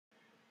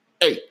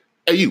Hey,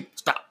 you,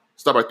 stop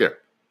right there.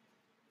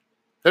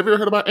 Have you ever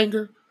heard about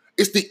Anchor?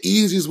 It's the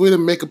easiest way to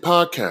make a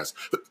podcast.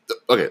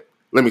 Okay,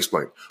 let me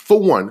explain. For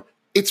one,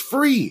 it's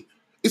free.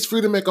 It's free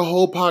to make a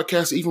whole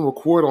podcast, even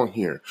record on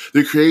here.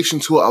 The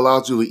creation tool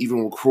allows you to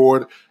even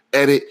record,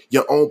 edit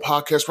your own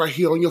podcast right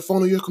here on your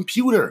phone or your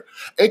computer.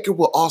 Anchor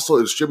will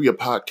also distribute your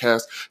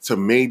podcast to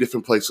many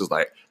different places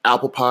like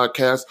Apple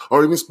Podcasts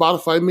or even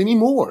Spotify, many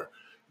more.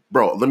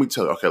 Bro, let me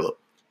tell you. Okay, look,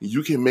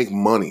 you can make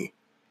money.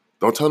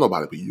 Don't tell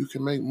nobody, but you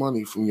can make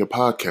money from your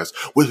podcast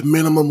with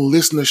minimum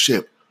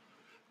listenership.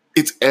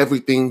 It's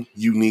everything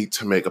you need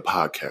to make a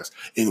podcast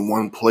in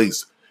one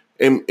place.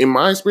 And in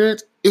my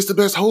experience, it's the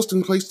best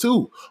hosting place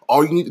too.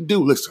 All you need to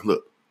do,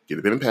 get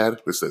a pen and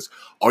pad, listen.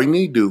 All you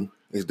need to do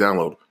is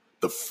download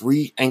the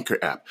free Anchor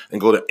app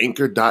and go to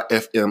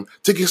anchor.fm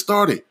to get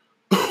started.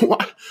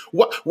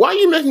 Why are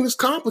you making this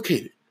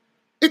complicated?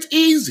 It's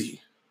easy.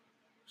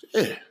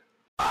 Yeah.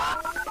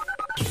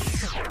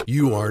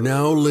 You are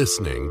now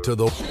listening to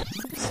the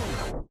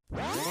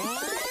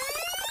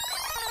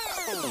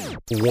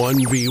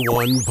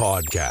 1v1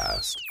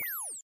 Podcast.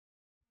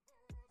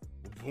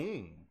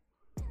 Boom.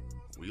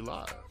 We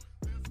live.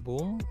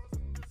 Boom.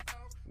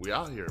 We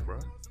out here, bro.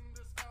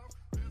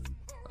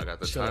 I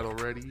got the title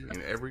ready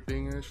and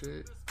everything and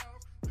shit.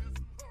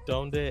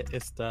 ¿Dónde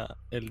está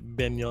el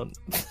beñón?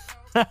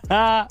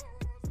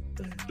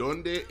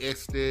 ¿Dónde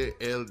está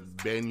el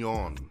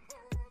beñón?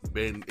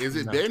 Is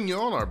it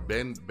beñón or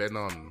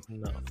benon?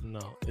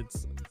 No.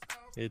 It's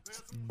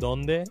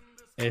 ¿Dónde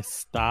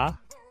está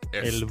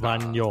el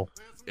baño?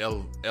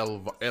 El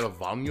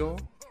baño?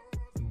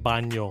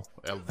 Baño.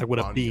 Like with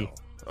a B.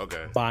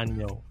 Okay.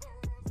 Baño.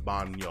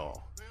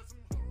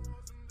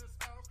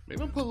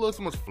 Maybe I'll put a little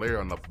too much flair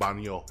on the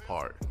baño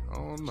part. I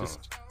don't know.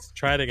 Just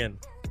try it again.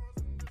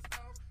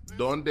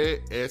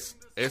 ¿Dónde is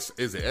it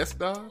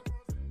está?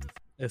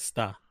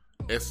 Está.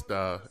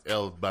 Está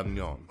el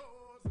bañón.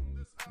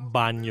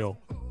 Baño.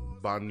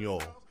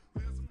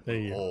 There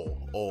you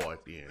go. Oh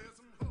at the end.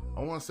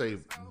 I want to say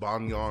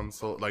banyan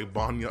so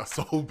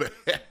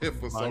bad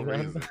for some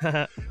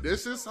reason.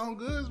 This shit sound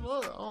good as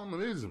well. I don't know.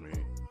 It is me.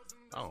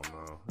 I don't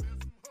know.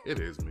 It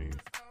is me.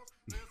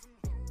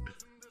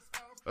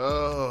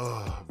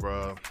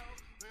 Bro.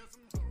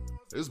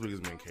 This week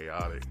has been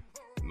chaotic.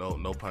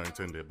 No pun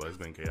intended, but it's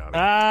been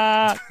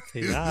chaotic.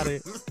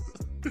 Chaotic.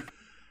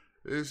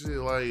 This shit,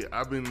 like,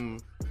 I've been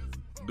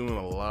doing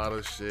a lot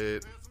of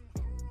shit.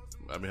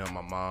 I mean,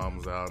 my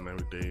mom's out and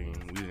everything.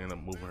 We ended up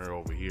moving her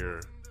over here.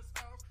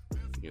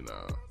 You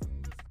know.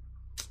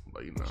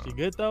 But, you know. She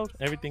good, though?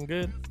 Everything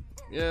good?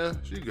 Yeah,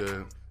 she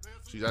good.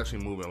 She's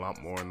actually moving a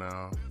lot more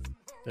now.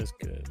 That's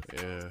good.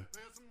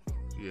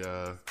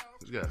 Yeah.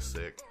 She got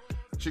sick.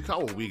 She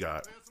caught what we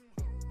got.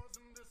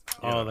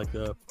 Oh,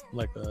 know?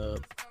 like a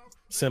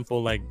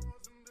simple, like,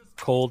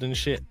 cold and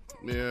shit?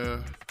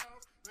 Yeah.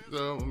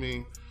 So, I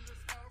mean,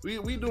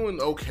 we doing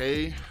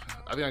okay.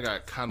 I think I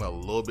got kind of a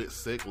little bit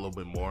sick, a little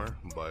bit more,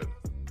 but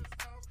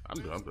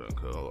I'm doing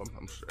cool.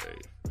 I'm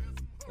straight.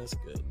 That's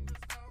good.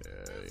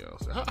 Yeah, you know.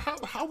 So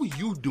how are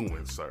you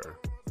doing, sir?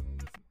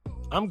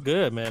 I'm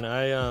good, man.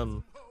 I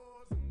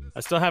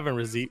still haven't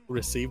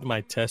received my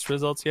test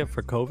results yet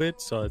for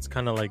COVID, so it's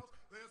kind of like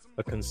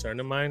a concern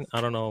of mine. I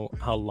don't know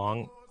how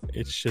long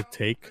it should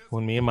take.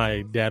 When me and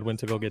my dad went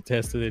to go get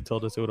tested, they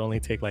told us it would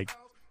only take like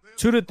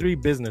 2 to 3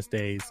 business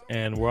days,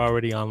 and we're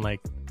already on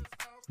like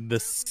the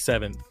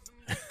 7th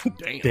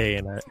day,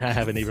 and I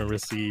haven't even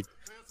received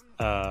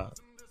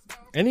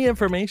any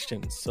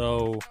information.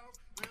 So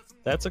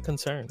that's a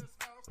concern.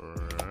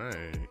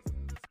 Right.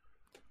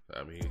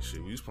 I mean,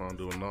 shit, we just plan on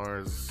doing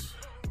ours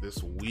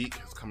this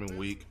week, this coming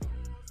week.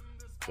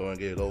 Going to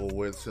get it over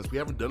with since we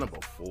haven't done it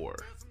before.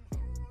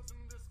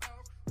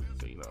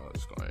 So, you know,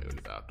 just going to get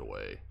it out the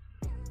way.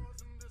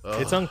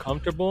 It's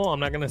uncomfortable. I'm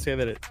not going to say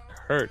that it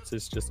hurts.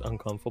 It's just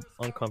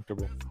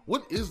uncomfortable.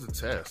 What is the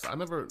test? I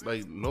never,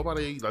 like,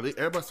 nobody, like,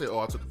 everybody say, oh,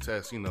 I took the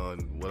test, you know,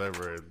 and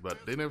whatever. But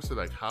they never said,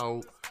 like,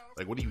 how,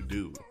 like, what do you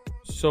do?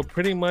 So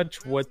pretty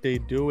much what they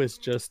do is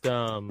just,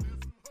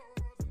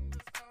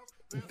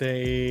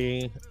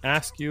 they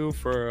ask you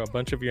for a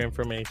bunch of your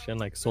information,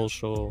 like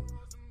social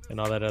and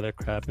all that other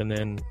crap. And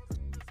then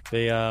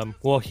they,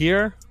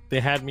 here they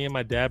had me and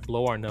my dad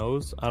blow our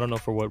nose. I don't know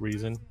for what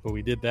reason, but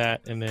we did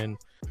that. And then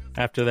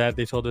after that,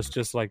 they told us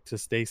just like to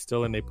stay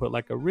still. And they put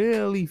like a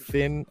really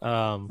thin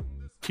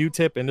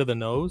Q-tip into the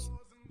nose,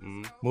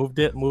 moved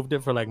it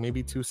for like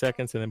maybe 2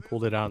 seconds and then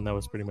pulled it out. And that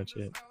was pretty much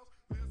it.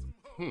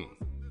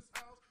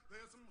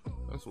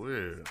 That's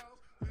weird.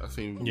 I've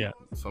seen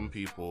some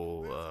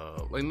people,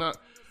 like not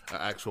an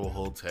actual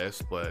whole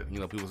test, but you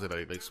know, people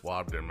say they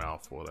swab their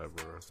mouth or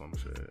whatever or some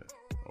shit.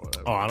 Or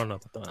whatever. Oh, I don't know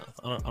about that.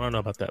 I don't know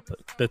about that,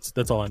 but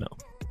that's all I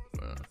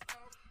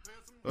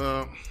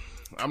know.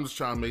 I'm just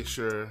trying to make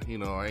sure, you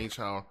know, I ain't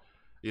trying to,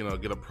 you know,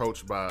 get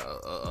approached by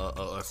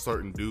a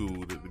certain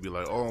dude to be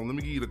like, oh, let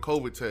me give you the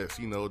COVID test,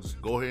 you know, just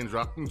go ahead and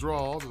drop them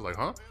draws. It's like,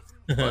 huh?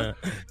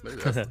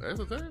 That's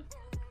a thing.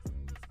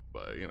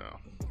 But you know.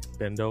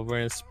 Bend over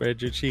and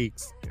spread your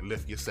cheeks. And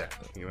lift your sack,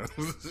 you know.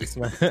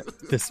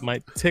 This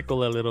might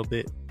tickle a little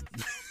bit.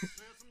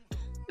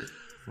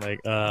 Like,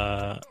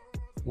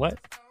 what?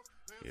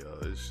 Yo,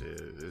 this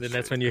shit. Then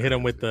that's when you hit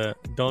him with the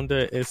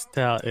 "Donde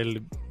está el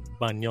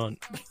bañón?"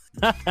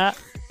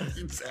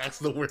 You just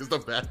ask them where's the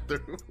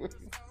bathroom.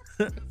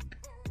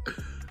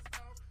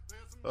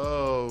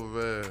 Oh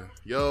man,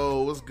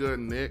 yo, what's good,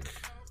 Nick?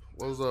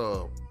 What's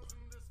up?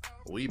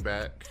 We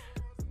back.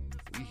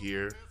 We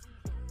here.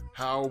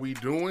 How are we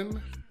doing?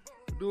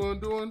 Doing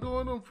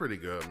pretty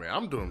good, man.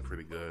 I'm doing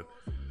pretty good.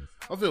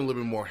 I'm feeling a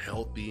little bit more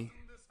healthy.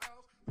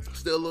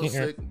 Still a little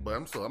sick, but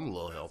I'm a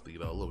little healthy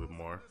though, a little bit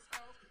more.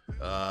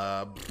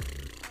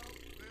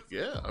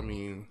 Yeah, I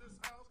mean,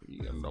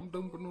 I'm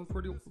doing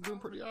pretty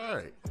all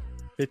right.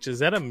 Bitch, is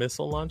that a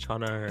missile launch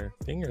on our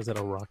thing, or is that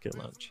a rocket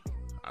launch?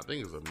 I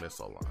think it's a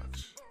missile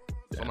launch.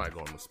 Somebody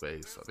going to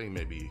space. I think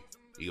maybe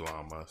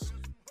Elon Musk.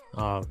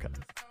 Oh, okay.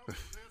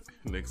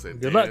 Nick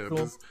said, Good "Damn."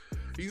 luck,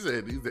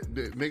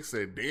 Nick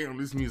said, "Damn,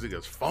 this music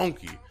is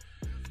funky."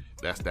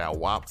 That's that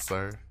WAP,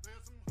 sir.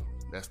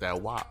 That's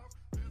that WAP.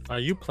 Are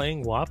you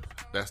playing WAP?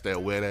 That's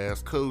that wet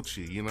ass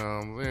coochie. You know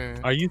what I'm saying?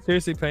 Are you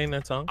seriously playing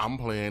that song? I'm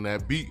playing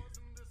that beat.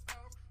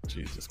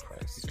 Jesus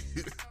Christ.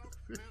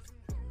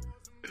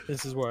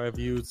 This is where our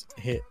views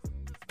hit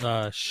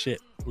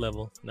shit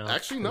level now.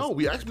 Actually, no.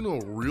 We actually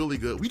doing really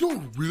good. We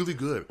doing really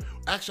good.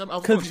 Actually, I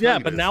was because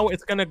but now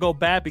it's gonna go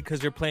bad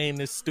because you're playing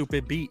this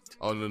stupid beat.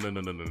 Oh no!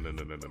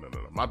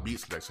 My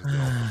beat selection's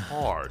been on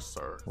par,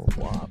 sir.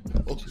 Wow.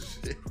 Oh Jesus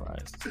shit!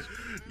 Christ.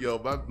 Yo,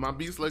 my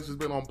beat selection's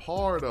been on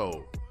par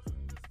though.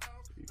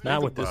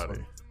 Not with this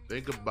one.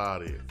 Think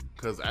about it,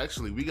 because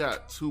actually we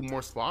got 2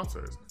 more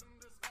sponsors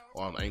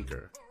on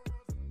Anchor.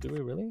 Do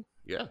we really?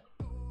 Yeah.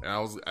 And I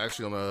was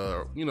actually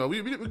on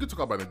we could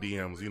talk about the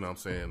DMs, you know what I'm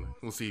saying?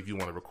 We'll see if you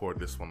want to record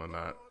this one or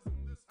not.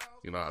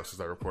 You know,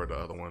 since I recorded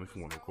the other one, if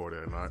you want to record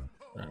it or not.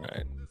 All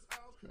right.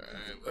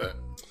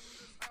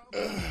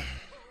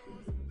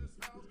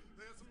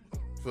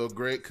 Feel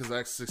great because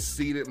I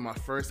succeeded in my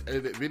first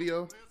edited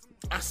video.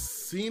 I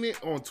seen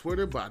it on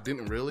Twitter, but I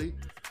didn't really.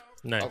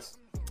 Nice.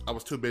 I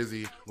was too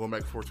busy going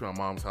back and forth to my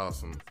mom's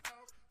house and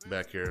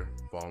back here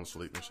falling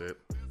asleep and shit.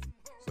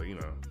 So, you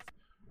know.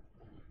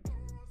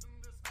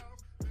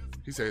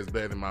 He said it's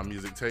better than my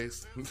music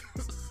taste.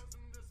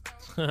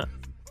 See,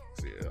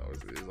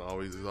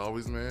 it's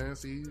always, man.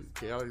 See,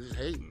 Kelly's just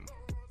hating.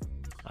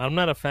 I'm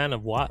not a fan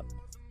of WAP.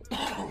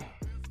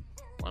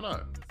 Why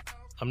not?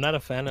 I'm not a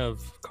fan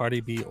of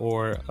Cardi B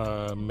or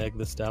Meg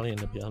Thee Stallion,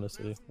 to be honest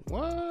with you.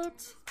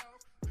 What?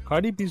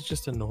 Cardi B's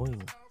just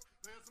annoying.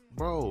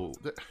 Bro.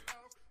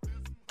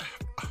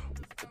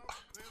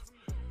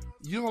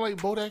 You don't like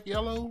Bodak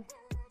Yellow?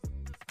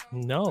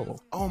 No.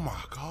 Oh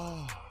my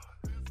God.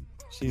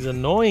 She's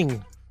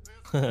annoying.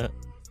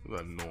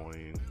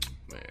 Annoying,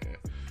 man.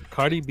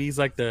 Cardi B's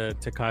like the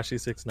Tekashi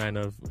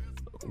 6ix9ine of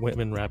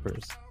women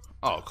rappers.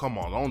 Oh, come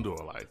on. Don't do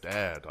it like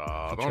that,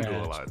 dog. Don't do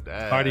it like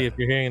that. Cardi, if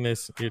you're hearing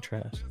this, you're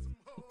trash.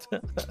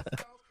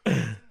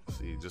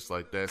 See, just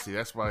like that. See,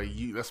 that's why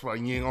you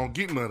ain't gonna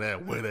get none of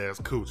that wet ass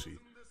coochie.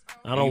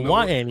 I don't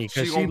want any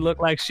because she look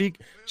like she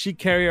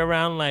carry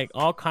around like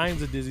all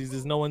kinds of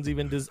diseases no one's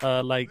even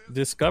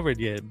discovered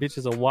yet. Bitch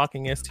is a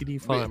walking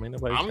STD farm. Ain't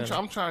nobody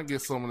I'm trying to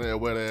get some of that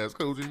wet ass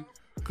coochie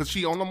because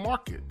she on the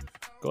market.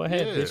 Go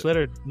ahead, bitch.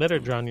 Let her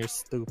drown your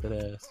stupid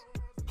ass.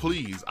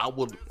 Please, I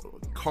would.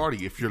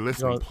 Cardi, if you're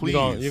listening, please.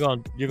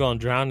 You're gonna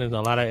drown in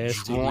a lot of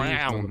STDs.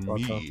 Drown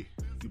me.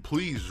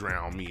 Please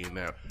drown me in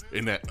that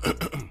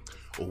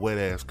wet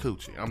ass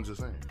coochie. I'm just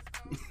saying.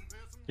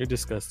 You're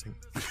disgusting.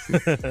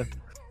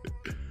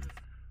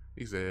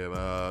 He said,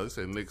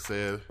 Nick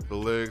said the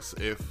lyrics,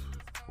 if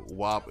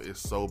WAP is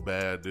so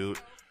bad, dude.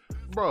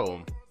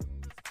 Bro,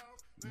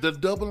 the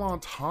double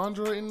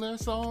entendre in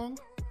that song?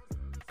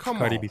 Come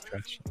Cardi on. B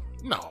trash.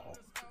 No.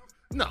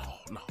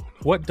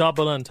 What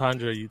double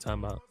entendre are you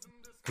talking about?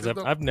 Because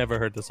I've never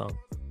heard the song.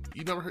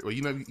 You never heard?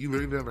 You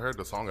really never heard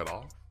the song at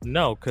all?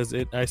 No, because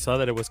I saw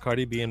that it was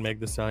Cardi B and Meg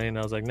Thee Stallion, and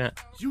I was like, nah.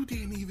 You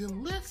didn't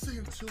even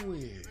listen to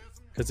it.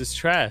 Because it's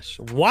trash.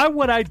 Why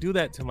would I do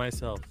that to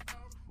myself?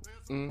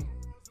 Give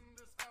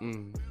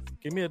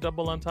me a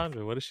double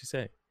entendre. What does she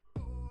say?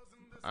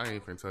 I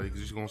ain't finna tell you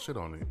because you're gonna shit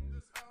on it.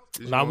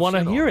 I want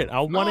to hear it.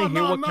 I want to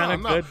hear what kind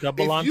of good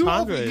double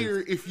entendre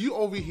is. If you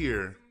over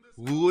here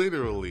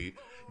literally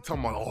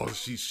talking about, oh,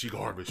 she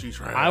garbage, she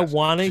trash. I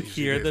want to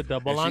hear the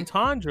double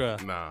entendre.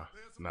 Nah.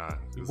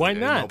 Why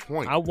not? No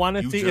point. I want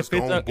to see if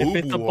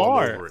it's a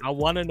bar. I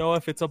want to know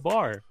if it's a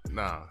bar.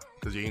 Nah,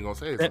 because you ain't gonna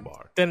say it's a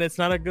bar. Then it's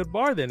not a good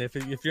bar. Then if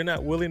you're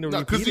not willing to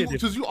repeat it,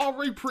 because you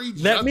already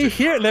prejudged. Let me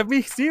hear it. Let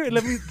me see it.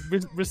 Let me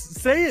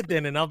say it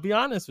then, and I'll be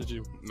honest with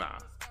you. Nah.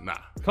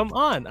 Come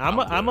on,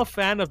 I'm a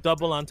fan of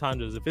double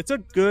entendres. If it's a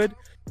good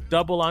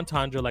double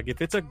entendre, like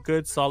if it's a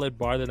good solid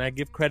bar, then I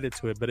give credit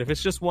to it. But if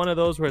it's just one of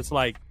those where it's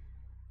like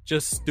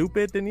just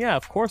stupid, then yeah,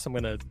 of course I'm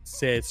gonna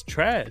say it's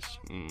trash.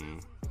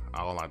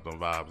 I don't like them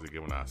vibes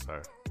you're giving out,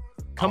 sir.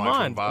 Come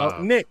on,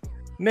 Nick,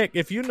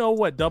 if you know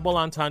what double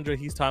entendre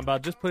he's talking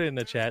about, just put it in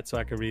the chat so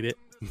I can read it.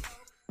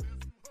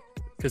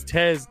 Because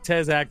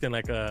Tez acting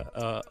like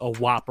a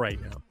WAP right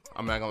now.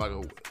 I'm acting like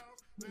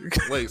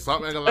Wait,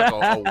 stop acting like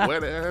a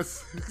wet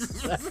ass.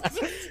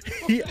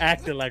 He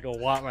acting like a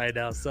wop right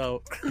now.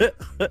 So I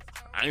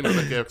ain't know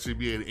that could actually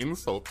be an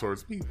insult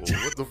towards people.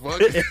 What the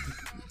fuck?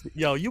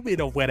 Yo, you be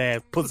a wet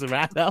ass pussy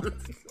right now.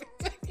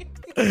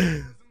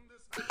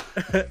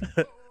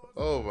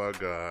 Oh my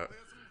god.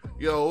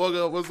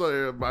 Yo, what's up,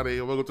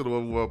 everybody? Welcome to the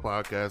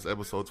The1v1Podcast,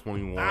 episode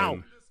 21.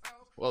 Ow.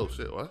 Whoa,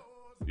 shit, what?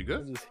 You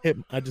good?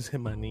 I just hit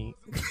my knee.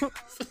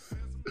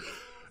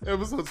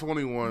 Episode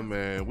 21,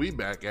 man. We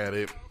back at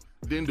it.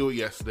 Didn't do it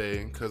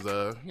yesterday because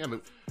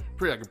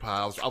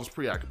preoccupied. I was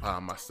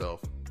preoccupied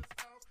myself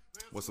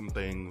with some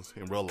things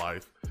in real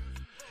life.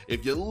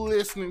 If you're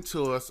listening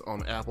to us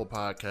on Apple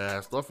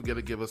Podcasts, don't forget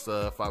to give us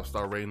a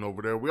 5-star rating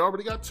over there. We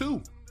already got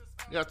two.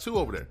 We got two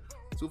over there.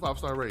 2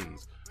 5-star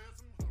ratings.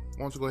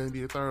 Why don't you go ahead and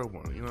be the third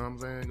one? You know what I'm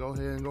saying? Go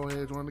ahead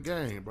and join the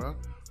game, bro.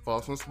 Follow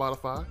us on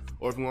Spotify,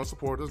 or if you want to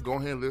support us, go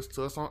ahead and listen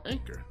to us on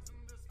Anchor.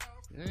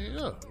 Yeah. You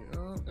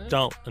know,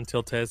 Don't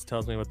until Tez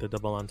tells me what the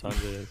double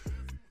entendre is.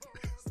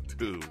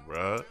 Dude,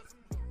 bro.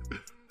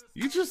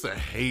 You just a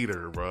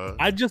hater, bro.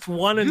 I just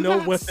want to know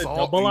what the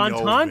double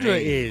entendre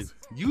is.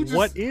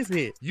 What is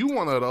it? You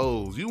one of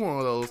those. You one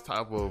of those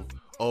type of,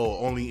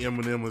 only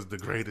Eminem is the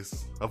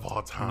greatest of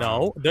all time.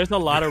 No, there's a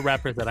lot of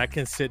rappers that I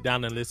can sit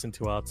down and listen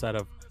to outside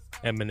of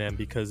Eminem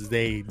because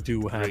they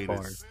do have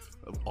bars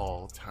of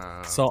all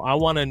time. So I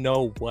want to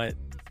know what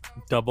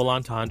double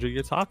entendre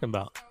you're talking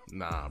about.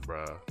 Nah,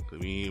 bro.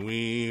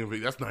 We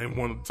that's not even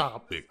one of the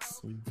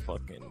topics. You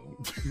fucking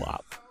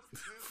wop.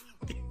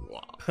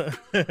 Wow.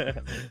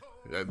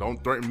 Yeah,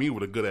 don't threaten me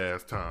with a good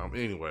ass time.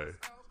 Anyway,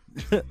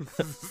 the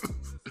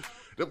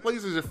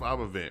PlayStation 5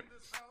 event.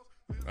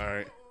 All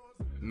right,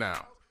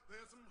 now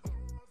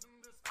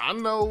I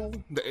know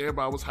that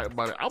everybody was hyped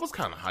about it. I was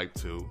kind of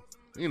hyped too,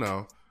 you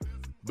know.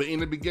 But in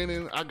the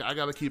beginning, I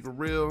gotta keep it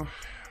real.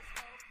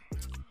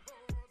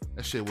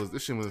 This shit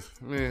was,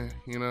 man.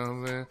 You know what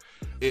I'm saying?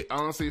 It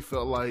honestly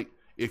felt like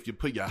if you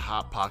put your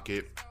Hot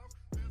Pocket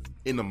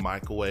in the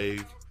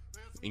microwave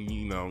and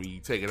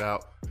you take it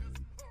out,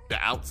 the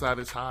outside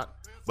is hot,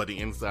 but the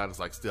inside is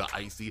like still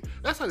icy.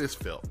 That's how this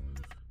felt.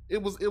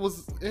 It was,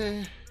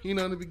 in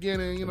the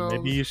beginning,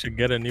 Maybe you should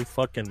get a new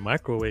fucking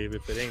microwave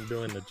if it ain't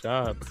doing the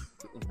job.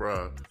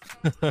 Bruh,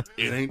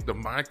 it ain't the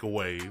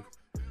microwave.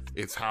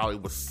 It's how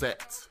it was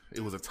set.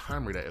 It was a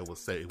timer that it was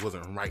set. It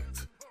wasn't right.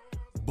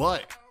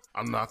 But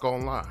I'm not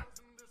gonna lie.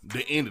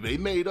 They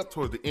made up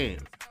towards the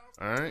end.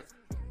 All right,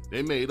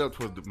 they made up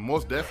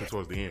most definitely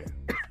towards the end.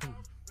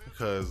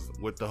 Because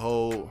with the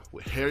whole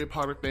Harry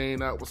Potter thing,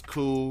 that was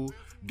cool.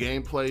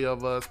 Gameplay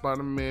of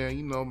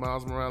Spider-Man,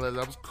 Miles Morales,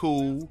 that was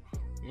cool.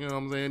 You know what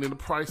I'm saying? And the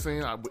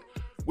pricing,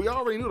 we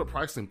already knew the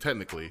pricing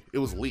technically. It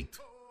was leaked.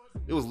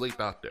 It was leaked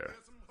out there.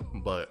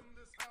 But,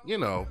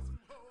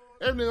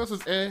 everything else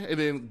is and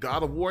then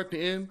God of War at the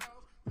end.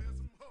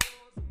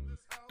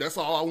 That's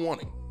all I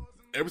wanted.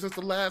 Ever since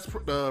the last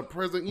Sony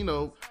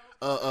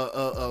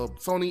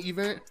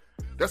event,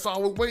 that's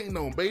all we're waiting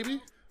on,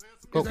 baby.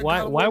 But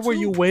why were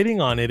you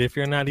waiting on it if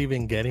you're not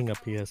even getting a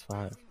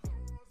PS5?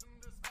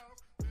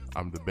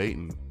 I'm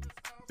debating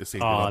to see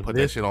if I'll put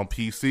that shit on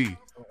PC.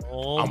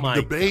 I'm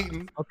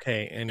debating. God.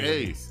 Okay,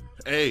 anyways.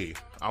 Hey,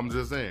 I'm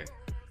just saying.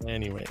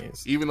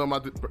 Anyways, even though my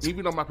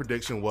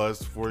prediction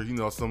was for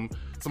some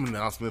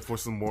announcement for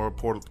some more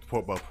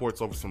ports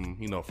over some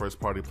first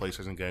party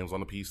PlayStation games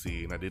on the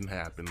PC, and that didn't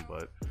happen.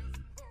 But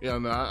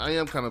I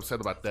am kind of upset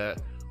about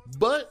that.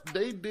 But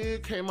they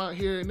came out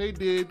here and they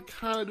did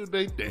kind of do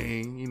their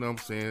thing, you know what I'm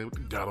saying, with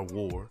the God of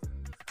War.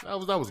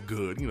 That was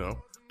good,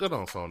 Good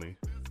on Sony.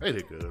 They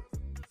did good.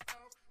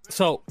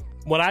 So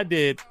what I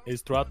did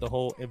is throughout the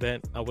whole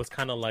event, I was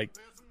kind of like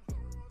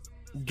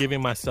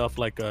giving myself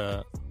like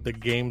the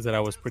games that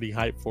I was pretty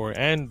hyped for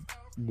and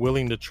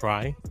willing to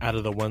try out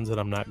of the ones that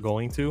I'm not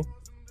going to.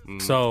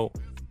 Mm. So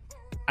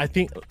I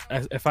think,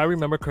 if I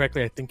remember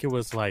correctly, I think it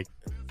was like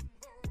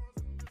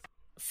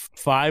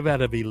 5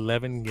 out of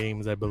 11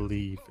 games, I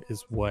believe,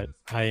 is what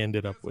I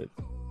ended up with.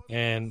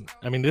 And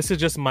I mean, this is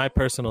just my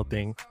personal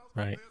thing,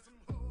 right?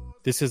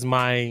 This is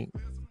my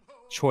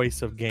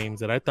choice of games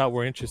that I thought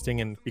were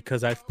interesting, and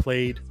because I've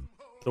played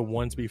the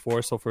ones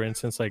before. So for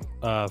instance, like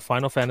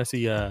Final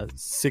Fantasy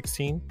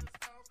 16,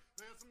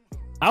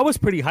 I was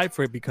pretty hyped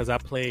for it because I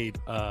played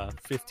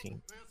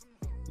 15,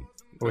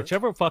 or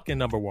whichever fucking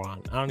number we're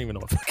on. I don't even know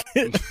what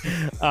fucking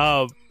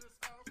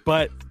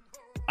but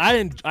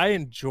I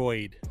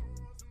enjoyed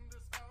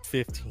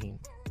 15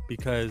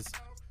 because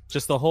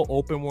just the whole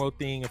open world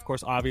thing, of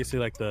course, obviously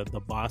like the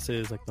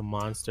bosses, like the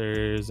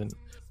monsters and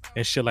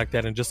shit like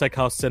that, and just like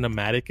how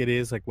cinematic it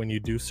is, like when you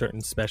do certain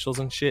specials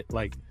and shit,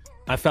 like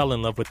I fell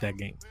in love with that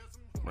game.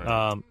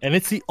 Right. And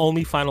it's the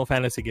only Final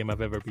Fantasy game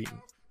I've ever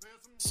beaten.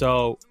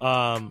 So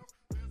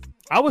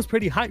I was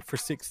pretty hyped for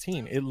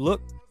 16. It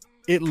looked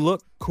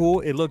cool.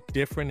 It looked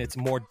different. It's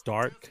more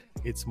dark.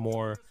 It's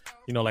more,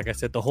 like I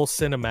said, the whole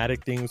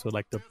cinematic things with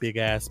like the big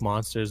ass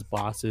monsters,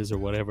 bosses or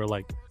whatever,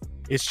 like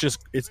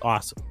it's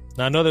awesome.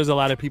 Now I know there's a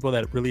lot of people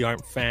that really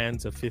aren't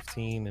fans of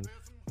 15 and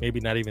maybe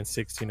not even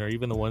 16 or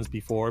even the ones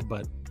before,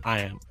 but I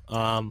am.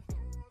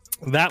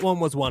 That one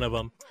was one of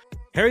them.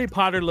 Harry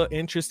Potter looked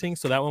interesting,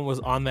 so that one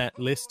was on that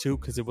list too,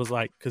 because it was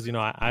like, because you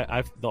know,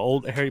 I the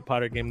old Harry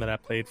Potter game that I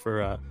played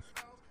for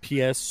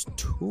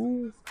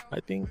PS2, I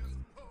think.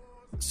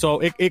 So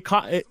it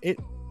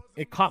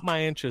caught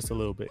my interest a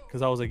little bit,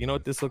 because I was like, you know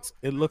what,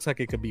 it looks like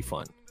it could be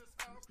fun.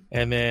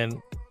 And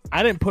then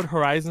I didn't put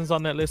Horizons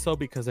on that list though,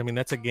 because I mean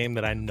that's a game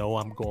that I know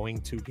I'm going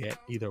to get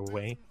either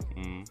way.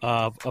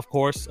 Of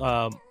course,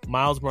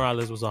 Miles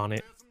Morales was on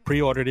it.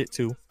 Pre-ordered it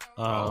too.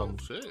 Oh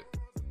shit.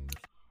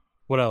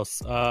 What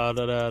else? Call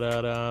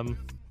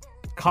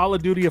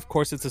of Duty, of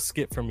course, it's a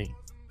skip for me.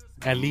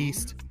 At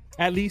least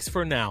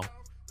for now.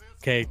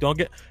 Okay, don't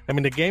get. I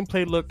mean, the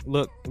gameplay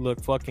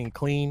look fucking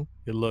clean.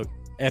 It looked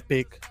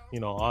epic, you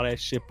know, all that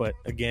shit. But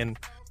again,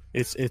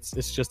 it's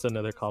just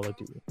another Call of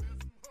Duty.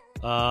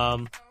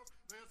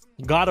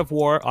 God of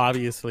War,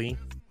 obviously,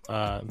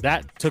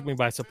 that took me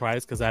by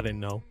surprise because I didn't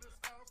know.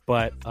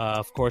 But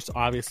of course,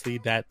 obviously,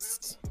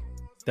 that's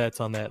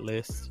on that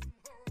list.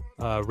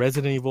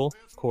 Resident Evil,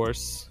 of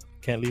course.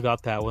 Can't leave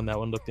out that one. That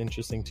one looked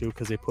interesting too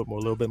because they put a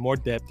little bit more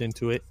depth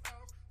into it.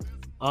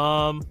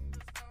 Can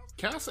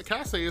I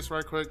say this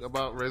right quick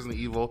about Resident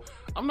Evil?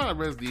 I'm not a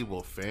Resident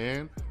Evil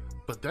fan,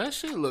 but that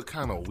shit look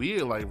kind of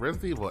weird. Like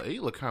Resident Evil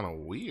 8 look kind of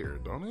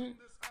weird, don't it?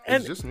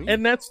 It's just me.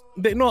 And that's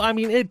no, I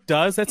mean it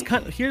does. That's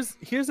kind of here's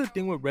the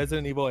thing with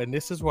Resident Evil, and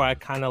this is where I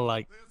kind of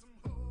like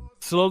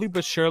slowly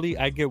but surely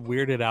I get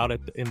weirded out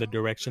in the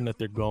direction that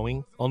they're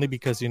going, only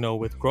because, you know,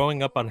 with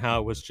growing up on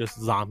how it was just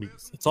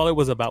zombies. It's all it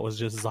was about was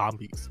just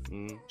zombies.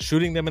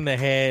 Shooting them in the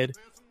head,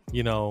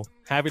 you know,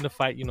 having to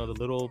fight, you know, the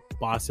little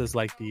bosses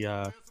like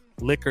the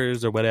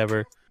lickers or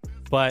whatever.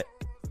 But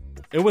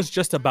it was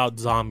just about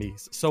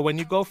zombies. So when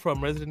you go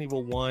from Resident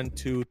Evil 1,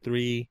 2,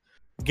 3,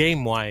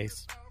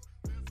 game-wise,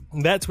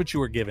 that's what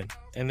you were given.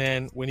 And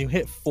then when you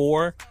hit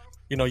 4,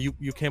 you know, you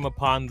came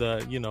upon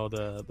the, you know,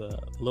 the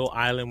little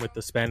island with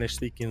the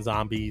Spanish-speaking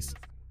zombies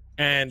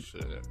and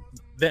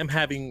them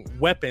having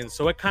weapons.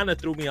 So it kind of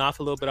threw me off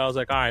a little bit. I was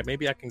like, all right,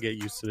 maybe I can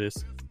get used to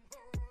this.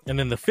 And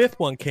then the 5th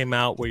one came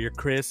out where you're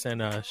Chris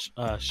and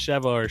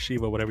Sheva or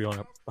Shiva,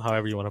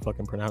 however you want to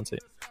fucking pronounce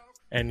it.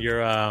 And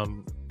you're, I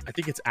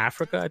think it's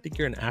Africa. I think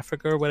you're in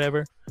Africa or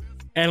whatever.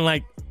 And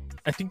like,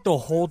 I think the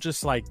whole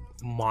just like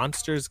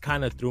monsters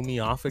kind of threw me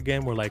off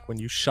again, where like when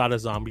you shot a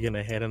zombie in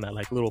the head and that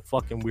like little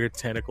fucking weird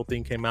tentacle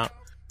thing came out,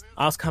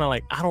 I was kind of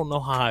like, I don't know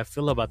how I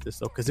feel about this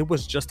though, because it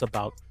was just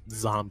about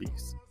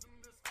zombies.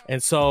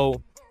 And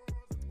so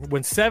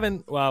when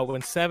 7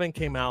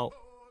 came out,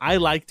 I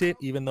liked it,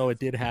 even though it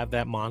did have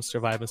that monster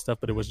vibe and stuff,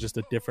 but it was just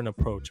a different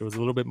approach. It was a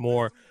little bit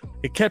more,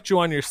 it kept you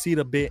on your seat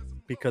a bit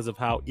because of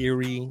how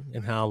eerie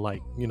and how,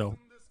 like, you know,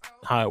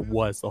 how it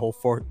was. The whole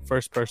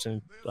first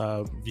person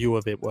view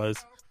of it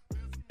was.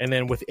 And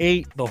then with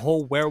 8, the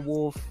whole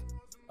werewolf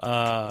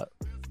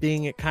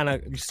thing, it kind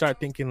of, you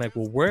start thinking like,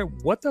 well, where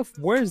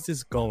is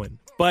this going?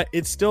 But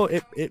it's still,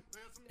 it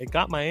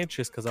got my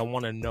interest because I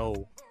want to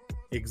know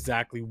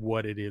exactly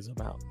what it is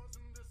about.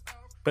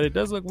 But it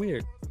does look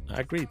weird. I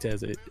agree,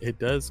 Tez. It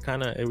does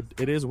kind of,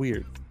 it is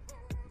weird.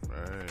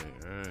 Right,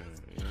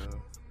 yeah.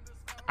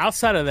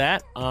 Outside of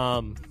that,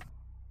 I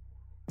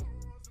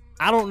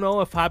don't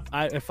know if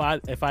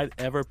I'd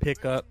ever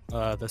pick up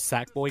the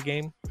Sackboy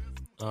game,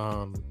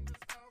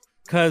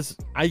 because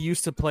I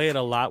used to play it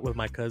a lot with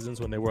my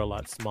cousins when they were a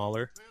lot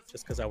smaller,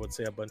 just because I would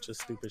say a bunch of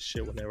stupid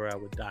shit whenever I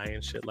would die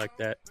and shit like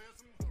that.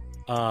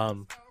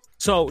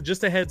 So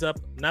just a heads up,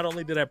 not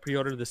only did I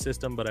pre-order the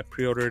system, but I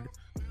pre-ordered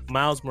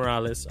Miles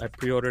Morales, I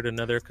pre-ordered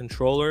another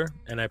controller,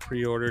 and I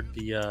pre-ordered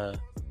the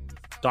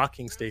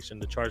docking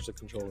station to charge the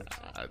controller.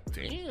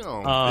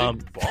 Damn,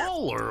 big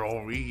baller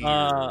over here,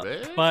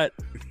 man. But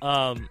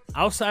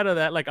outside of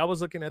that, like, I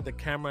was looking at the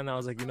camera and I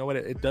was like, you know what,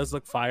 it does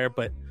look fire,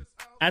 but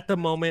at the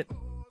moment,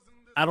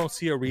 I don't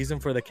see a reason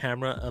for the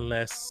camera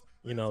unless,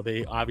 you know,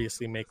 they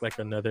obviously make like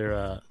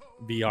another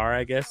VR,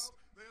 I guess.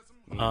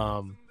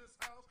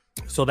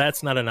 So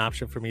that's not an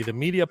option for me. The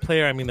media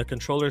player, I mean, the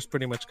controller is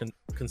pretty much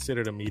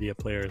considered a media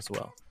player as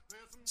well.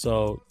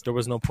 So there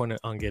was no point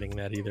on getting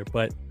that either.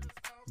 But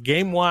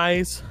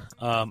game-wise,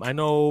 I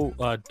know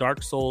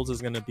Dark Souls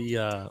is going to be,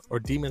 or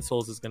Demon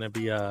Souls is going to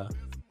be a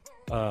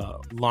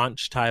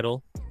launch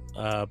title.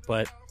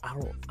 But I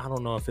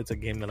don't know if it's a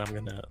game that I'm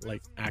going to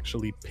like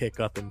actually pick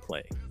up and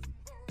play.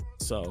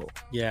 So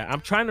yeah,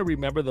 I'm trying to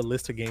remember the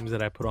list of games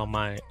that I put on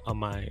my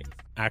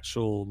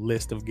actual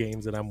list of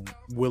games that I'm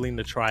willing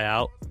to try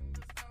out.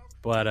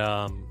 But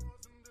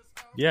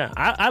yeah,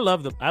 I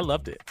loved it.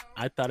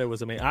 I thought it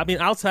was amazing. I mean,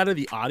 outside of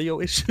the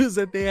audio issues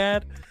that they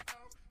had,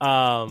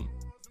 I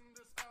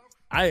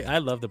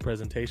love the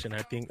presentation.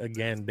 I think,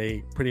 again,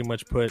 they pretty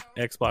much put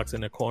Xbox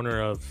in a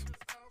corner of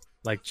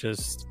like,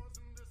 just,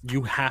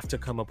 you have to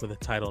come up with a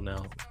title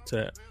now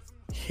to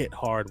hit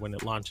hard when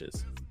it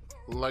launches.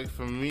 Like,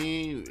 for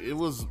me, it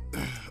was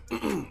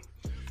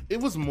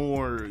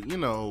more, you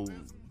know,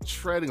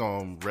 treading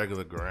on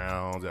regular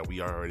grounds that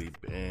we already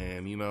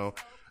been, you know.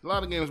 A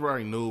lot of games we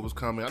already knew it was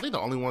coming. I think the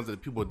only ones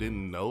that people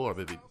didn't know or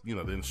that they, you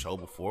know, didn't show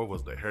before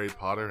was the Harry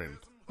Potter and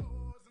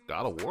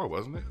God of War,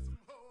 wasn't it?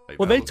 Like,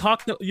 well, they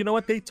talked. You know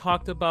what? They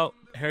talked about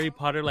Harry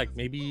Potter like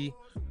maybe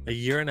a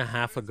year and a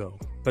half ago,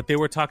 but they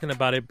were talking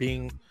about it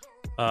being.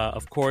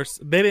 Of course,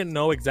 they didn't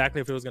know exactly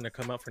if it was going to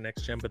come out for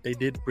next gen, but they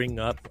did bring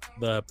up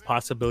the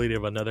possibility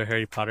of another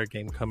Harry Potter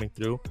game coming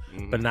through,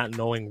 but not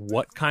knowing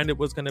what kind it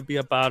was going to be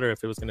about or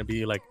if it was going to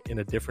be like in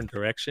a different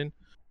direction.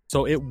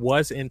 So it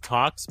was in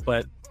talks,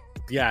 but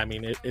yeah, I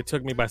mean, it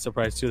took me by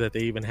surprise too that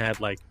they even had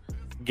like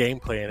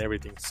gameplay and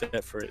everything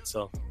set for it.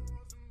 So,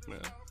 yeah,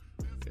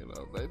 you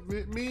know,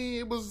 me,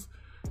 it was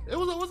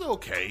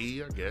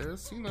okay, I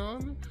guess. You know,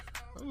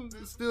 I'm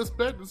still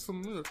expecting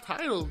some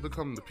titles to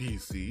come to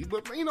PC,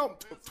 but you know,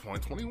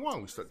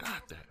 2021, we still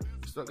got that.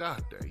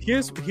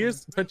 Here's,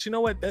 but you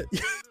know what?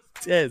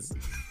 Tez,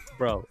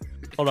 bro,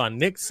 hold on.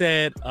 Nick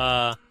said,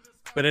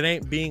 but it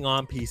ain't being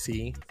on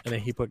PC, and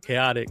then he put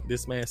chaotic.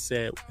 This man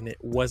said, and it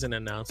wasn't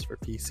announced for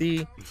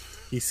PC.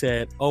 He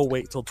said, "Oh,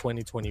 wait till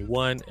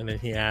 2021," and then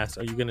he asked,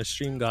 "Are you gonna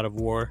stream God of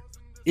War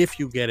if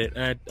you get it?"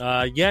 And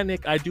yeah,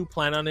 Nick, I do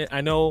plan on it.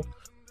 I know.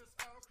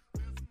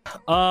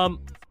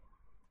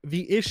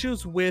 The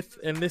issues with,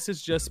 and this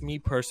is just me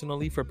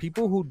personally, for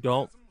people who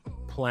don't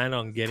plan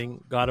on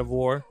getting God of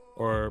War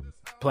or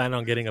plan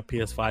on getting a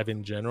PS5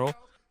 in general,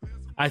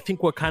 I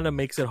think what kind of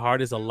makes it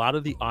hard is a lot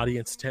of the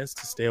audience tends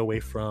to stay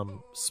away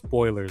from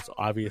spoilers,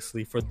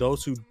 obviously, for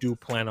those who do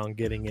plan on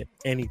getting it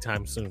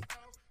anytime soon.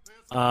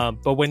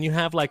 But when you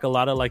have like a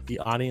lot of like the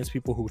audience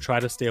people who try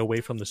to stay away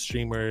from the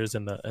streamers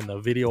and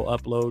the video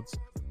uploads,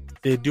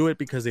 they do it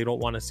because they don't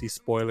want to see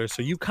spoilers.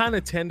 So you kind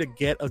of tend to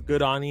get a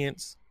good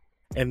audience,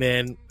 and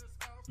then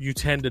you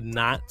tend to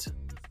not.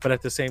 But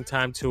at the same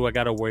time too, I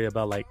got to worry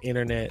about like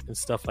internet and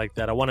stuff like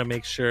that. I want to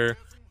make sure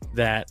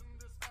that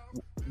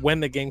when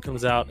the game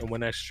comes out and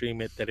when I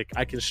stream it, that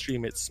I can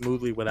stream it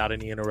smoothly without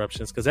any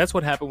interruptions, because that's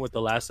what happened with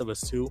The Last of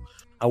Us 2.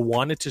 I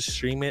wanted to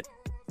stream it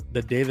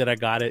the day that I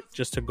got it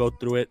just to go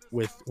through it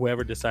with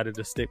whoever decided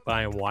to stick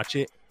by and watch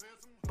it.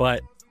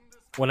 But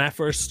when I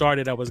first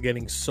started, I was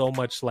getting so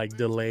much like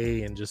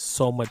delay and just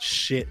so much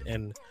shit,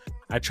 and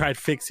I tried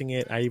fixing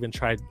it. I even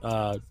tried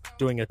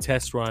doing a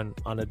test run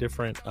on a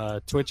different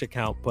Twitch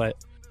account, but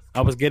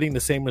I was getting the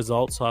same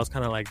results. So I was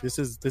kind of like, this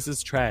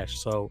is trash.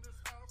 So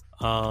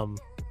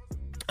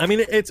I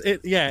mean,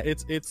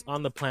 it's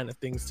on the plan of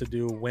things to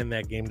do when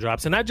that game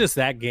drops, and not just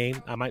that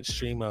game. I might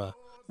stream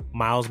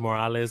Miles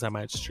Morales. I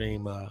might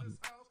stream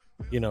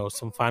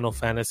some Final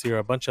Fantasy or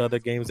a bunch of other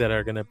games that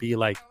are gonna be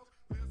like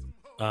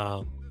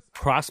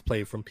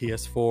crossplay from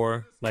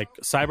PS4, like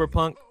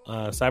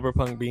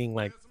Cyberpunk being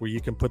like where you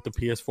can put the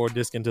PS4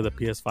 disc into the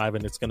PS5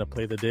 and it's gonna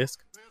play the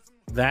disc.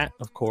 That,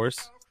 of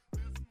course.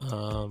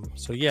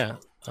 So yeah.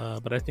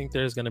 But I think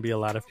there's going to be a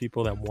lot of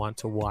people that want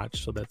to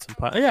watch, so that's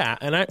yeah,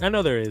 and I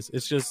know there is.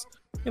 It's just,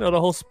 the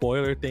whole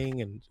spoiler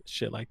thing and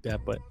shit like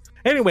that. But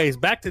anyways,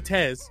 back to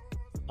Tez.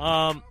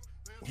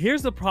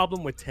 Here's the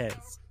problem with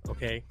Tez,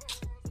 okay?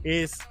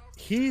 And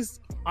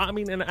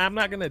I'm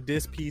not going to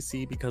diss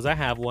PC because I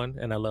have one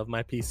and I love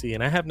my PC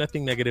and I have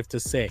nothing negative to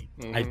say.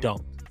 Mm-hmm. I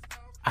don't.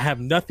 I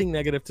have nothing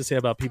negative to say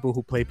about people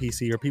who play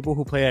PC or people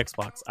who play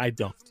Xbox. I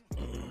don't.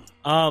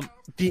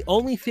 The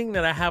only thing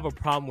that I have a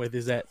problem with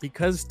is that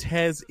because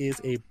Tez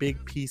is a big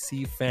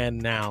PC fan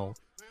now,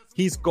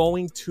 he's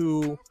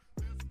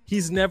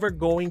never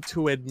going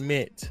to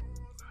admit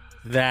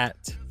that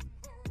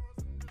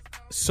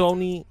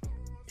Sony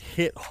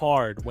hit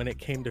hard when it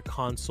came to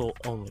console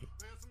only,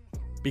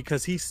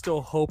 because he's still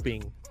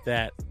hoping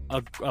that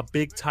a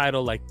big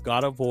title like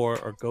God of War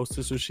or Ghost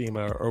of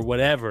Tsushima or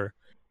whatever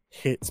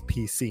hits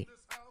PC.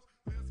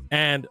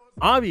 And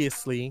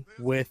obviously,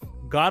 with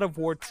God of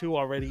War 2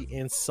 already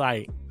in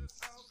sight,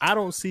 I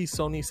don't see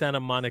Sony Santa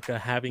Monica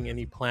having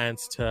any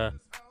plans to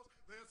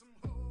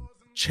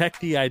check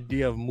the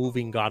idea of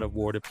moving God of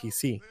War to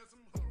PC.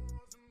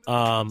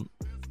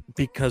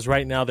 Because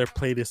right now their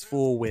plate is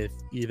full with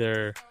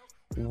either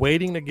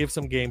waiting to give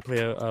some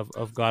gameplay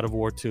of God of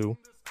War 2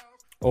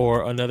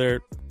 or another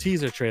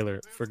teaser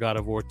trailer for God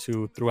of War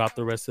 2 throughout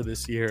the rest of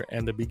this year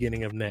and the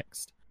beginning of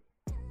next.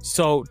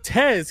 So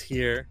Tez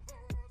here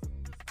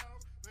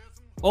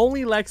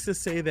only likes to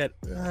say that,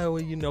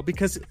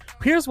 because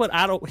here's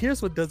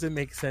what doesn't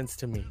make sense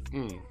to me.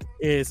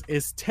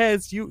 Is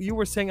Tez, you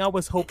were saying I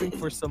was hoping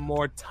for some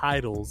more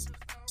titles,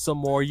 some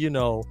more,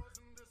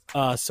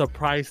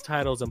 surprise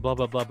titles and blah,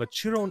 blah, blah,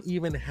 but you don't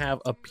even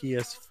have a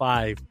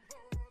PS5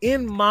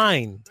 in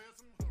mind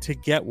to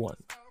get one.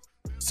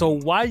 So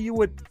why you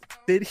would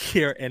sit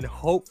here and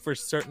hope for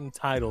certain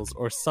titles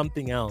or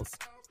something else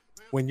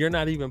when you're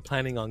not even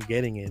planning on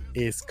getting it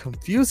is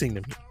confusing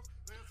to me.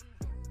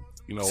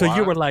 So why?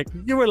 you were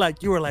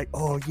like,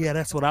 oh yeah,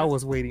 that's what I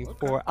was waiting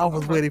for. I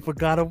was waiting for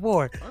God of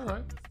War. All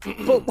right.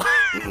 But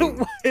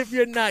why, if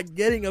you're not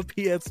getting a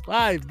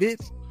PS5,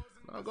 bitch?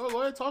 No,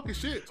 go ahead, talking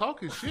shit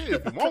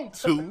if you want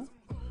to.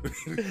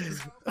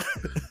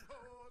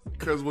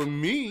 Because with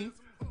me,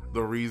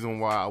 the reason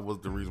why I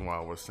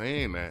was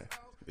saying that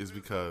is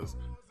because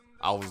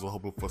I was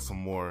hoping for some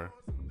more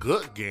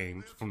good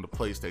games from the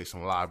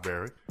PlayStation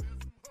library,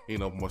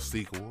 more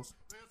sequels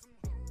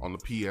on the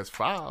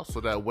PS5, so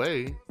that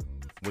way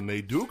when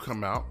they do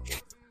come out,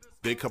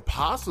 they could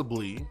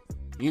possibly,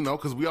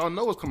 because we all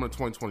know it's coming to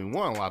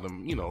 2021.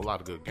 A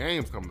lot of good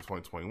games coming to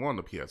 2021.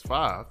 The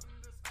PS5.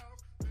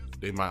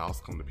 They might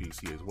also come to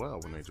PC as well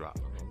when they drop.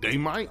 They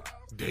might.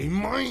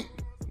 I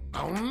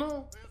don't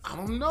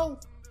know.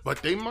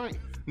 But they might.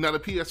 Now the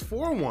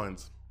PS4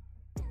 ones,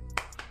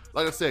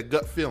 like I said,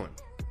 gut feeling.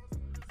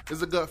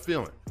 It's a gut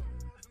feeling.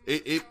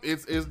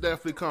 It's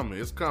definitely coming.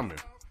 It's coming.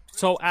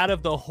 So out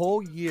of the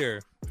whole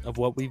year of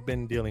what we've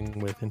been dealing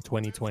with in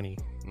 2020,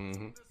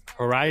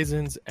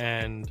 Horizons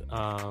and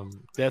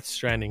Death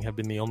Stranding have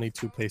been the only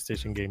 2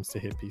 PlayStation games to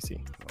hit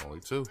PC. Only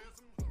 2.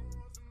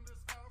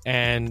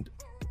 And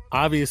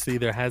obviously,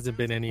 there hasn't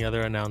been any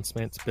other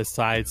announcements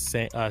besides,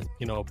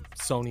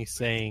 Sony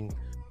saying,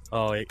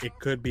 "Oh, it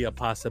could be a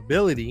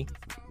possibility."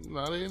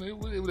 No,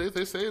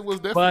 they say it was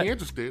definitely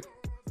interested.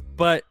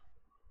 But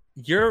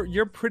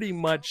you're pretty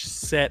much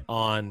set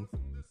on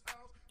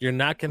you're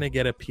not going to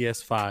get a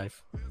PS5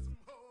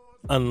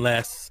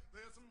 unless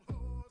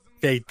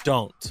they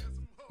don't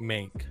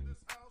make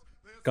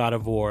God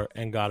of War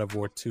and God of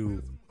War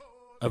 2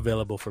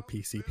 available for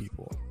PC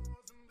people.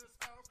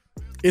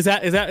 Is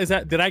that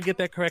did I get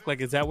that correct?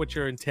 Like, is that what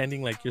you're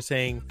intending? Like, you're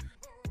saying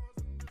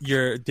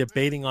you're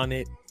debating on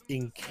it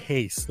in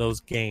case those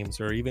games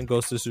or even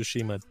Ghost of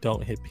Tsushima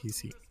don't hit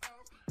PC?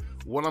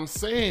 What I'm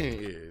saying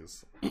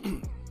is,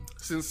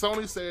 since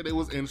Sony said it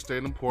was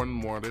interested in porting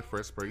more of their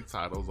first-party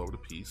titles over to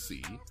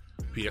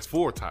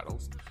PS4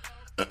 titles,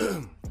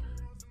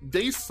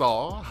 they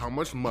saw how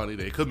much money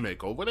they could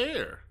make over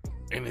there.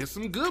 And it's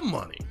some good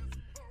money.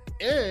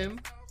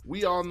 And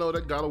we all know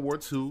that God of War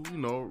 2,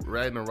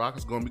 Ragnarok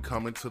is going to be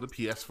coming to the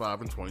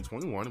PS5 in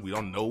 2021. We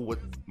don't know what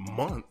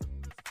month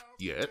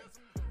yet.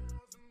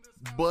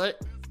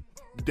 But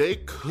they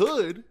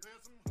could,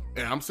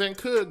 and I'm saying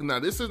could, now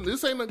this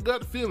ain't a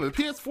gut feeling. The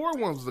PS4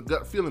 one was a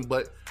gut feeling,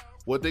 but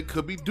what they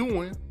could be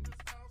doing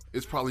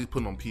is probably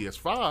putting on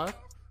PS5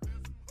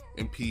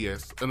 and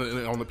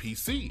on the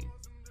PC.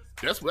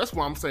 That's what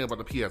I'm saying about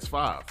the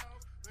PS5.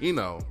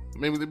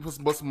 Maybe they put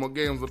some more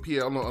games on the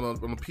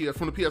PS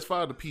from the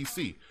PS5 to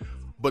PC,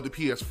 but the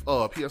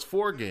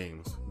PS4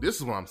 games. This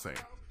is what I'm saying.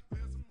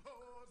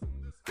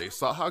 They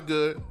saw how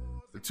good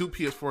the 2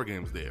 PS4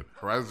 games did: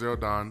 Horizon Zero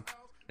Dawn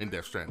and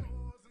Death Stranding.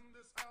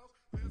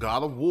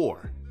 God of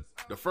War,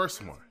 the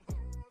first one,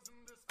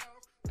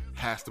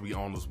 has to be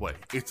on its way.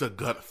 It's a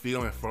gut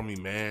feeling for me,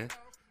 man.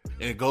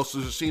 And Ghost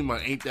of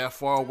Tsushima ain't that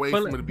far away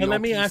from it to be on PC. But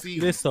let me ask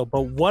you this though.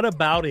 But what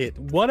about it?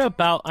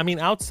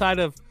 Outside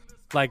of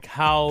like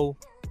how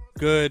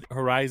good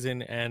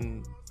Horizon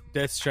and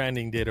Death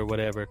Stranding did or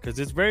whatever, because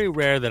it's very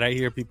rare that I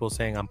hear people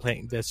saying I'm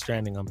playing Death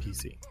Stranding on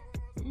PC.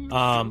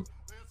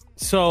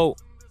 So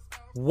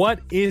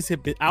what is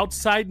it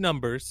outside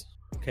numbers?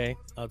 Okay,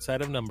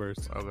 outside of numbers.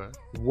 Okay,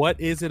 what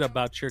is it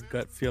about your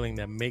gut feeling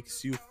that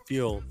makes you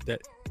feel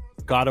that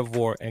God of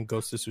War and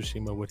Ghost of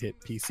Tsushima would hit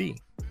PC?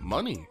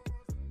 Money.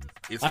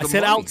 I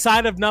said money.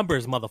 Outside of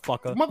numbers,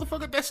 motherfucker.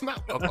 Motherfucker, that's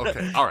not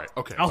okay. All right,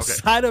 okay.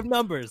 Outside of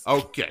numbers.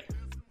 Okay.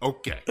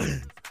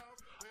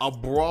 A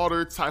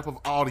broader type of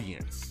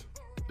audience.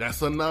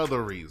 That's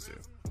another reason.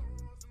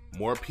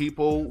 More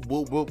people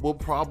will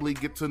probably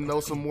get to know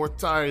some more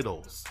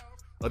titles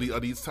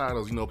of these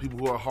titles. People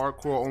who are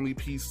hardcore only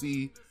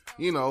PC,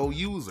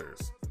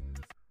 users.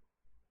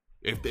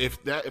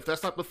 If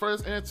that's not the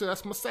first answer,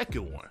 that's my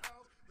second one.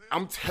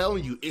 I'm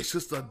telling you, it's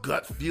just a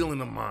gut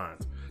feeling of mine.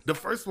 The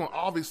first one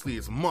obviously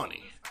is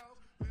money.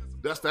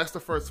 That's the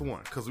first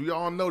one, because we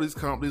all know these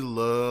companies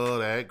love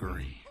that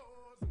green.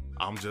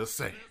 I'm just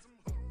saying.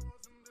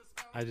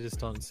 I just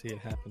don't see it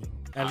happening.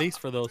 At least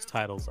for those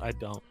titles, I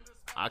don't.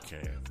 I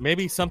can.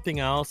 Maybe something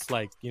else,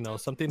 like,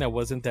 something that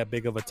wasn't that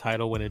big of a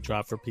title when it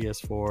dropped for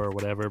PS4 or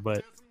whatever.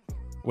 But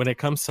when it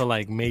comes to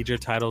like major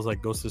titles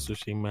like Ghost of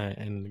Tsushima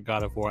and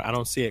God of War, I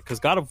don't see it. Because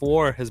God of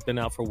War has been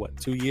out for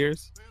 2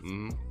 years?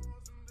 Mm-hmm.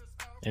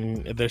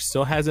 And there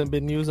still hasn't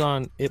been news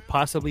on it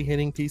possibly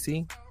hitting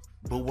PC?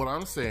 But what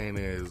I'm saying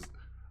is,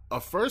 a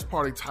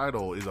first-party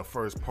title is a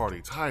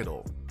first-party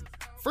title.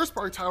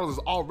 First-party titles is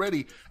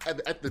already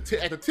at the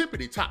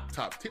tippity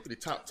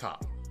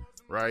top,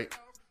 right?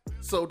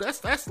 So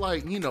that's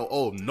like,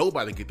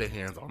 nobody get their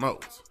hands on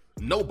those.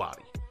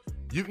 Nobody.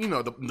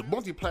 The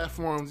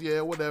multi-platforms, yeah,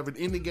 whatever. The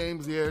indie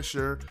games, yeah,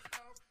 sure.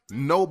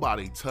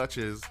 Nobody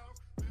touches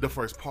the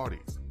first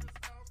parties.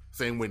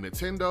 Same with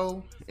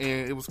Nintendo,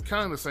 and it was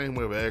kind of the same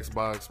way with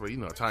Xbox, where,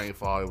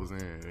 Titanfall, it was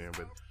in,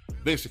 but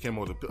eventually came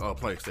over to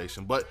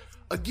PlayStation. But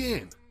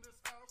again,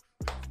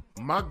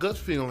 my gut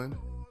feeling,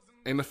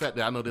 and the fact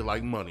that I know they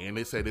like money, and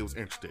they said they was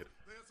interested,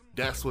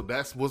 that's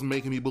what's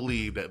making me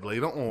believe that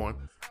later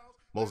on,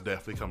 most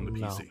definitely coming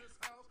to PC.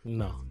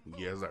 No.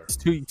 Yes, sir.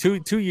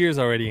 It's 2 years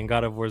already, and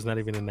God of War is not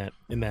even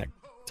in that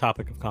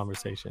topic of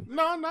conversation.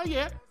 No, not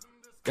yet.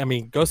 I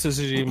mean, Ghost of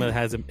Tsushima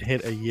hasn't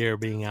hit a year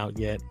being out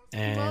yet,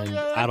 and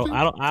I don't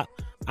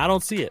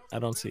see it. I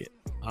don't see it.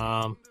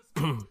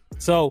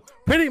 So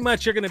pretty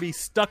much you're gonna be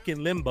stuck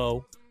in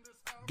limbo.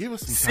 Give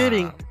us some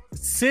time.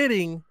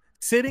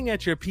 Sitting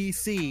at your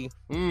PC.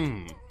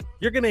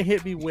 You're gonna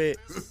hit me with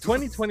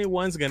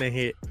 2021's gonna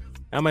hit.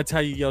 I'm gonna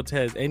tell you, yo,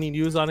 Tez, any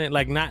news on it?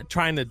 Like, not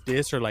trying to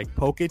diss or like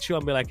poke at you.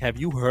 I'll be like, have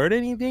you heard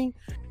anything?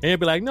 And you'll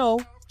be like, no,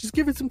 just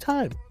give it some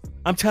time.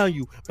 I'm telling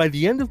you, by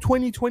the end of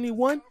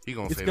 2021,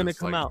 it's gonna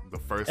come out. The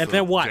first and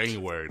then watch.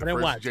 January. And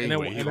then watch. And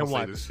then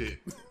watch. This shit.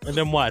 And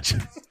then watch.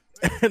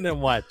 And then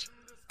watch.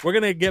 We're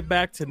gonna get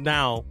back to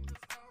now,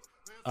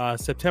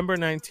 September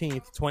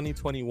 19th,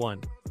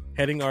 2021.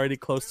 Heading already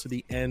close to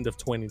the end of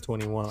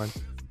 2021.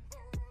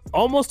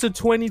 Almost to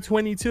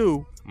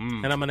 2022.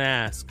 And I'm gonna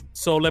ask.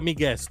 So let me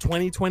guess.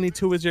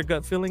 2022 is your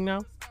gut feeling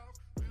now?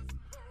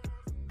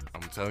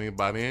 I'm telling you,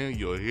 by then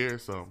you'll hear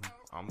something.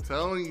 I'm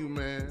telling you,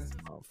 man.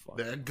 Oh, fuck.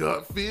 That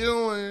gut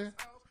feeling.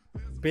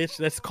 Bitch,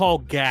 that's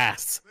called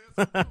gas.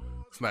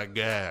 It's not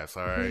gas,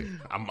 all right?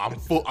 I'm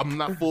full. I'm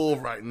not full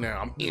right now.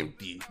 I'm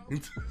empty.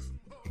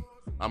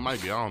 I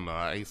might be. I don't know.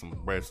 I ate some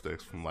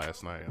breadsticks from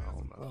last night. I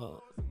don't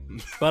know.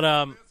 But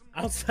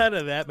outside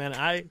of that, man,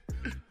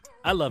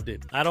 I loved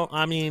it.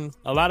 I mean,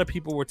 a lot of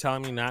people were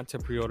telling me not to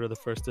pre-order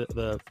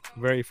the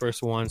very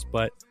first ones,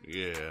 but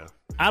yeah,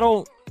 I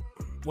don't.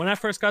 When I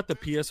first got the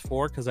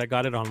PS4, because I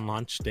got it on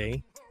launch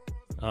day,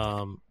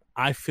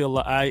 I feel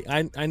like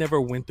I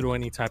never went through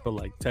any type of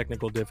like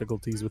technical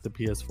difficulties with the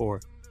PS4.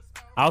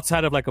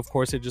 Outside of like, of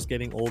course, it just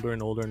getting older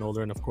and older and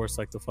older, and of course,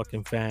 like the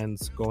fucking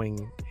fans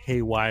going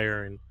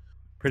haywire and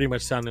pretty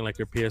much sounding like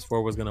your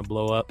PS4 was gonna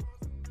blow up.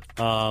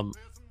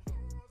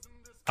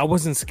 I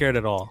wasn't scared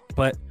at all,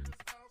 but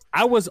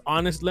I was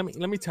honest. Let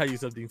me tell you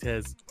something,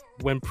 Tez.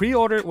 When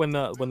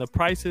the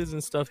prices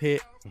and stuff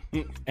hit,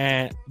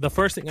 and the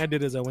first thing I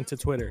did is I went to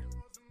Twitter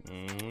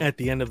at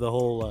the end of the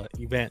whole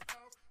event,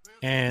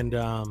 and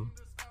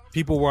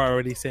people were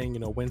already saying,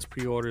 when's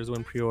pre-orders,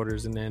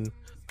 and then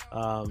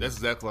that's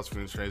exactly what I was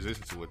going to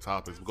transition to with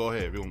topics. But go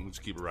ahead, we'll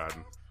just keep it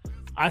riding.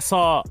 I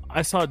saw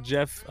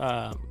Jeff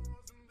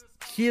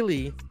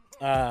Keighley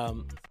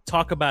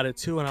talk about it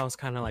too, and I was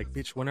kind of like,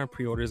 bitch, when are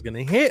pre-orders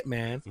gonna hit,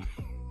 man?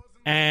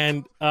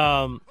 And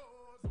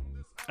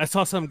I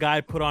saw some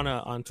guy put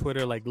on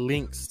Twitter like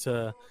links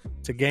to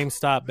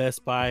GameStop,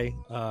 Best Buy,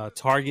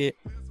 Target,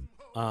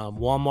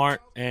 Walmart,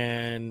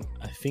 and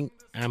I think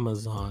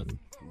Amazon.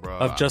 Bruh.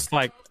 Of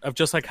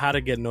just like how to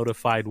get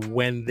notified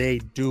when they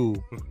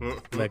do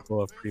let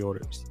go of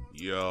pre-orders.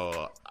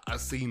 Yo, I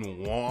seen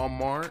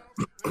Walmart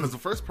because the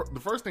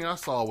first thing I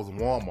saw was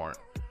Walmart,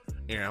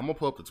 and I'm gonna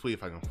pull up the tweet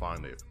if I can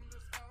find it.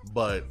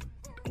 But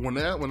when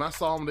I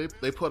saw them,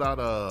 they put out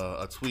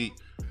a tweet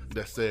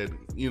that said,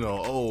 what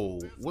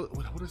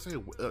did it say?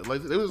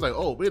 Like it was like,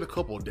 oh, wait a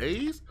couple of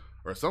days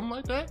or something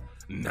like that.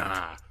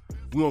 Nah,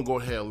 we gonna go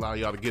ahead and allow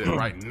y'all to get it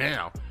right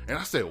now. And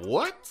I said,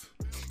 what?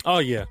 Oh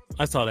yeah,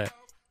 I saw that.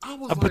 I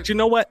was but you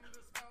know what?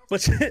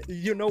 But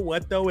you know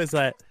what though is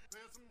that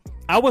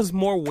I was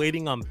more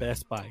waiting on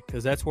Best Buy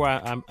because that's where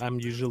I'm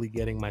usually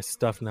getting my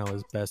stuff now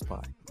is Best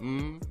Buy.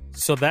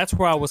 So that's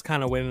where I was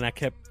kind of waiting. I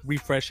kept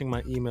refreshing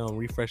my email.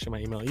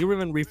 You were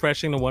even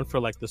refreshing the one for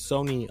like the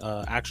Sony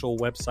actual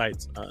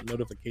website's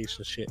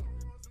notification shit.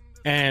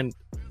 And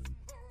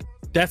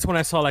that's when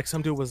I saw like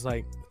some dude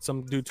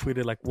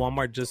tweeted like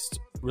Walmart just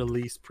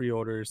released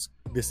pre-orders.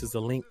 This is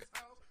the link.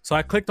 So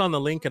I clicked on the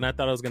link and I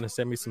thought it was going to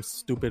send me some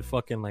stupid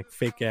fucking like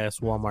fake ass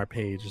Walmart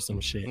page or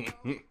some shit.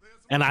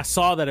 And I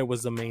saw that it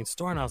was the main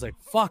store and I was like,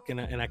 fuck. And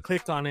I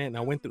clicked on it and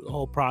I went through the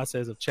whole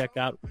process of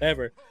checkout,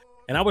 whatever.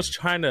 And I was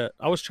trying to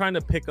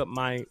pick up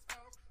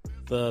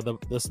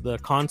the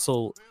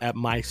console at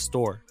my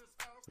store.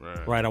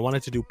 Right. I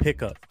wanted to do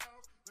pickup.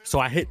 So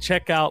I hit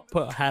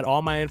checkout, had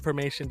all my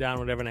information down,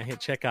 whatever. And I hit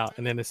checkout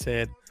and then it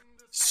said,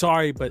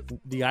 sorry, but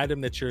the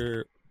item that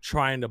you're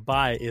trying to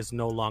buy is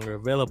no longer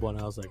available. And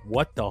I was like,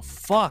 what the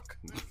fuck?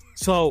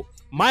 So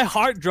my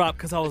heart dropped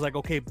because I was like,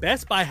 okay,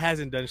 Best Buy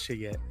hasn't done shit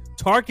yet.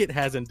 Target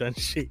hasn't done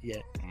shit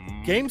yet.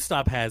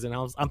 GameStop hasn't.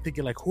 I'm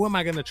thinking like, who am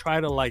I gonna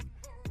try to like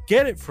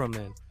get it from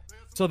then?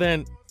 So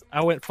then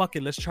I went, fuck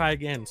it, let's try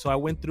again. So I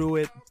went through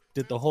it,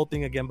 did the whole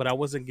thing again, but I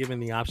wasn't given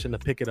the option to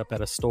pick it up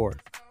at a store.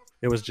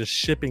 It was just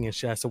shipping and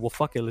shit. I said, well,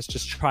 fuck it, let's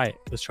just try it.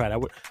 Let's try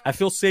it. I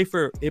feel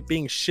safer it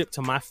being shipped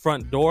to my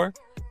front door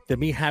than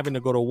me having to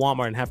go to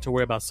Walmart and have to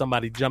worry about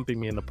somebody jumping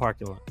me in the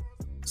parking lot.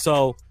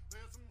 So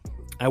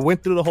I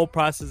went through the whole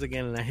process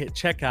again and I hit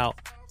checkout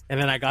and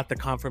then I got the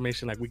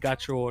confirmation like, we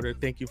got your order.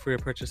 Thank you for your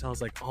purchase. I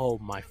was like, oh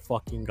my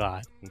fucking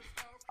God.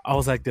 I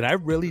was like, did I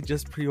really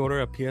just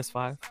pre-order a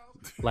PS5?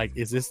 Like,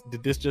 did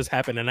this just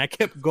happen? And I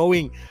kept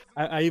going.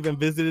 I even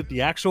visited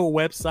the actual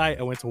website.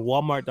 I went to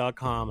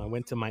walmart.com. I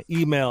went to my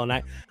email and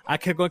I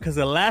kept going because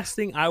the last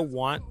thing I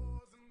want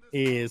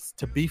is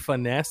to be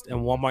finessed and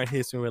Walmart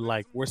hits me with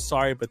like, we're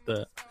sorry, but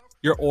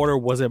your order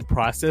wasn't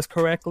processed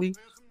correctly.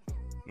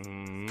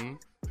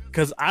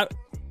 Because I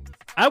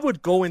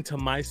would go into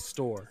my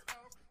store,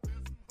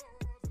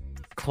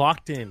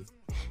 clocked in,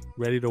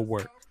 ready to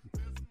work,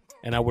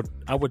 and I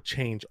would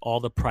change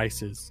all the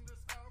prices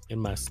in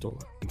my store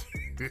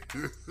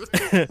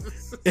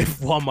if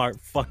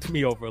Walmart fucked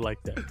me over like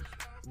that.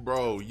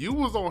 Bro, you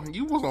was on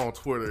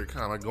Twitter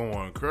kind of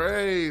going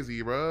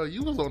crazy, bro.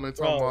 You was on there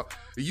talking about,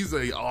 you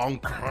say, oh, I'm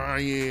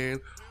crying.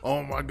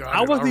 Oh my God.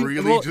 I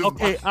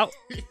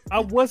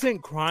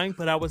wasn't crying,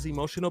 but I was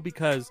emotional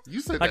because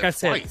you said like that I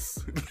said, twice.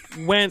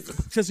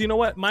 because you know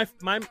what, my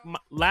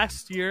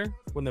last year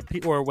when the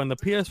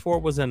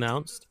PS4 was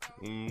announced,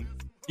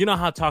 you know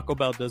how Taco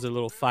Bell does a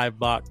little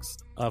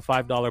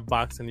 $5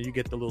 box, and you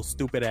get the little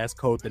stupid ass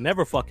code that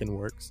never fucking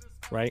works,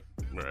 right?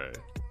 Right.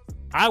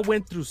 I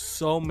went through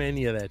so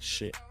many of that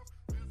shit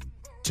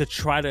to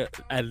try to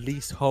at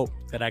least hope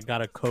that I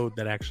got a code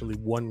that actually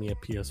won me a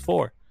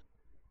PS4.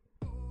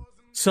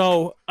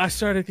 So I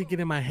started thinking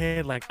in my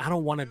head, like, I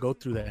don't want to go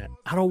through that.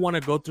 I don't want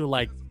to go through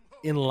like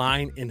in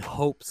line in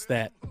hopes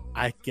that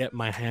I get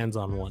my hands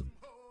on one.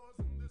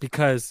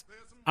 Because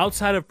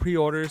outside of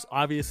pre-orders,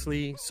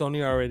 obviously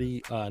Sony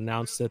already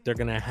announced that they're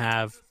going to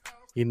have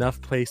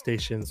enough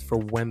PlayStations for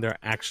when they're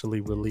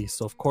actually released.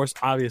 So of course,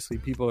 obviously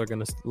people are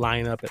going to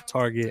line up at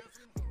Target,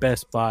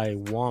 Best Buy,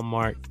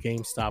 Walmart,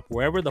 GameStop,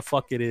 wherever the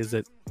fuck it is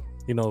that,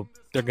 you know,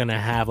 they're going to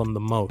have them the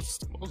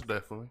most. Most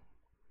definitely.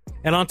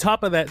 And on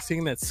top of that,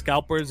 seeing that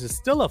scalpers is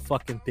still a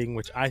fucking thing,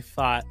 which I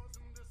thought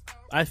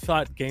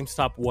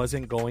GameStop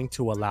wasn't going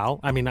to allow.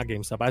 I mean, not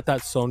GameStop. I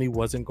thought Sony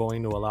wasn't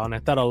going to allow. And I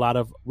thought a lot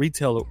of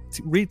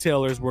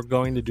retailers were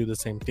going to do the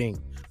same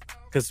thing.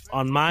 Because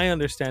on my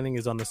understanding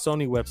is on the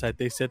Sony website,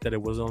 they said that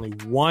it was only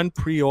one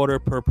pre-order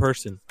per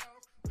person.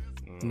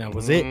 And that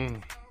was it.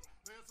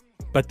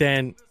 But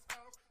then,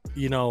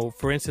 you know,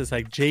 for instance,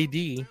 like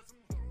JD,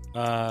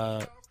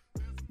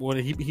 when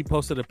he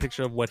posted a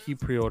picture of what he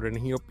pre-ordered,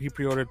 and he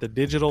pre-ordered the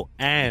digital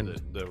and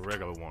the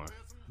regular one.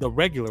 The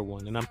regular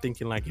one. And I'm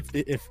thinking, like,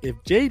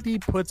 if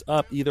JD puts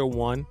up either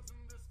one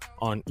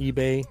on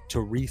eBay to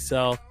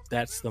resell,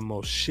 that's the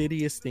most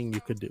shittiest thing you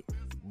could do.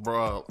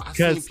 Bro, I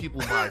seen people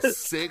buy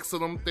 6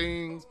 of them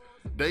things.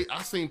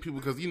 I seen people,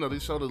 because, you know, they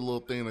showed a little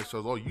thing that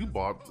shows, oh, you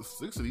bought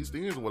 6 of these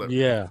things or whatever.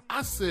 Yeah.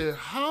 I said,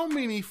 how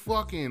much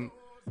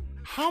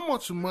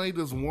money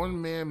does one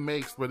man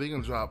make where they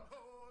can drop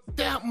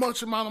that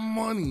much amount of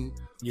money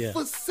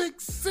for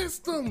 6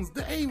 systems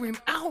that ain't even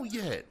out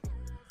yet?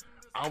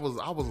 I was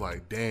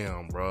like,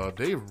 damn, bro,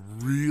 they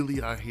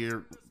really out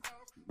here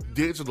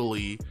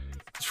digitally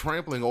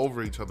trampling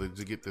over each other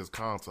to get this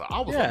console. I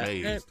was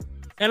amazed.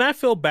 And I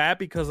feel bad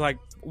because, like,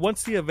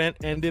 once the event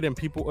ended and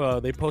people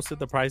they posted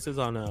the prices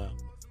on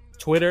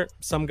Twitter,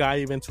 some guy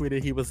even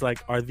tweeted, he was like,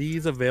 are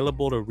these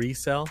available to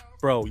resell?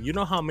 Bro, you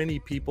know how many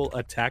people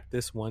attacked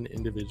this one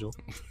individual?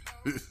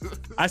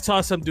 I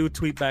saw some dude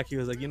tweet back, he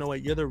was like, you know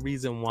what, you're the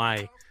reason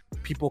why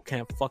people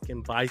can't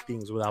fucking buy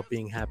things without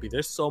being happy.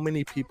 There's so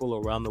many people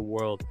around the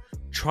world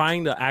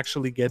trying to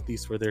actually get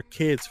these for their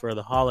kids for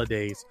the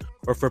holidays,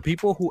 or for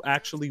people who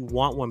actually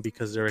want one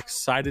because they're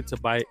excited to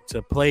buy it,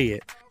 to play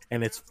it.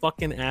 And it's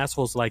fucking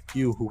assholes like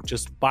you who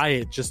just buy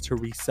it just to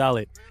resell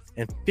it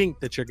and think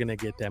that you're going to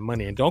get that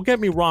money. And don't get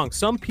me wrong,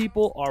 some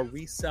people are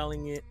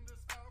reselling it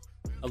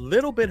a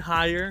little bit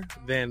higher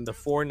than the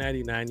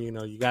 $499. You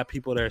know, you got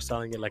people that are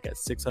selling it like at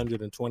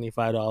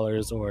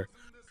 $625 or,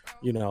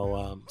 you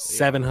know,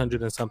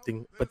 700 and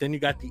something. But then you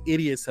got the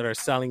idiots that are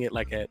selling it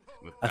like at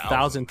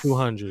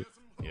 1,200,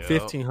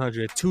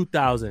 1,500,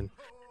 2,000.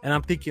 And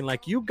I'm thinking,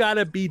 like, you got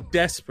to be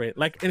desperate.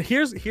 Like, and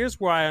here's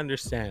where I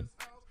understand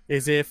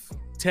is if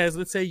Tez,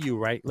 let's say you,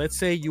 right? Let's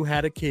say you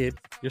had a kid,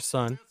 your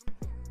son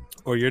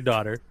or your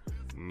daughter,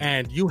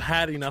 and you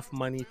had enough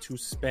money to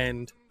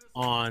spend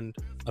on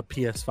a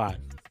PS5,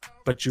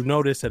 but you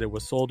noticed that it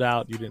was sold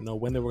out. You didn't know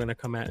when they were going to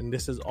come out, and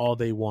this is all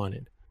they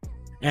wanted.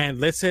 And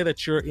let's say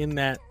that you're in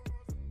that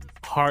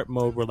heart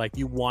mode where, like,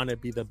 you want to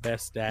be the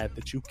best dad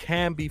that you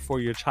can be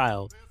for your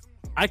child.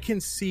 I can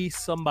see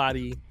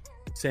somebody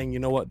saying, you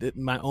know what,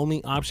 my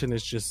only option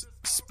is just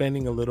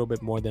spending a little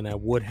bit more than I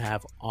would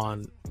have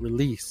on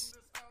release.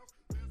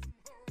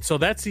 So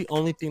that's the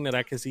only thing that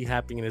I can see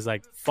happening is,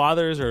 like,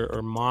 fathers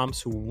or moms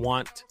who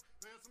want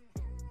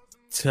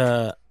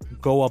to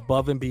go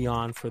above and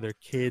beyond for their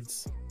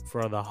kids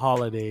for the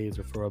holidays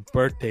or for a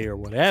birthday or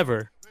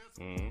whatever,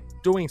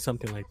 doing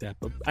something like that.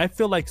 But I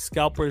feel like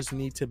scalpers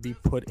need to be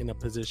put in a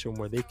position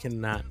where they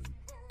cannot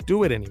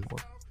do it anymore.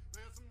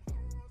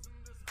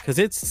 Because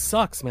it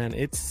sucks, man.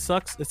 It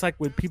sucks. It's like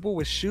with people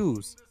with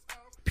shoes.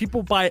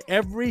 People buy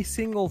every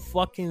single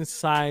fucking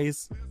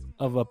size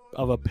of a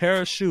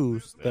pair of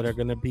shoes that are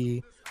going to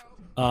be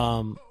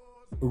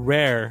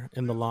rare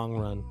in the long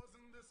run.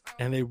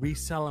 And they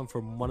resell them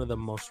for one of the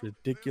most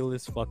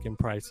ridiculous fucking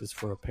prices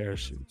for a pair of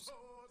shoes.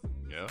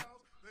 Yeah.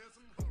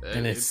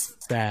 And it's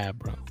sad,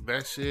 bro.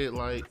 That shit,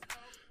 like,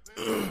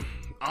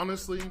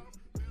 honestly,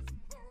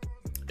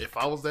 if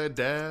I was that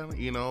dad,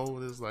 you know,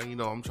 it's like, you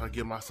know, I'm trying to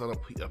get my son a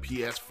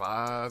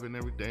PS5 and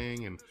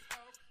everything, and,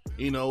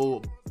 you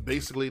know,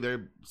 basically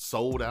they're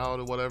sold out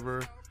or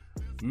whatever.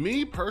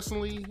 Me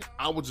personally,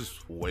 I would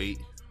just wait.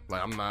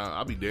 Like,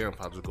 I'll be damned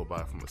if I just go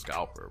buy it from a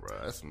scalper, bro.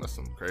 That's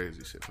some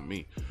crazy shit for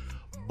me.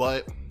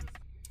 But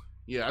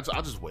yeah,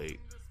 I'll just wait.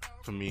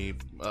 For me,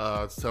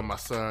 tell my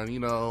son, you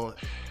know,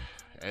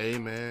 hey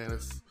man,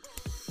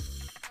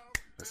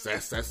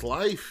 that's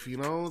life, you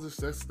know.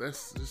 That's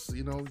just,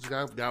 you know, just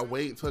gotta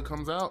wait until it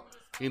comes out,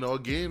 you know,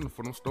 again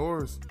for them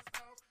stores.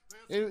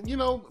 And, you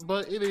know,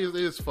 but it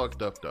is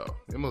fucked up though.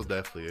 It most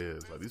definitely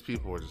is. Like, these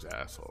people are just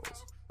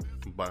assholes.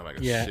 Buying like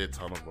a shit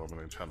ton of them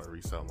and then trying to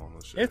resell them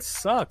and shit. It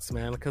sucks,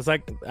 man. Because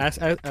like,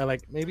 I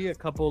like maybe a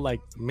couple like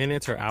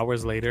minutes or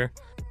hours later,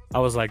 I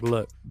was like,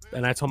 look,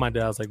 and I told my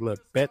dad, I was like, look,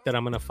 bet that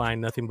I'm gonna find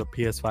nothing but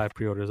PS5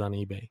 pre-orders on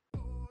eBay.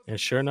 And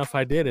sure enough,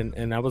 I did.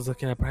 And I was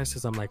looking at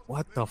prices. I'm like,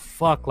 what the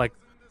fuck? Like,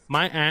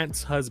 my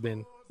aunt's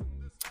husband,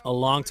 a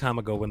long time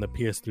ago when the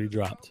PS3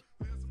 dropped,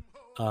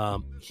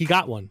 he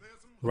got one,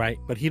 right?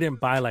 But he didn't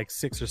buy like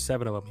 6 or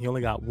 7 of them. He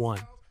only got one.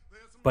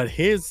 But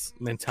his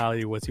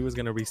mentality was he was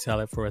going to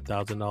resell it for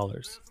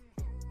 $1,000.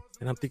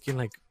 And I'm thinking,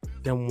 like,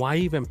 then why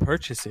even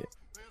purchase it?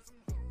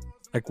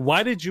 Like,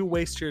 why did you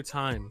waste your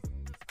time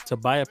to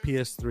buy a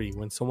PS3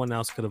 when someone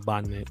else could have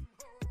bought it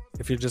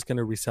if you're just going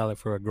to resell it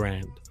for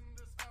 $1,000?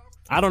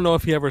 I don't know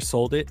if he ever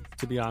sold it,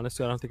 to be honest.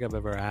 I don't think I've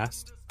ever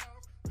asked.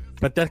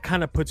 But that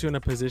kind of puts you in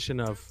a position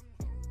of,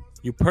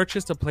 you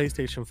purchased a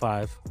PlayStation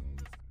 5.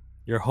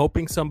 You're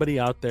hoping somebody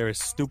out there is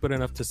stupid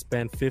enough to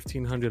spend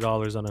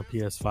 $1,500 on a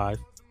PS5.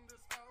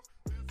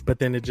 But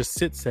then it just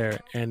sits there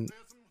and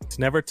it's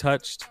never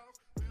touched.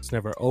 It's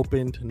never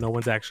opened. No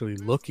one's actually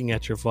looking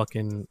at your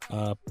fucking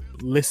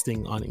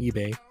listing on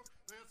eBay.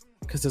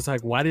 Because it's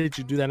like, why did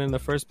you do that in the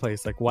first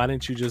place? Like, why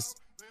didn't you just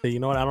say, you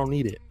know what, I don't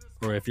need it?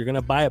 Or if you're going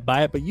to buy it,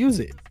 but use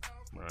it.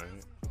 Right.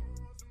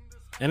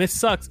 And it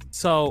sucks.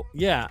 So,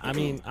 yeah, I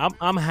mean,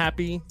 I'm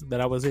happy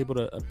that I was able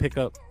to pick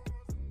up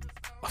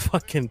a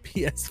fucking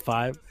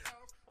PS5.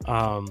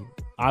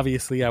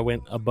 Obviously, I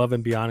went above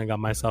and beyond and got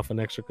myself an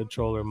extra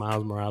controller,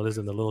 Miles Morales,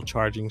 and the little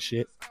charging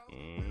shit.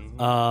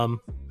 Mm-hmm.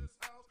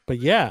 But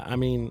yeah, I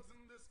mean,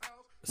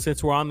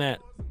 since we're on that,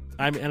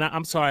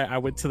 I'm sorry, I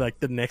went to like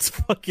the next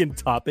fucking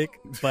topic,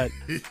 but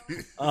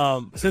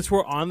since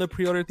we're on the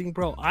pre-order thing,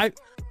 bro,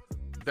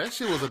 that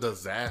shit was a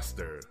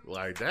disaster.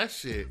 Like, that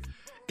shit,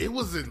 it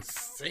was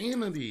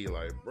insanity.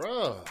 Like,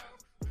 bruh,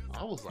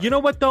 I was like, you know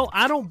what though?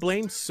 I don't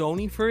blame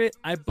Sony for it.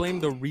 I blame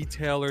the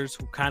retailers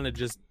who kind of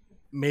just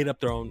made up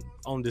their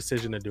own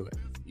decision to do it.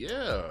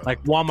 Yeah.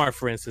 Like Walmart,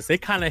 for instance, they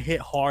kind of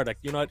hit hard. Like,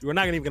 you know what? We're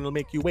not even going to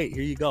make you wait.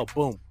 Here you go.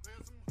 Boom.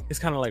 It's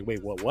kind of like,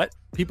 wait, what?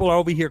 People are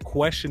over here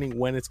questioning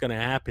when it's going to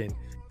happen.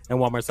 And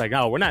Walmart's like,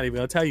 oh, we're not even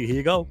going to tell you. Here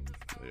you go.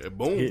 Yeah,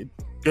 boom.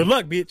 Good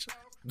luck, bitch.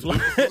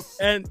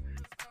 And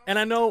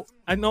I know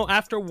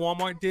after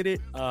Walmart did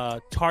it,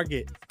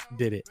 Target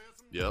did it.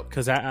 Yep.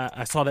 Because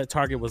I saw that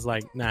Target was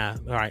like, nah,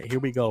 all right, here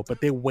we go.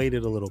 But they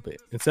waited a little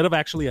bit. Instead of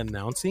actually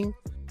announcing,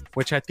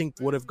 which I think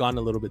would have gone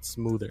a little bit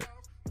smoother.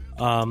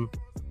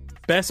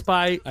 Best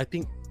Buy, I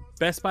think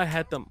Best Buy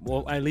had them,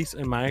 well, at least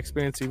in my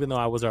experience, even though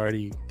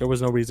there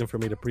was no reason for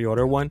me to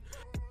pre-order one.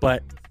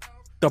 But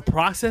the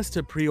process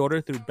to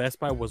pre-order through Best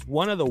Buy was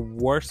one of the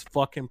worst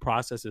fucking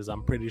processes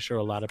I'm pretty sure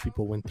a lot of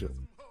people went through.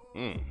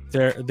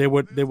 They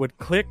would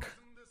click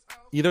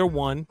either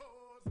one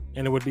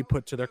and it would be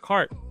put to their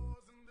cart.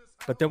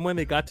 But then when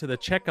they got to the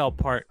checkout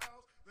part,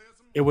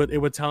 it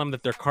would tell them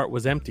that their cart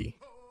was empty.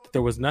 That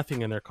there was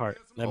nothing in their cart.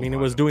 I mean, it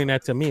was doing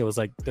that to me. It was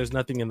like, there's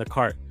nothing in the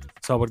cart.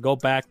 So I would go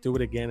back, do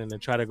it again, and then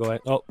try to go,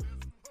 oh,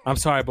 I'm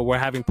sorry, but we're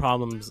having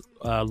problems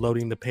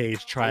loading the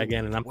page. Try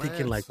again. And I'm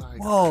thinking like,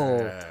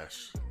 whoa.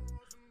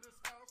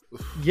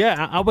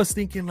 Yeah, I was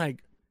thinking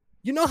like,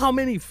 you know how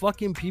many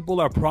fucking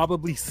people are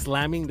probably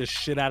slamming the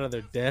shit out of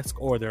their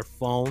desk or their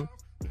phone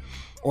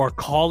or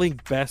calling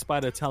Best Buy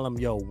to tell them,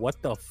 yo,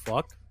 what the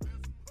fuck?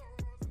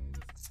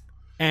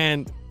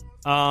 And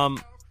I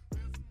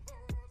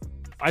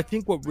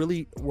think what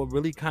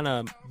really kind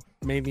of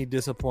made me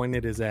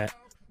disappointed is that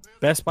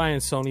Best Buy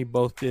and Sony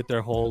both did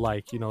their whole,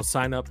 like, you know,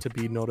 sign up to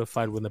be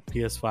notified when the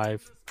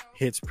PS5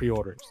 hits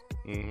pre-orders.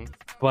 Mm-hmm.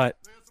 But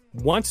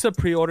once the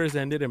pre-orders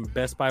ended and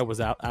Best Buy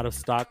was out of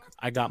stock,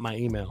 I got my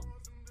email.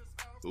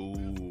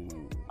 Ooh.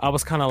 I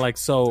was kind of like,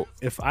 so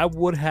if I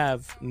would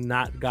have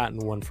not gotten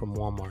one from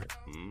Walmart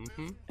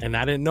and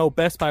I didn't know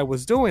Best Buy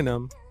was doing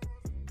them,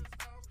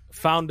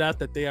 found out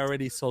that they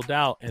already sold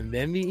out, and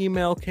then the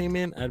email came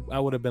in, I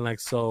would have been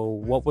like, so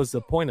what was the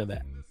point of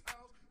that?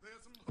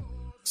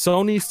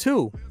 Sony's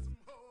too.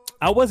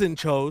 I wasn't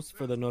chose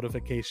for the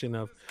notification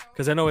of,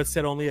 because I know it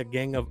said only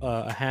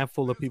a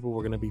handful of people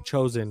were going to be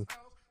chosen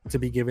to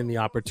be given the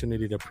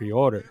opportunity to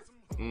pre-order.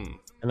 And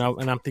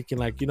I'm thinking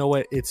like, you know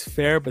what, it's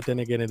fair, but then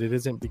again, it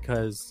isn't,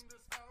 because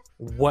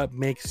what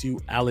makes you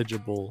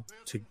eligible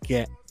to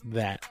get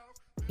that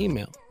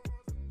email?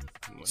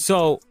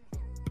 So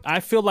I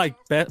feel like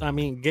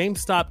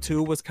GameStop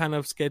too was kind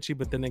of sketchy,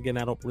 but then again,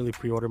 I don't really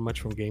pre-order much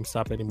from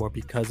GameStop anymore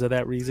because of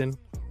that reason.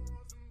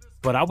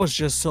 But I was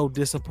just so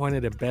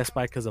disappointed at Best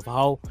Buy because of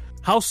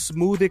how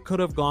smooth it could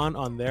have gone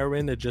on their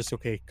end. To just,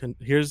 okay,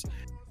 here's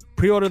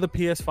pre-order the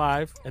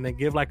PS5 and then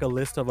give like a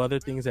list of other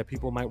things that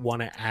people might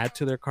want to add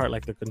to their cart,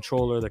 like the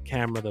controller, the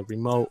camera, the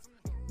remote,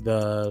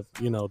 the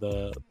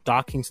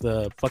dockings,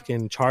 the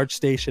fucking charge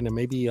station, and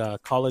maybe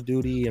Call of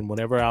Duty and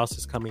whatever else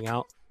is coming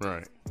out.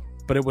 Right.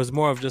 But it was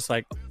more of just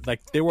like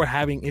they were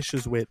having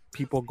issues with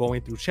people going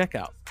through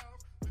checkout.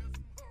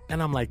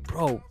 And I'm like,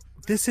 bro,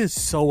 this is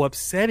so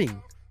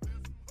upsetting.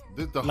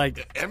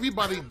 Like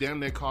everybody damn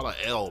near caught an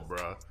L,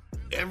 bro.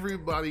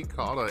 Everybody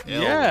caught an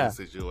L in the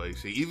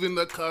situation, even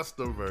the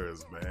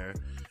customers, man.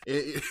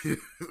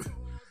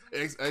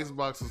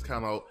 Xbox is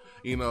kind of,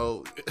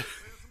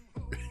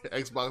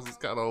 Xbox is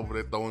kind of over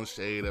there throwing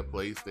shade at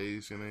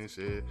PlayStation and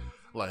shit.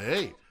 Like,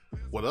 hey,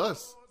 with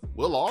us,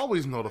 we'll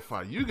always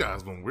notify you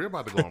guys when we're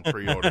about to go on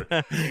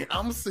pre-order.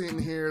 I'm sitting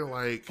here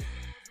like,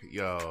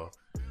 yo,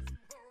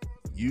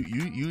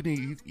 you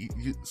need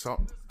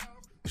some.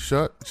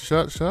 Shut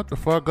the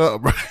fuck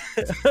up, bro.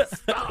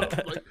 Stop.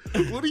 Like,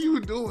 what are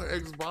you doing,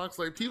 Xbox?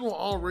 Like, people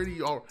already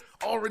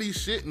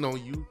shitting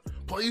on you.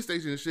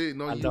 PlayStation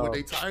shitting on you with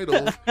their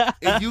titles.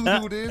 And you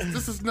do this.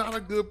 This is not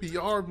a good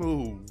PR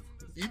move.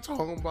 You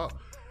talking about,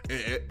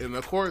 and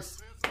of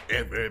course,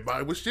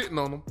 everybody was shitting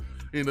on them.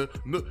 And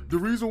the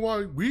reason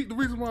why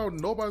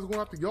nobody's going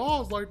after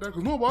y'all's like that,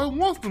 because nobody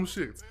wants them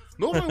shits.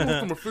 Nobody wants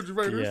them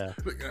refrigerators.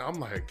 Yeah. I'm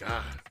like,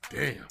 God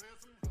damn.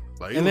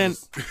 Like, and then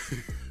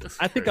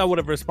I think I would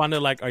have responded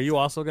like, are you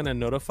also going to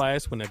notify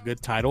us when a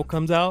good title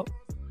comes out?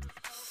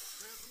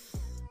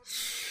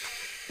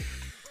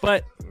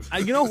 But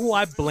you know who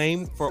I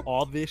blame for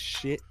all this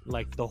shit?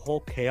 Like the whole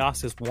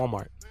chaos is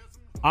Walmart.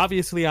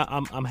 Obviously,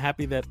 I'm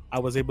happy that I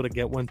was able to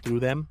get one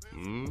through them.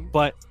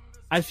 But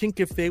I think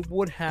if they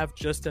would have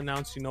just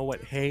announced, you know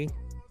what, hey,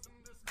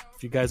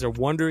 if you guys are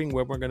wondering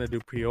where we're going to do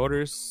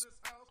pre-orders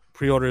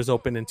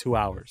open in 2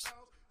 hours.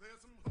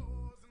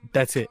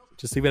 That's it.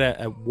 Just leave it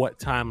at what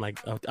time, like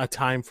a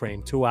time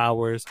frame, 2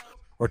 hours,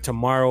 or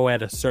tomorrow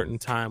at a certain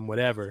time,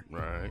 whatever.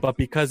 Right. But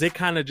because it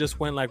kind of just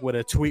went like with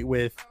a tweet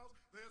with,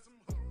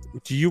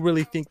 do you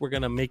really think we're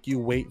going to make you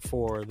wait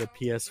for the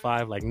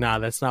PS5? Like, nah,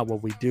 that's not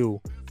what we do.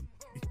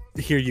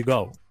 Here you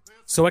go.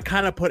 So it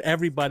kind of put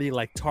everybody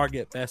like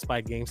Target, Best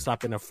Buy,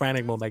 GameStop in a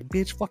frantic mode. Like,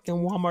 bitch, fucking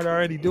Walmart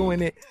already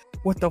doing it.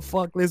 What the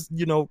fuck? Let's,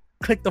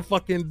 click the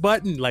fucking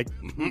button. Like,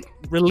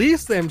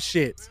 release them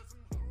shits.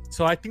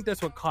 So I think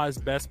that's what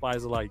caused Best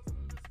Buy's like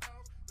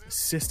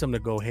system to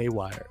go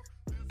haywire.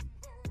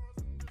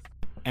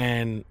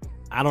 And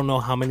I don't know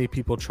how many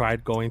people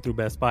tried going through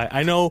Best Buy.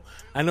 I know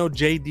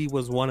JD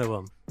was one of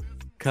them,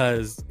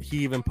 because he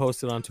even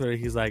posted on Twitter.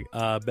 He's like,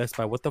 Best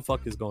Buy, what the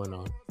fuck is going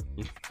on?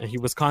 And he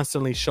was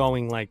constantly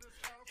showing like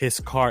his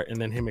cart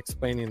and then him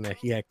explaining that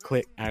he had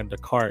clicked add the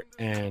cart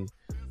and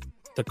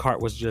the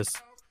cart was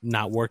just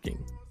not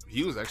working.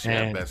 He was actually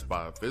at Best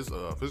Buy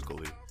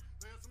physically.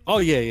 Oh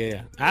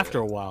yeah. After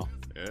a while.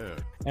 Yeah.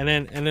 And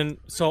then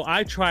so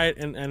I tried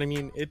and I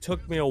mean it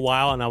took me a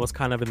while and I was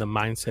kind of in the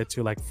mindset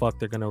too, like fuck,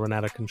 they're gonna run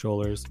out of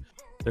controllers.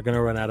 They're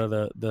gonna run out of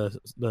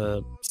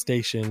the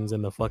stations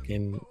and the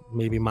fucking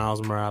maybe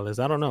Miles Morales.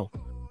 I don't know.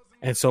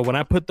 And so when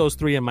I put those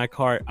 3 in my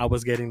cart, I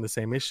was getting the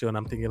same issue and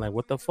I'm thinking like,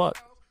 what the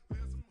fuck?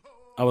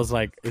 I was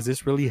like, is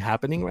this really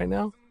happening right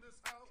now?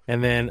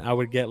 And then I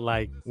would get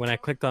like, when I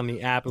clicked on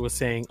the app, it was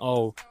saying,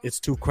 oh,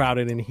 it's too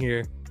crowded in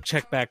here.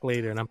 Check back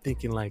later. And I'm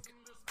thinking like,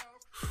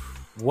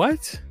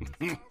 what?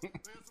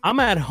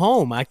 I'm at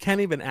home. I can't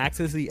even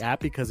access the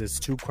app because it's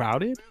too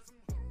crowded.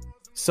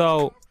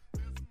 So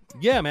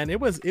yeah, man,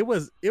 it was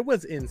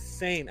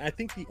insane. I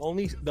think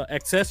the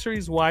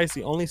accessories wise,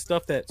 the only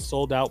stuff that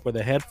sold out were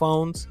the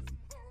headphones,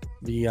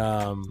 the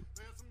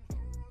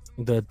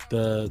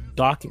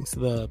docking,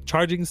 the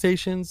charging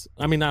stations.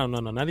 I mean, no,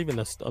 not even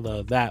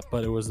the that,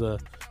 but it was the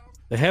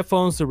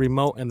headphones, the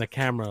remote, and the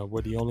camera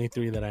were the only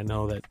 3 that I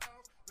know that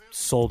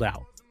sold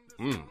out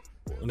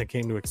when it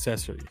came to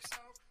accessories.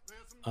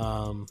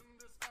 Where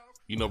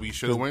you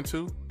should have went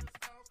to?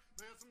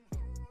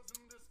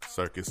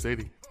 Circuit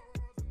City.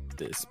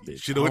 This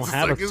bitch. Should have went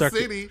to Circuit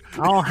City.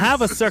 I don't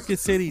have a Circuit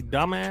City,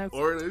 dumbass.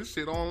 Order this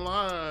shit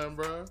online,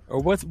 bro.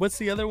 Or what's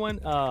the other one?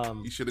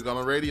 You should have gone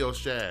to Radio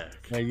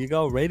Shack. There you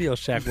go. Radio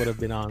Shack would have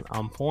been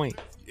on point.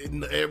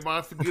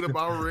 Everybody forget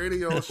about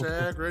Radio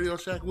Shack. Radio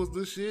Shack was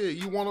the shit.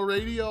 You want a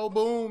radio?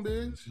 Boom,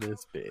 bitch.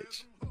 This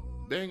bitch.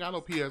 They ain't got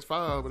no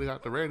PS5, but they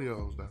got the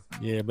radios though.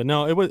 Yeah, but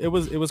no, it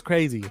was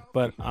crazy.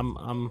 But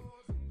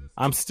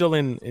I'm still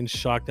in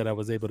shock that I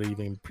was able to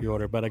even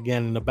pre-order. But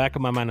again, in the back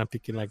of my mind, I'm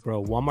thinking like,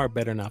 bro, Walmart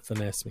better not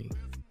finesse me.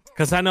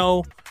 Because I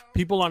know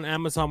people on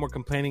Amazon were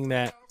complaining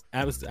that,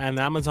 and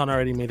Amazon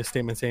already made a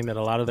statement saying that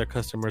a lot of their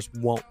customers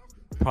won't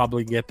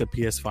probably get the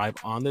PS5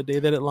 on the day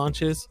that it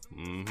launches.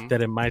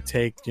 That it might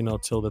take, till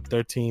the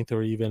 13th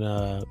or even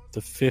the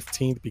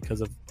 15th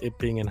because of it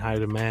being in high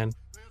demand.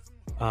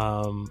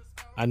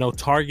 I know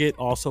Target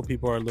also,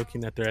 people are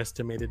looking at their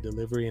estimated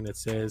delivery and it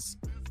says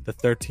the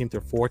 13th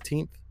or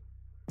 14th.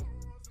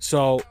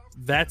 So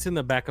that's in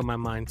the back of my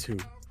mind too.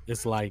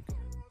 It's like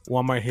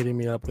Walmart hitting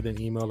me up with an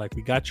email like,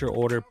 we got your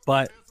order,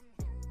 but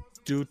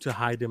due to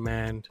high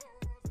demand,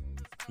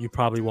 you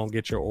probably won't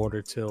get your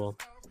order till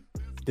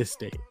this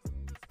date.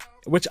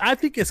 Which I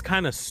think is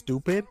kind of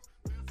stupid.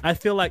 I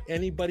feel like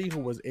anybody who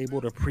was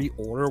able to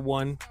pre-order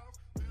one,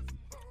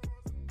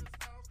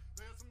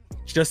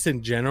 just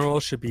in general,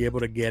 should be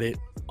able to get it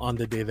on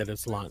the day that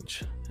it's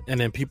launched. And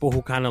then people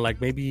who kind of like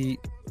maybe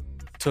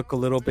took a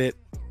little bit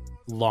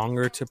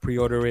longer to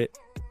pre-order it,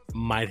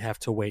 might have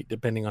to wait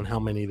depending on how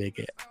many they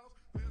get.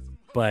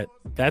 But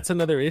that's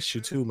another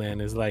issue too,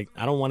 man. Is like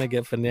I don't want to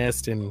get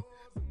finessed and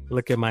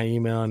look at my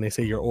email and they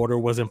say your order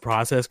wasn't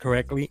processed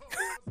correctly.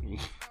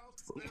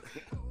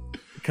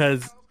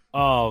 Because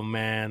oh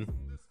man,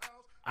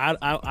 I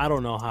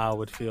don't know how I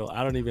would feel.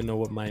 I don't even know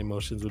what my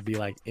emotions would be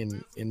like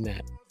in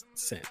that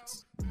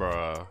sense.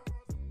 Bruh,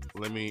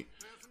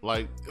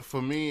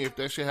 for me, if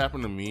that shit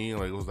happened to me,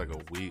 like it was like a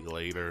week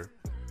later,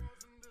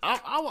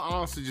 I would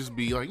honestly just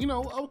be like,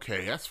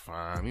 okay, that's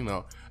fine,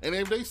 And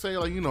if they say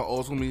like, oh,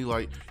 it's gonna be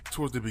like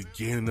towards the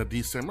beginning of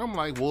December, I'm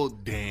like, well,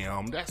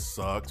 damn, that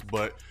sucks.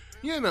 But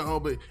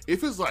but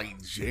if it's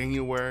like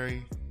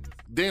January,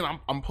 then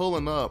I'm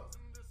pulling up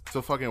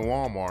to fucking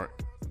Walmart,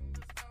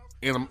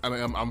 and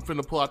I'm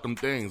finna pull out them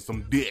things,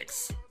 some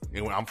dicks,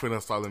 and I'm finna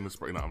start in the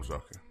spray. No, I'm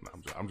joking.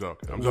 I'm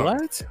joking.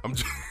 What? I'm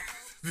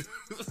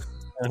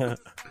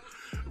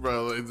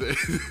bro,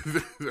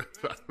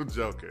 I'm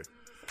joking,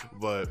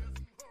 but.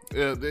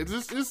 Yeah,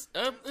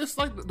 it's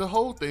like the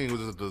whole thing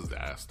was a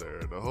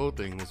disaster. The whole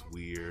thing was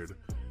weird.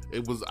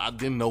 I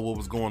didn't know what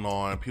was going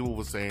on. People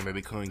were saying that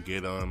they couldn't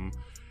get them.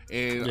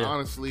 And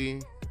honestly,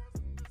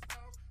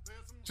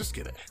 just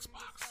get an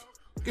Xbox.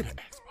 Get an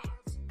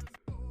Xbox.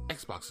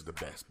 Xbox is the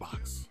best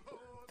box.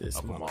 This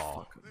of them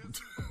all.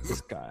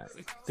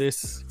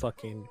 This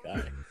fucking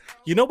guy.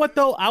 You know what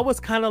though? I was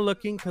kind of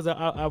looking because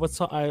I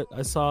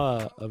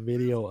saw a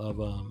video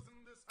of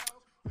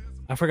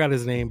I forgot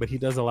his name, but he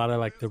does a lot of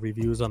like the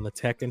reviews on the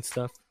tech and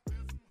stuff.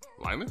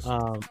 Linus?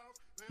 No,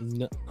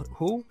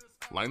 who?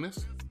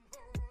 Linus?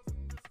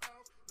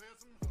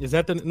 Is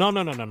that the no?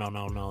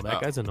 That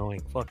guy's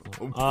annoying.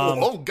 Fuck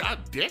no. God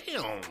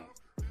damn.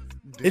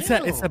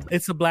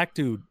 It's a black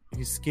dude.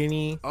 He's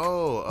skinny.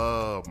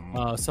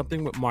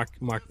 Something with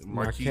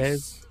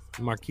Marquez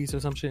or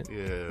some shit.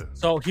 Yeah.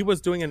 So he was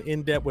doing an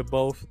in-depth with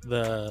both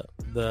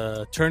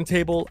the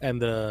turntable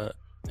and the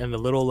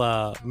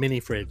little mini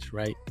fridge,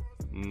 right?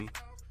 Mm-hmm.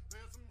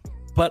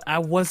 But I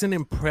wasn't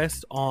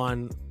impressed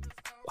on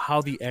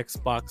how the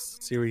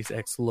Xbox Series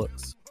X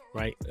looks,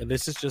 right?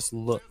 This is just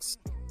looks.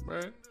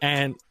 Right.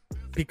 And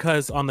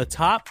because on the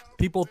top,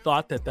 people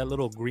thought that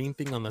little green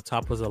thing on the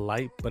top was a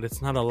light, but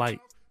it's not a light.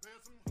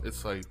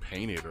 It's like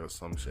painted or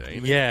some shit,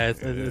 ain't it? Yeah,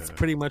 it's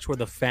pretty much where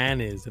the fan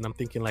is. And I'm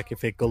thinking like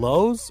if it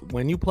glows,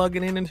 when you plug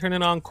it in and turn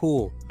it on,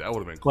 cool. That would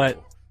have been cool.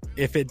 But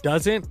if it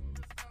doesn't,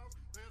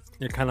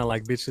 you're kind of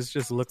like, bitch, this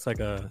just looks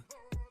like a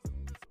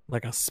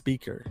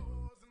speaker.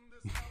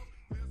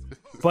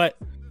 But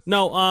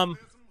no, I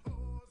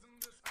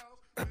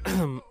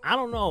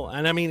don't know.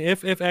 And I mean,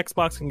 if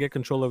Xbox can get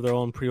control of their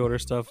own pre-order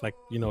stuff, like,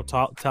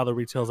 tell the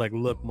retailers like,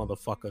 look,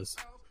 motherfuckers,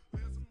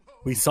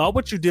 we saw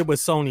what you did with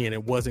Sony and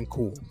it wasn't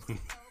cool.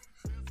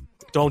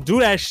 Don't do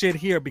that shit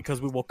here because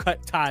we will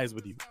cut ties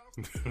with you.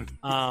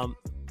 I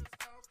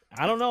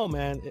don't know,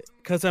 man.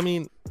 Because I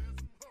mean,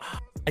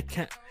 I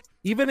can't.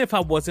 Even if I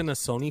wasn't a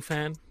Sony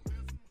fan,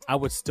 I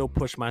would still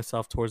push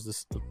myself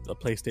towards a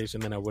PlayStation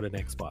than I would an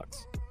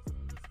Xbox.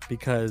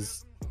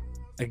 Because,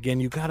 again,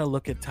 you got to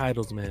look at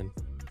titles, man.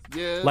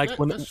 Yeah, like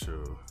that's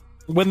true.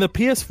 When the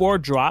PS4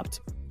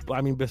 dropped,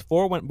 I mean,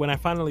 before when I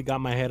finally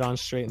got my head on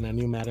straight and I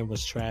knew Madden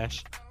was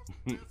trash,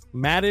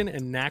 Madden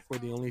and Knack were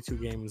the only two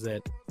games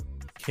that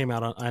came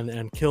out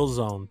and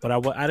Killzone. But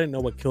I didn't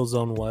know what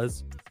Killzone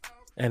was,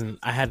 and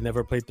I had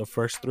never played the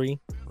first three.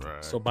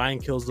 Right. So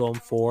buying Killzone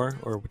 4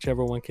 or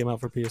whichever one came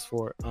out for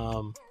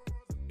PS4,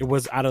 it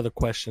was out of the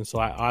question. So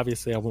I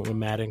went with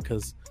Madden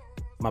because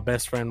my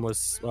best friend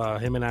was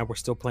him and I were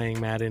still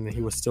playing Madden, and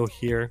he was still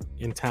here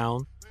in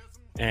town,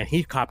 and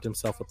he copped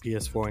himself a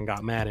PS4 and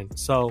got Madden.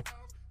 So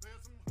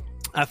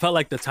I felt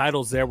like the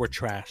titles there were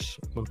trash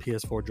when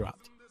PS4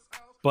 dropped.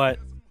 But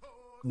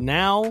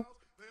now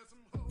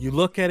you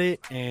look at it,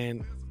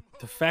 and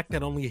the fact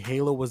that only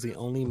Halo was the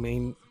only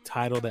main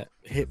title that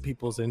hit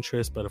people's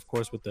interest, but of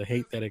course with the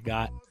hate that it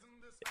got,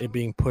 it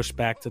being pushed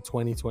back to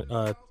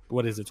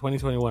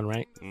 2021,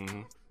 right?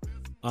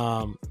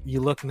 Mm-hmm.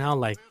 You look now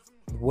like,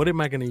 what am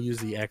I going to use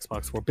the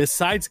Xbox for?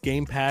 Besides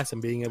Game Pass and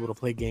being able to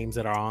play games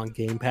that are on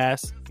Game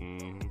Pass,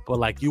 but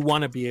like you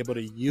want to be able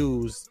to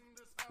use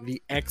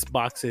the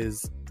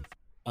Xbox's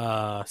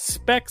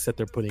specs that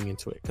they're putting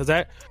into it. Because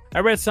I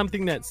read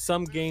something that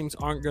some games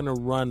aren't going to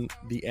run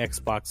the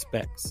Xbox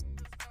specs.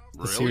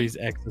 The Really? Series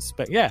X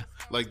spec, yeah.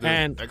 Like the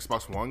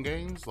Xbox One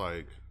games,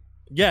 like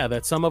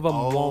that some of them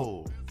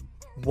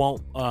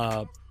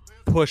won't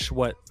push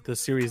what the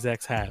Series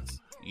X has.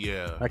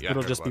 Yeah, like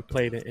it'll just be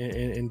played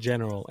in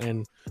general,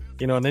 and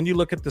and then you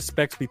look at the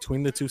specs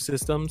between the two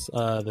systems,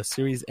 the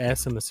Series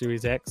S and the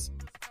Series X.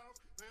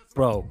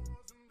 Bro,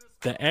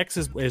 the X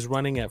is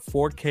running at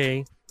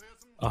 4K,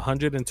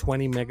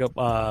 120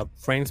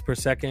 frames per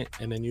second,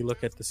 and then you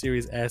look at the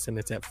Series S and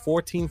it's at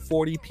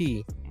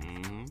 1440p.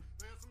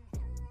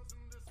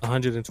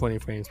 120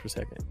 frames per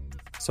second.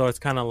 So it's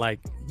kind of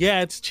like,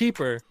 yeah, it's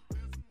cheaper,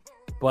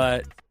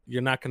 but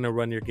you're not going to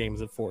run your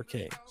games at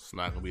 4K. It's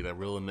not going to be that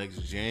real next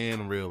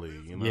gen, really,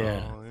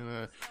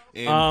 Yeah.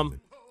 And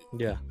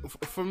yeah.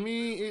 For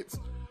me, it's,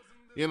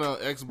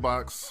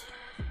 Xbox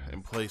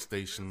and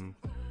PlayStation,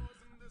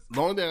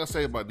 The only thing I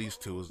say about these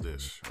two is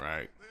this,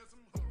 right?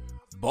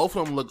 Both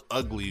of them look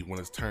ugly when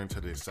it's turned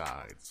to their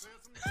sides.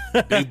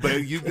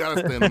 You gotta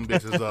stand them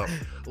bitches up.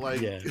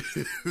 Like,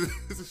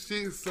 this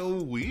shit is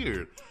so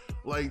weird.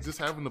 Like, just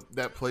having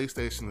that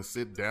PlayStation to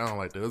sit down,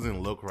 like,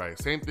 doesn't look right.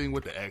 Same thing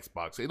with the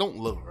Xbox. They don't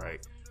look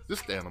right.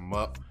 Just stand them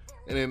up.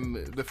 And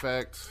then the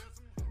fact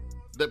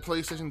that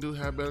PlayStation do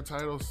have better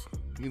titles,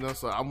 you know,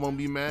 so I won't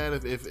be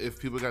mad if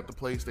people got the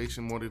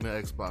PlayStation more than the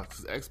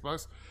Xbox.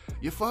 Xbox,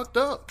 you fucked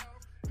up.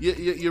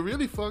 You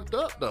really fucked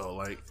up, though.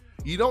 Like,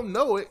 you don't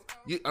know it.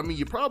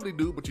 You probably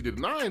do, but you're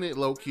denying it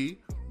low key.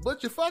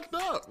 But you fucked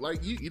up.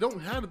 Like, you don't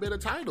have the better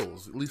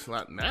titles, at least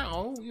not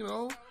now. You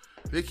know,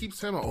 they keep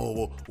saying,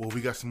 "Oh, well,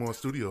 we got some more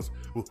studios.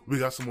 We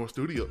got some more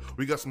studios.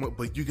 We got some more."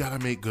 But you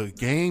gotta make good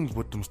games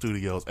with them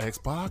studios.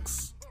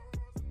 Xbox,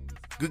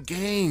 good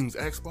games.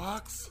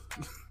 Xbox.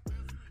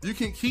 You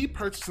can keep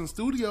purchasing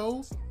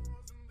studios,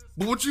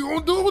 but what you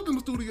gonna do with them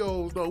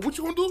studios, though? What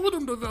you gonna do with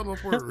them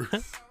developers?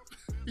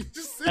 You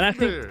just sit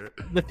there.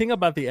 Think the thing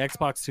about the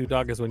Xbox 2,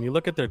 dog, is when you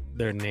look at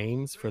their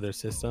names for their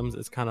systems,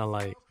 it's kind of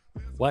like,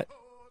 what?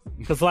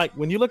 Because, like,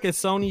 when you look at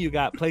Sony, you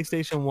got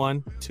PlayStation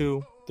 1,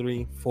 2,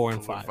 3, 4,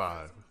 and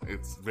 5.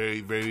 It's very,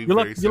 very, you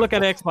very look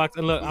at Xbox,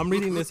 and look, I'm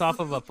reading this off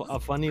of a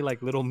funny,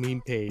 like, little meme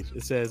page.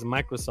 It says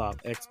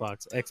Microsoft,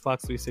 Xbox,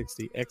 Xbox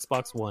 360,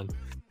 Xbox One,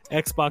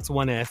 Xbox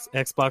One S,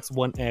 Xbox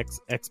One X,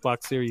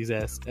 Xbox Series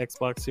S,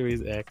 Xbox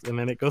Series X, and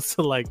then it goes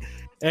to, like,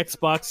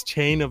 Xbox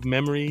Chain of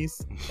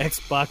Memories,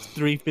 Xbox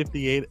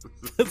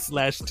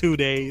 358/2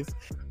 days,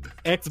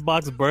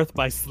 Xbox Birth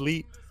by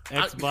Sleep,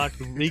 Xbox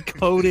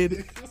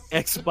Recoded,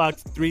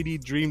 Xbox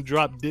 3D Dream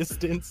Drop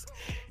Distance,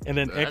 and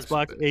then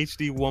Xbox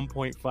HD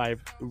 1.5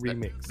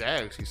 Remix.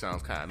 That actually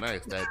sounds kind of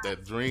nice.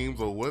 That Dreams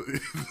or what?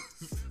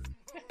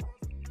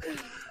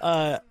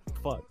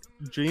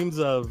 Dreams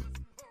of,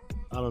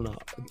 I don't know,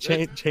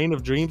 chain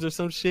of Dreams or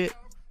some shit.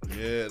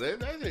 Yeah,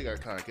 that thing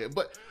got kind of.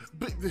 But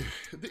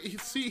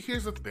see,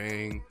 here's the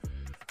thing.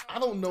 I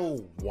don't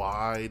know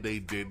why they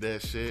did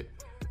that shit.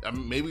 I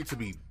mean, maybe to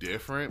be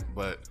different,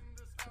 but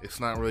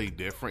it's not really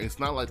different. It's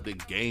not like the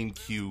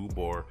GameCube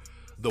or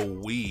the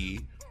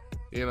Wii.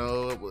 You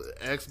know,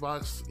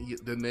 Xbox,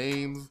 the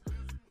names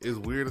is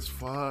weird as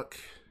fuck.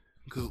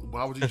 Because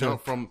why would you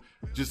jump from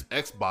just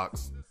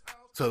Xbox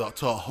to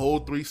a whole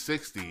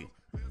 360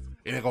 and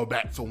then go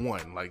back to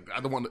one? Like, I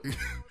don't want to.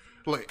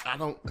 Like, I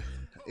don't.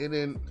 And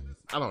then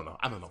I don't know.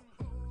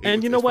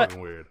 And you know what?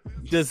 Weird.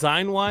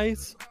 Design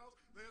wise,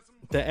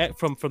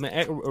 from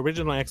the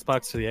original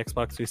Xbox to the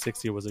Xbox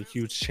 360 was a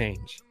huge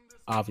change,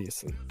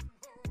 obviously.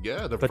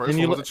 Yeah, the first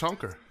one was a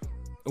chunker.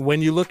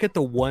 When you look at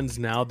the ones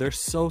now, they're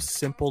so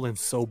simple and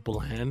so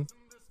bland.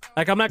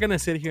 Like, I'm not gonna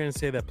sit here and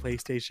say that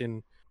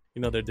PlayStation,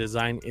 you know, their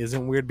design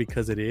isn't weird,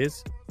 because it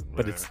is,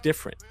 but it's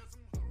different,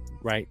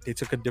 right? They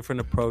took a different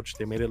approach.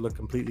 They made it look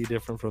completely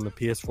different from the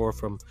PS4,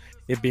 from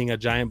it being a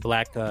giant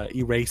black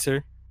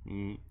eraser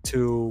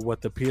to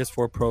what the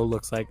PS4 Pro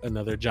looks like,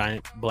 another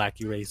giant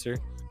black eraser.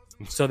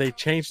 So they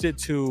changed it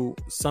to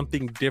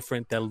something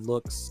different that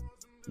looks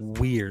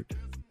weird.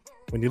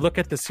 When you look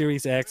at the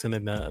Series X and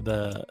then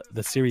the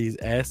Series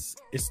S,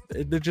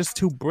 they're just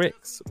two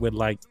bricks with,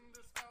 like,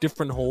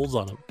 different holes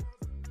on them.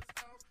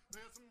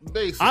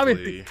 Basically, I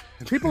mean,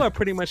 people are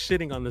pretty much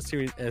shitting on the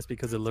Series S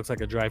because it looks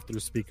like a drive-through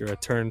speaker, a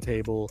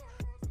turntable,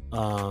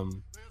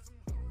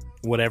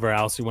 whatever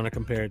else you want to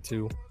compare it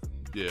to.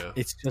 Yeah,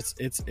 it's just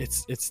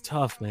it's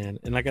tough, man.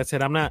 And like I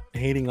said, I'm not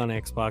hating on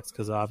Xbox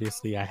because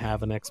obviously I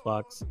have an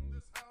Xbox,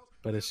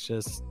 but it's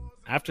just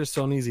after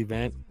Sony's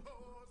event.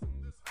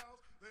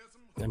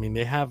 I mean,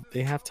 they have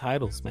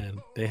titles, man.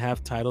 They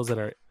have titles that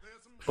are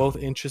both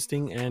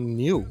interesting and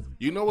new.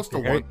 You know what's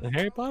the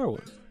Harry Potter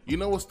one. You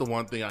know what's the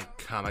one thing I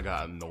kind of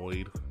got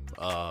annoyed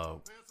a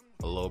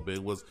little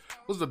bit was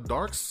the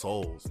Demon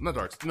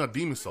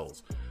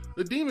Souls.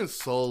 The Demon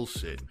Souls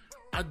shit.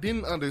 I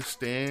didn't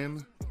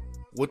understand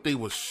what they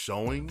was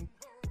showing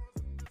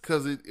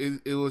because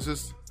it was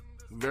just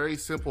very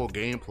simple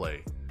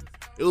gameplay.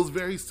 It was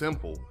very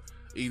simple.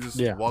 You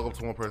just walk up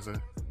to one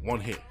person,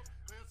 one hit,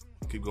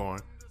 keep going.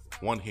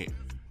 One hit,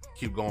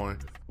 keep going.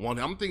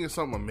 I'm thinking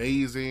something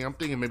amazing. I'm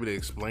thinking maybe they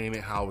explain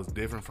it how it's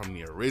different from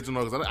the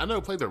original, because I never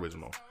played the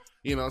original,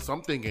 you know. So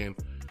I'm thinking,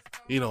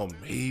 you know,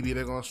 maybe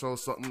they're gonna show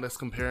something that's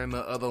comparing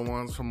the other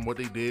ones from what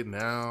they did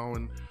now.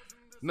 And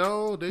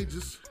no, they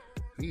just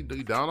you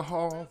down the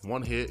hall,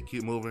 one hit,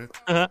 keep moving,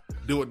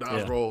 do a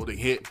dodge roll, they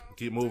hit,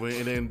 keep moving,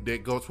 and then they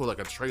go to like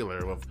a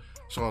trailer of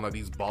showing like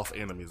these boss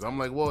enemies. I'm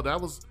like, well, that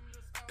was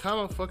kind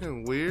of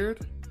fucking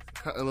weird.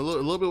 A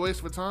little bit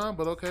waste of time,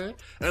 but okay.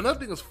 And another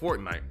thing is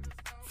Fortnite.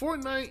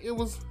 It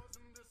was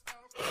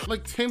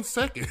like 10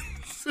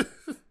 seconds.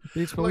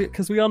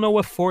 Because we all know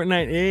what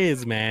Fortnite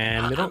is,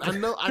 man.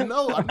 I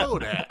know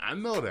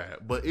that.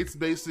 But it's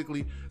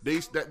basically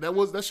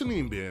that shouldn't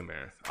even be in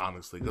there,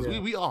 honestly. Because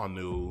we all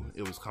knew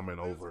it was coming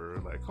over.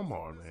 Like, come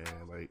on, man.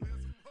 Like,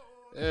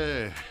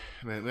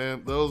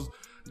 man, those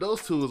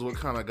two is what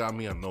kind of got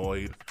me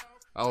annoyed.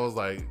 I was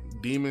like,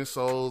 Demon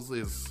Souls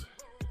is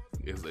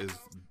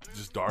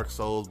just Dark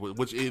Souls,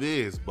 which it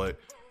is, but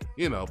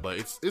you know, but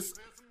it's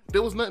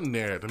there was nothing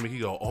there to make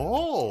you go,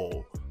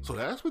 oh, so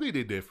that's what they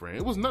did different.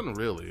 It was nothing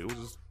really. It was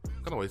just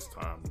kind of waste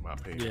of time, in my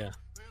opinion.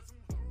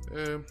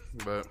 Yeah,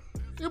 but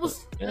it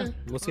was. Yeah,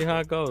 we'll see how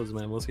it goes,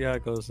 man. We'll see how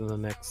it goes in the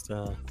next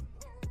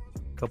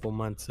couple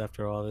months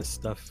after all this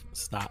stuff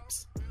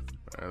stops.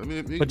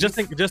 But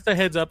just a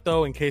heads up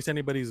though, in case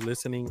anybody's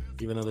listening,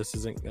 even though this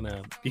isn't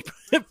gonna be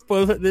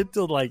put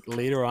until like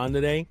later on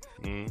today,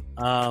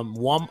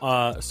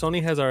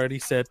 Sony has already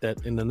said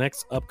that in the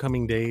next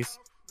upcoming days,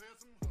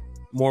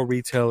 more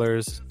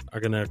retailers are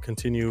gonna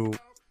continue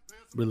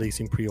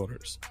releasing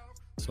pre-orders.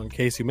 So in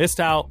case you missed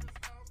out,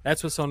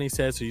 that's what Sony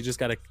said. So you just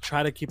gotta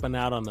try to keep an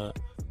eye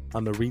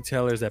on the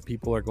retailers that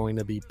people are going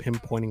to be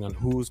pinpointing on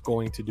who's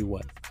going to do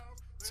what.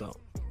 So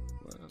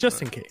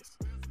just in case.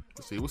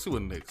 We'll see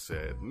what Nick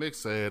said. Nick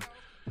said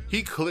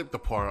he clipped the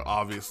part,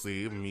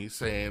 obviously, of me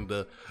saying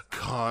the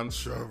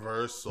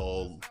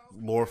controversial,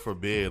 Lord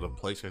forbid, of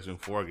PlayStation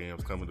 4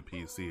 games coming to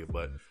PC.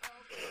 But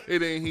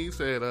then he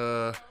said,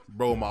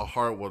 bro, my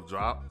heart will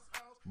drop.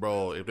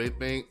 Bro, if they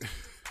think...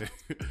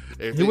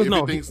 if they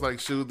think like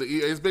shoes,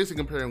 it's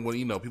basically comparing what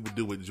people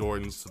do with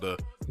Jordans to the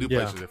new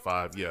PlayStation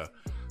 5. Yeah.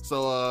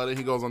 So then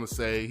he goes on to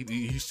say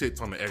he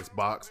shits on the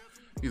Xbox.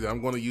 He said,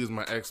 I'm going to use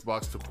my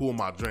Xbox to cool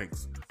my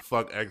drinks.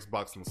 Fuck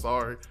Xbox, I'm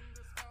sorry.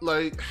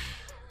 Like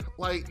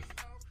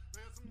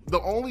the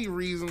only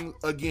reason,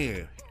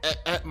 again,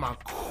 at my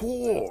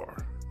core,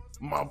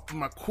 my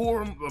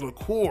core of the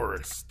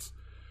corest,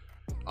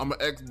 I'm an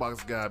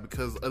Xbox guy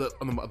because of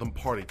them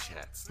party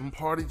chats. Them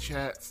party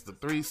chats, the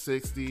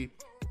 360,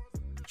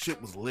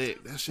 shit was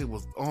lit. That shit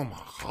was, oh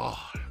my God.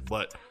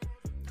 But,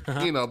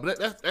 but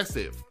that's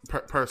it.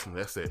 Personally,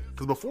 that's it.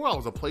 Because before I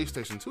was a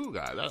PlayStation 2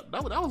 guy.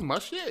 That was my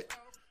shit.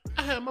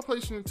 I had my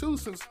PlayStation 2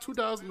 since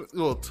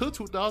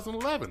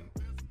 2011.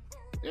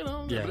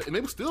 And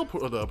they were still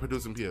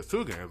producing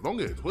PS2 games. Don't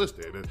get it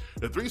twisted.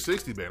 The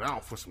 360 been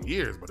out for some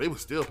years, but they were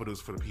still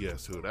producing for the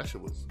PS2. That shit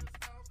was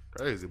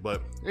crazy.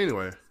 But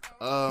anyway,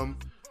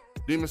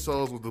 Demon's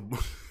Souls was the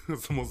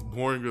most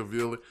boring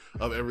reveal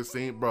I've ever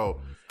seen,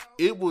 bro.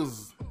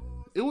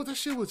 That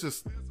shit was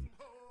just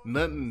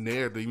nothing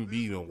there to even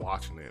be even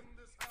watching it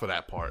for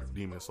that part.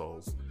 Demon's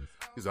Souls,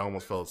 because I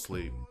almost fell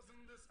asleep.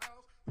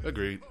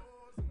 Agreed.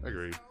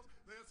 Anything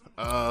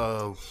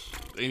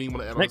you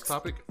want to add on this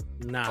topic?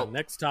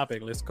 Next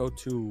topic. Let's go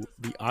to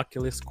the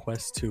Oculus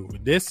Quest 2.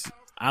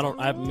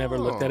 I've never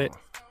looked at it.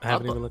 I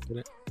haven't even looked at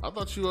it. I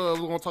thought you were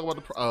going to talk about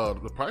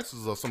the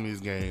prices of some of these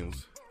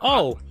games.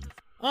 A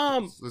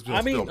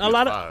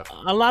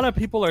lot of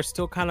people are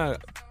still kind of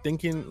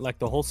thinking like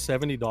the whole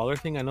 $70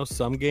 thing. I know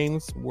some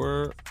games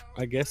were,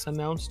 I guess,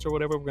 announced or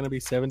whatever were going to be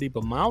 $70,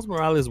 but Miles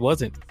Morales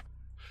wasn't.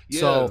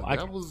 Yeah, so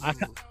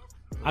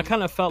I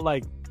kind of felt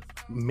like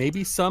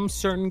maybe some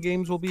certain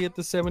games will be at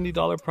the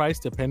 $70 price,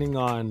 depending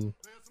on,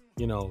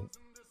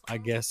 I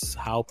guess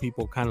how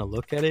people kind of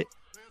look at it.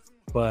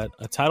 But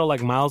a title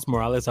like Miles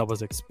Morales, I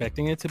was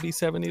expecting it to be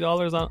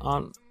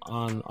 $70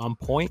 on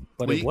point,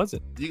 but it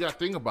wasn't. You got to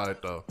think about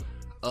it though.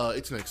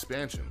 It's an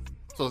expansion,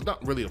 so it's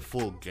not really a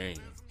full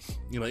game.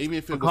 Even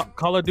if it was...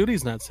 Call of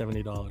Duty's not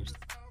 $70.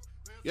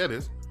 Yeah, it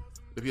is.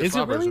 The PS5 is it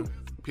really? version.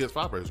 The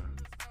PS5 version.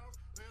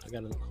 I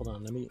gotta hold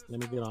on. Let me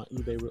get on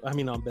eBay.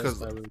 On Best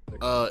Buy really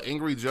quick.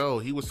 Angry Joe,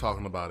 he was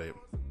talking about it.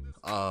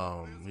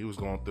 He was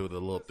going through the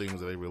little things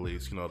that they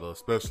released. The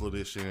special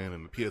edition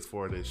and the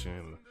PS4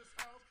 edition.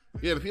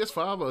 Yeah, the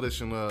PS5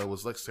 edition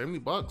was like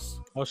 $70.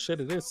 Oh shit,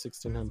 it is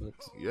 $1,600.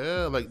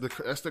 Yeah, like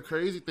that's the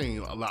crazy thing.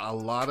 A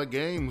lot of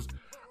games.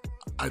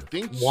 I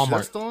think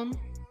Walmart.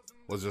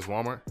 Was it just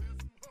Walmart,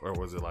 or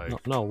was it like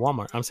no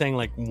Walmart? I'm saying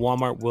like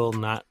Walmart will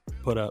not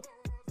put up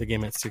the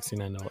game at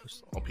 $69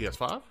 on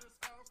PS5.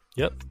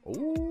 Yep.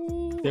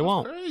 Ooh, they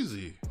won't.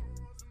 Crazy.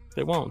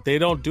 They won't. They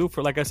don't do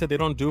for, like I said, they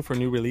don't do for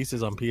new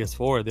releases on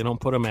PS4. They don't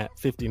put them at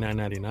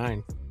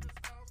 $59.99.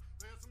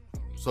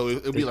 So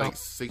it'll be like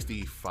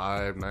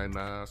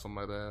 $65.99, something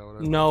like that.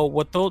 Whatever. No,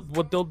 what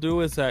they'll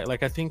do is that,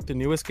 like, I think the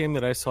newest game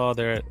that I saw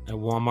there at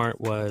Walmart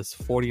was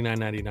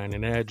 $49.99,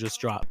 and it had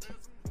just dropped.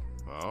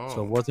 Oh.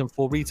 So it wasn't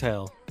full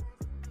retail.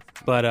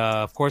 But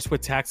of course, with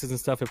taxes and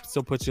stuff, it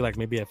still puts you like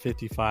maybe at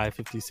 $55,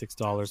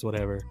 $56,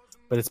 whatever.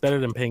 But it's better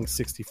than paying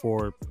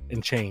 $64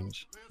 and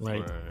change,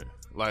 right?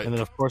 Like, and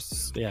then of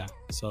course, yeah.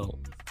 So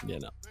yeah,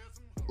 no.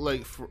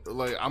 I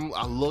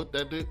looked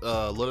at it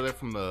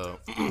from the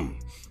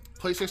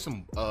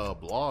PlayStation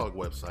blog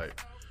website.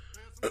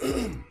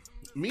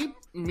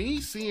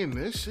 me seeing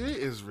this shit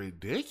is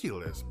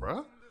ridiculous,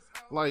 bro.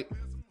 Like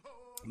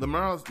the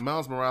Miles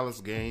Morales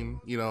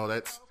game,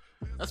 that's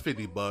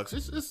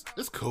 $50.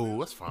 It's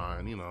cool. It's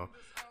fine, And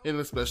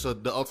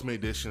the Ultimate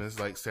Edition is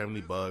like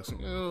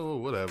 $70.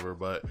 Whatever.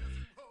 But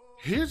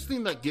here's the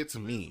thing that gets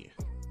me: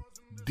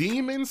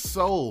 Demon's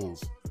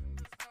Souls,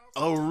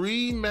 a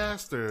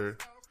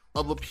remaster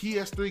of the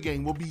PS3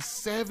 game, will be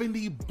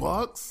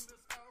 $70.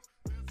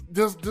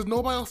 Does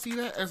nobody else see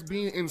that as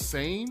being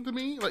insane to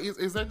me? Like,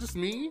 is that just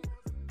me?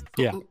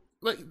 Yeah.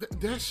 Like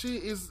that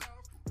shit is.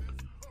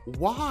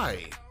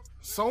 Why,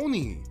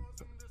 Sony?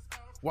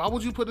 Why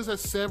would you put this at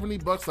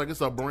 $70 like it's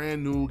a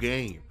brand new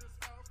game?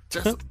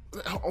 Just,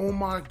 oh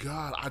my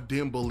God, I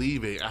didn't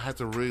believe it. I had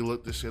to really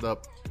look this shit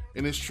up,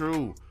 and it's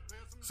true.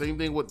 Same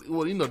thing with,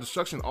 well,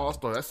 Destruction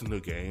All-Star, that's a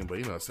new game, but,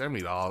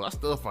 $70, I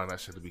still find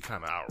that shit to be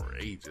kind of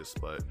outrageous,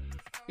 but,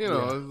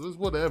 it's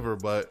whatever,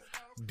 but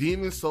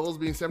Demon Souls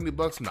being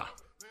 $70,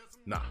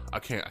 nah, I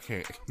can't,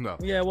 no.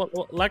 Yeah,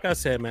 well, like I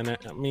said, man, I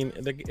mean,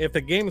 if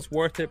the game's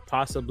worth it,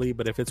 possibly,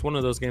 but if it's one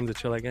of those games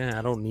that you're like,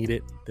 I don't need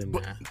it, then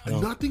but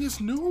nothing is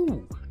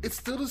new. It's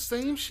still the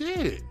same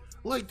shit.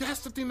 Like, that's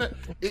the thing that,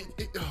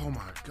 oh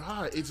my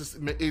God,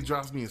 it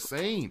drives me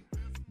insane.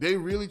 They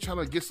really trying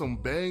to get some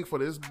bang for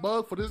this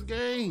bug for this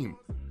game.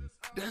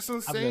 That's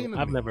insane.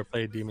 I've never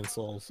played Demon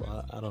Souls,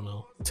 so I don't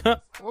know.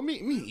 Well, me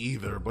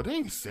either. But they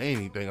ain't saying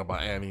anything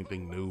about adding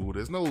anything new.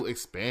 There's no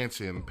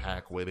expansion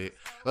pack with it.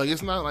 Like,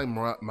 it's not like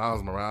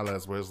Miles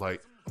Morales, where it's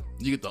like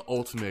you get the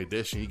Ultimate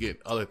Edition, you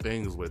get other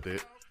things with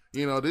it.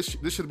 This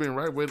should have been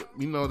right with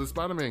the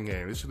Spider-Man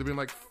game. This should have been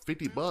like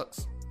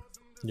 $50.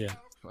 Yeah.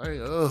 Like,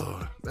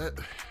 that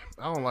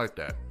I don't like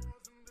that.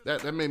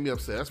 That made me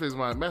upset. That's the reason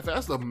why. Matter of fact,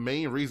 that's the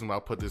main reason why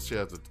I put this shit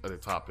as a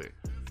topic.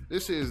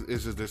 This shit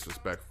is just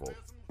disrespectful.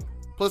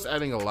 Plus,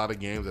 adding a lot of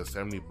games at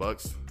 $70.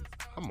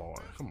 Come on,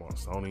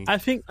 Sony. I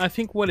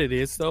think what it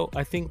is though.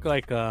 I think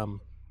what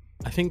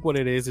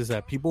it is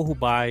that people who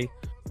buy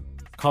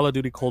Call of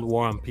Duty Cold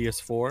War on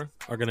PS4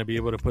 are going to be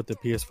able to put the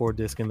PS4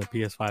 disc in the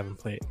PS5 and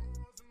play it.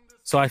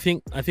 So I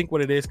think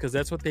what it is, because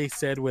that's what they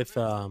said with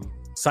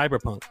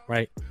Cyberpunk,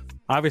 right?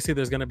 Obviously,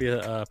 there's going to be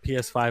a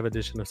PS5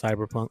 edition of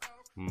Cyberpunk.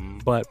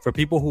 But for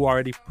people who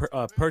already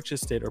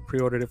purchased it or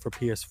pre-ordered it for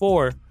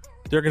PS4,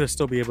 they're going to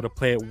still be able to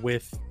play it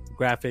with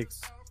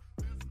graphics,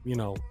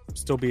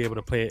 still be able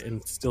to play it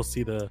and still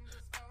see the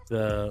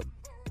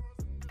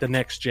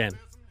next gen,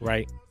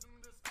 right?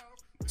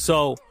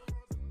 So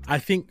I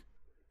think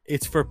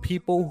it's for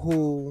people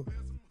who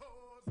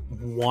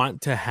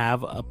want to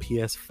have a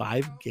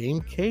PS5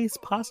 game case,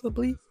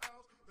 possibly.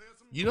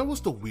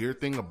 What's the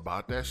weird thing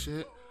about that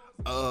shit?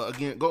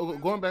 Again,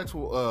 going back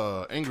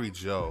to Angry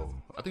Joe.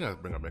 I think I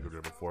bring up Angry Joe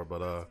before,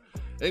 but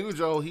Angry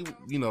Joe, he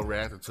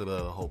reacted to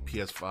the whole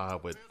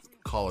PS5 with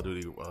Call of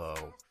Duty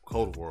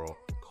Cold War.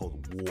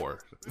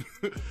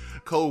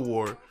 Cold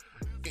War.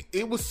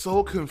 It was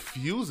so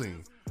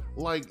confusing.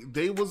 Like,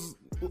 they was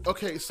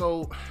okay.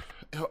 So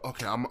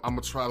I'm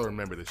gonna try to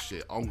remember this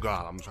shit. Oh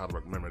God, I'm trying to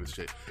remember this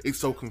shit. It's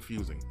so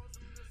confusing.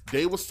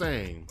 They were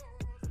saying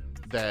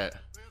that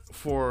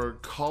for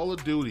Call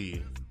of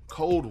Duty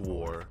Cold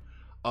War,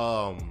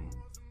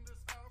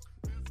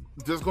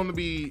 there's going to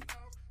be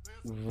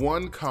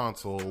one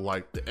console,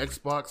 like the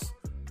Xbox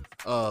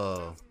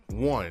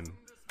One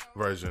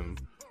version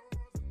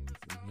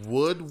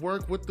would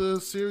work with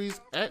the Series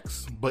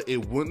X, but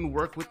it wouldn't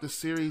work with the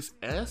Series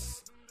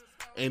S.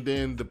 And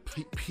then the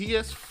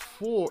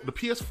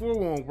PS4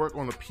 won't work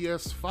on the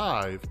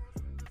PS5,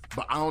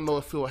 but I don't know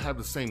if it'll have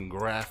the same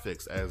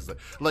graphics as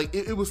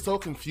it was so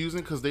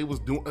confusing because they was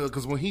doing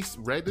because when he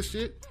read the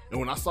shit and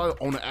when I saw it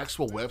on the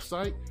actual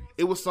website,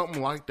 it was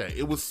something like that.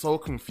 It was so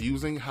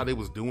confusing how they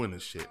was doing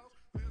this shit.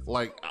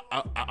 Like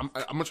I'm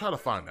gonna try to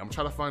find it. I'm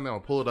trying to find it. I'll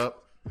pull it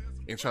up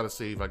and try to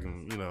see if I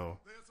can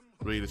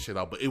read the shit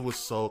out. But it was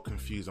so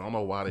confusing. I don't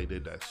know why they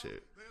did that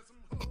shit.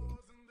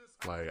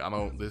 Like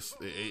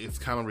it's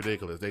kind of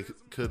ridiculous. They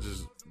could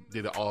just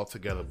did it all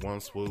together, one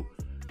swoop.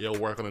 It'll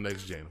work on the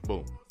next gen.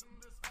 Boom.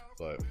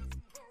 But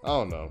I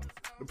don't know.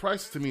 The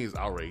price to me is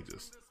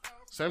outrageous.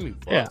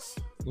 $70.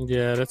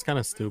 Yeah, that's kind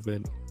of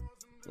stupid.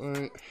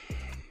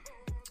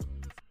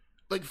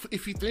 Like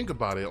if you think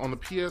about it, on the on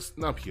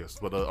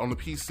the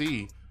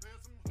PC,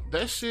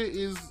 that shit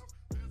it's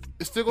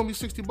still gonna be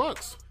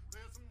 $60.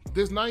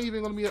 There's not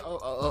even gonna be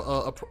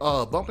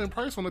a bump in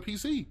price on the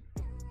PC,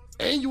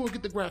 and you will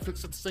get the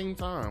graphics at the same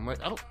time. Like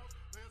I don't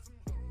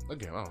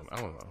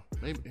know.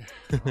 Maybe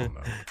I don't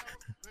know.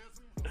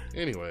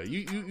 Anyway,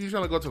 you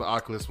trying to go to the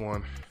Oculus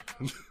one?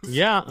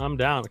 Yeah, I'm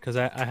down because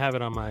I have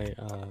it on my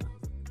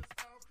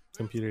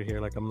computer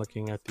here. Like I'm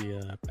looking at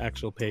the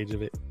actual page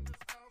of it.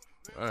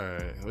 All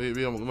right, we're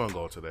gonna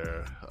go to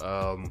there.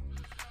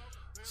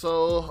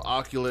 So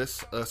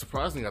Oculus,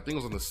 surprisingly, I think it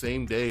was on the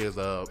same day as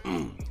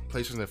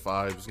PlayStation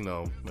 5's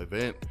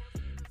event.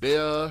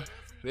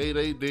 They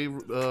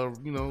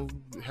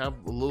have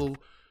a little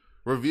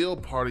reveal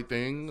party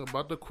thing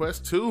about the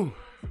Quest 2.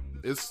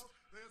 It's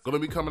gonna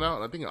be coming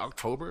out, I think, in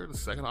October, the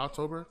 2nd of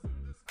October,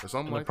 or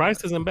something like that. The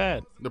price isn't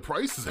bad. The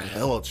price is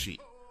hella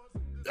cheap.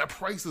 That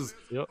price is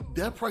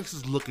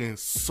looking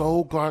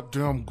so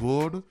goddamn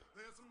good.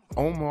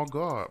 Oh my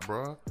God,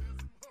 bro.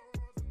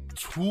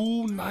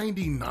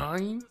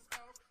 $299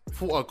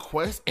 for a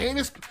Quest, and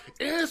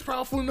it's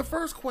powerful in the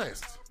first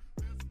Quest.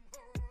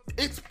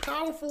 It's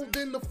powerful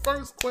than the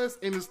first Quest,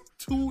 and it's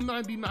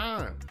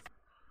 $299.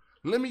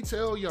 Let me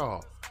tell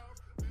y'all,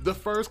 the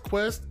first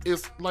Quest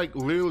is like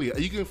literally,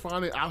 you can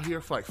find it out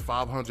here for like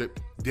 $500,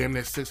 damn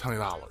near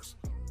 $600.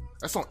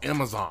 That's on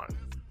Amazon.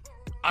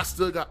 I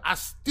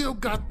still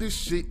got this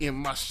shit in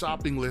my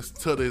shopping list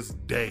to this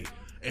day,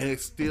 and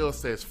it still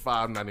says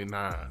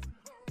 $599.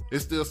 It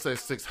still says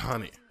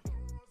 $600.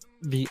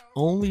 The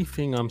only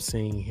thing I'm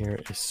seeing here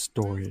is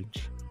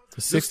storage.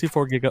 The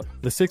 64 gigabytes,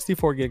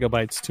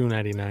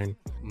 $299,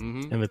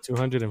 and the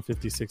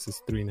 256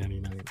 is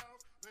 $399.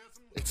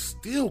 It's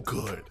still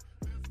good.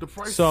 The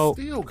price is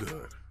still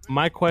good.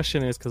 My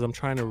question is, because I'm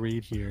trying to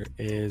read here,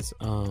 is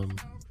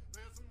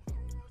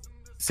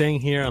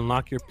saying here,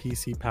 unlock your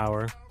PC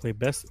power, play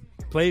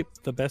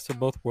the best of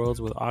both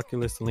worlds with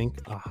Oculus Link,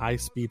 a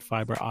high-speed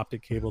fiber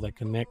optic cable that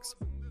connects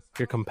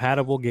your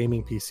compatible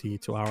gaming PC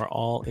to our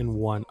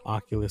all-in-one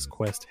Oculus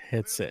Quest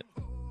headset.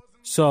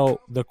 So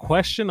the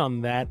question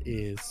on that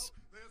is,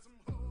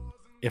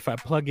 if I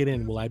plug it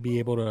in, will I be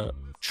able to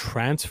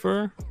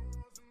transfer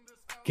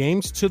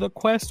games to the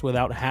Quest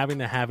without having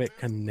to have it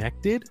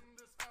connected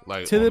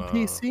to the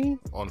PC?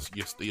 On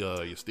your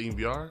Steam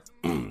VR?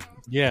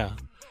 Yeah.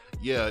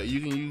 Yeah, you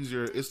can use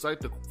it's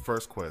like the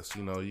first Quest,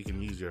 you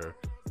can use your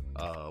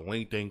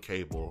LinkedIn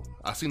cable.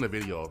 I've seen a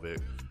video of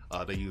it.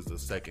 They use the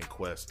second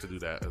Quest to do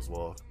that as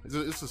well.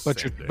 It's the same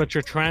thing. But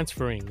you're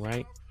transferring,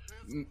 right?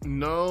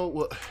 No,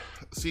 well,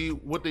 see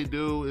what they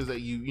do is that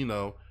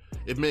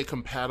it made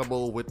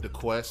compatible with the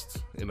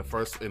Quest in the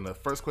first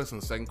Quest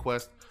and the second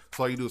Quest.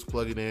 So all you do is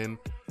plug it in.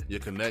 You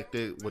connect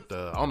it with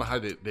I don't know how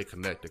they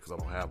connect it because I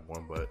don't have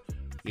one, but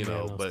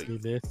but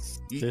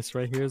see, this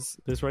right here's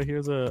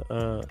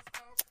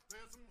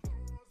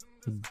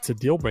it's a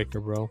deal breaker,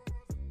 bro.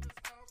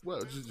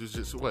 Well,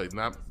 just wait,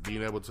 not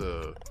being able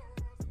to.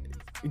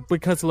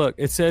 Because look,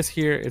 it says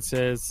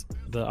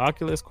the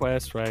Oculus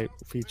Quest, right,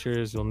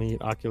 features you'll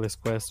need Oculus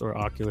Quest or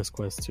Oculus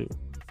Quest 2.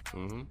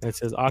 It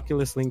says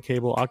Oculus Link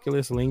cable.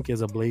 Oculus Link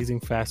is a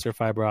blazing faster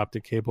fiber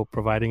optic cable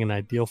providing an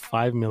ideal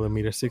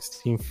 5mm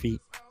 16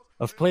 feet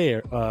of play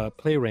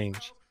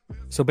range.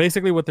 So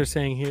basically what they're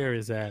saying here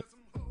is that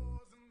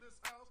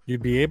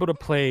you'd be able to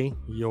play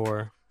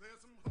your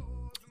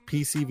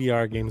PC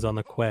VR games on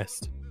the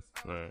Quest,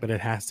 right, but it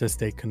has to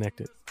stay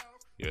connected.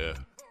 Yeah.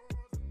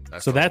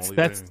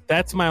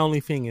 That's my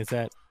only thing, is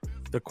that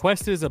the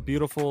Quest is a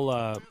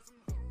beautiful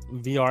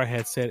VR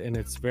headset, and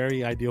it's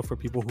very ideal for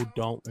people who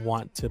don't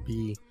want to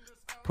be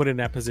put in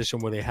that position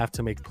where they have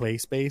to make play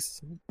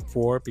space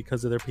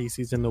because of their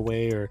PCs in the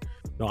way, or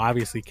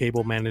obviously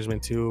cable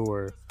management too,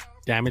 or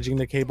damaging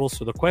the cable.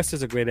 So the Quest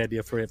is a great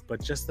idea for it,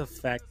 but just the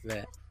fact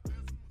that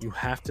you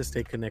have to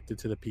stay connected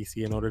to the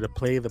PC in order to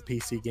play the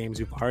PC games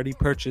you've already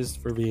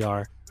purchased for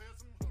VR,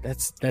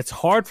 that's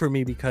hard for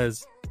me,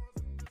 because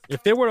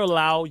if they were to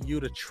allow you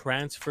to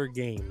transfer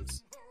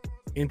games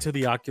into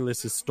the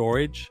Oculus's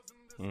storage,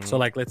 so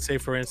like let's say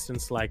for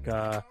instance, like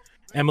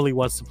Emily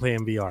wants to play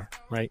in VR,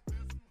 right?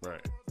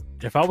 Right.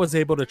 If I was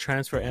able to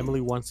transfer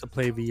Emily wants to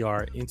play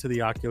VR into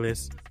the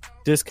Oculus,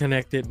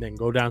 disconnect it, and then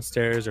go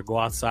downstairs or go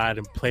outside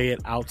and play it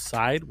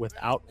outside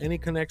without any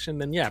connection,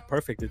 then yeah,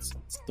 perfect. It's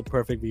the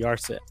perfect VR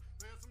set.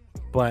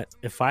 But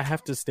if I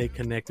have to stay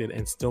connected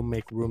and still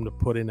make room to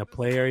put in a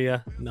play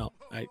area, no,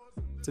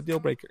 it's a deal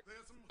breaker.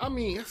 I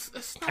mean,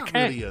 it's not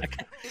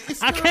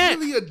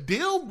really a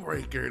deal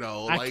breaker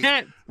though. I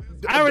can't.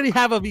 I already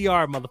have a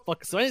VR,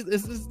 motherfucker. So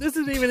this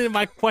isn't even in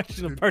my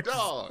question of purchase.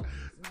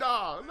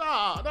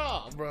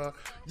 No, bro.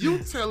 You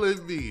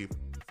telling me?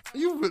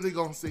 You really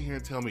gonna sit here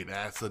and tell me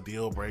that's a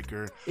deal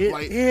breaker?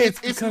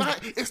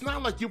 It's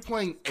not like you're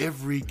playing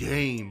every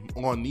game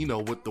on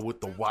with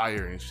the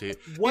wire and shit.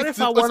 What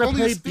if I want to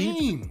play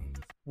Steam?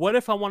 What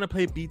if I want to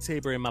play Beat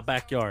Saber in my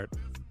backyard?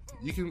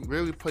 You can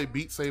really play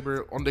Beat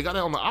Saber they got it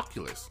on the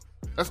Oculus.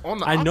 That's on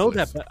the Oculus. I know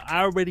that, but I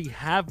already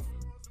have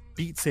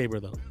Beat Saber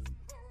though.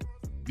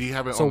 Do you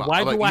have it so on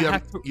why do I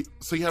have to...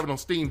 So you have it on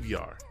Steam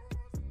VR?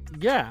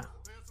 Yeah.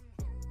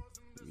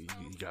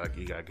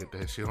 You gotta get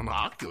that shit on the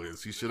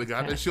Oculus. You should have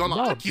got that shit on the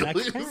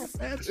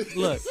Oculus.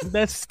 Look,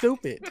 that's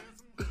stupid.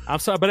 I'm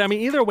sorry, but I mean,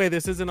 either way,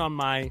 this isn't on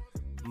my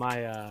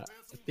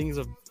things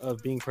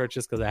of being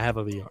purchased because I have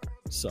a VR.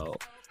 So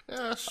yeah,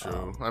 that's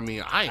true. I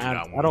mean, I ain't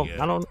got one yet.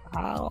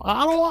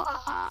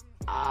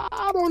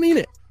 I don't need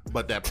it.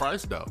 But that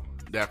price though,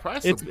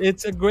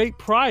 it's a great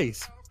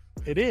price.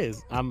 It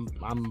is. I'm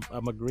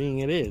agreeing.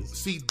 It is.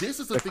 See, this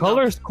is the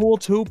color is cool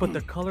too, but the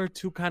color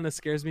too kind of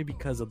scares me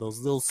because of those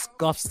little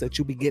scuffs that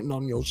you be getting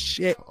on your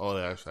shit. Oh,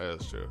 that's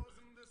true.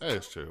 That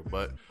is true.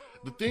 But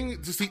the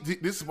thing, see,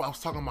 this is what I was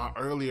talking about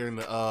earlier in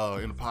the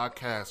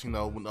podcast.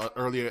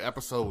 Earlier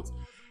episodes.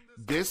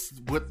 This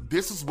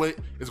is what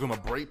is gonna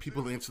break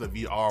people into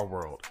the VR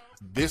world.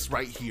 This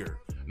right here,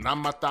 not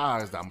my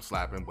thighs that I'm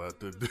slapping, but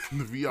the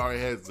VR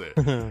headset.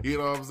 You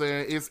know what I'm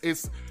saying?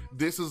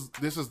 This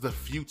is the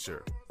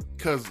future.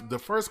 Because the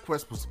first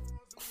Quest was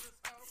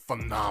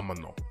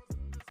phenomenal,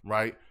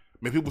 right? I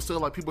mean, people still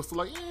like,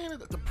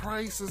 the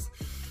price is,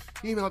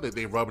 that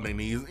they rubbing their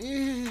knees.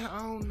 I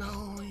don't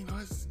know,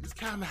 it's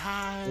kind of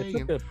high.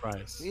 It's a good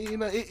price.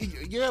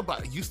 Yeah,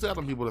 but you still have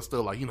them people that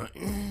still like,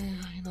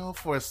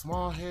 for a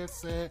small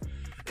headset,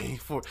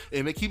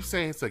 and they keep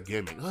saying it's a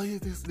gimmick. Oh, yeah,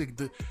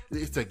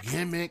 it's a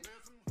gimmick.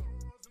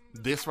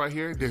 This right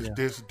here,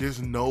 there's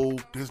no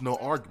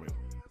argument.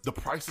 The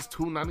price is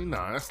 $299.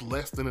 That's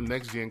less than the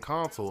next gen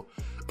console.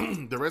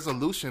 The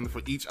resolution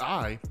for each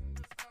eye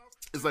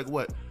is like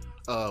what?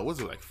 what's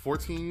it like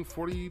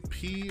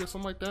 1440p or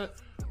something like that?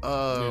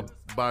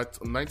 By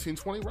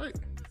 1920, right?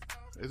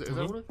 Is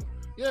that what it?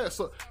 Yeah.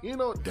 So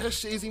that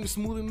shit isn't even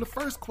smoother than the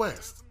first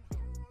Quest.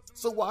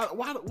 So why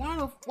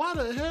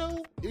the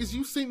hell is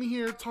you sitting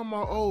here talking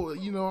about I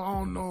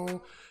don't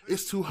know,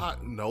 it's too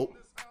hot? Nope,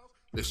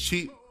 it's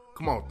cheap.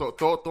 Come on,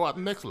 throw out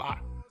the next lie.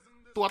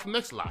 Throw out the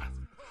next lie.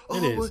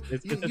 It is.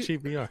 It's a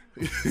cheap VR.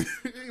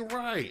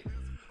 Right.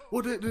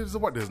 Well,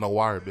 there's no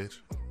wire, bitch.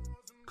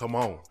 Come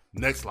on,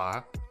 next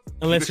lie.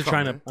 Unless you're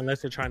trying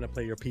to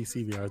play your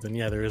PC VR, then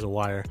yeah, there is a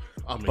wire.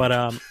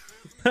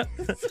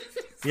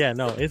 Yeah,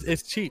 no,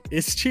 it's cheap.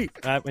 It's cheap.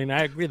 I mean,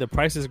 I agree. The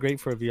price is great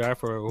for a VR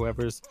for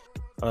whoever's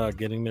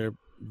getting their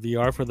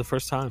VR for the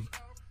first time.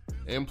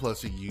 And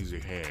plus, you can use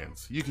your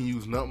hands. You can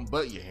use nothing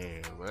but your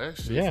hands. That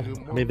shit's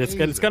I mean,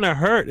 it's gonna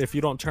hurt if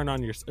you don't turn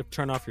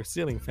off your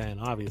ceiling fan,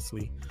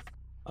 obviously.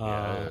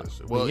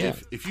 Well, yeah.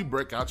 if you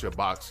break out your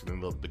box,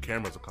 then the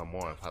cameras will come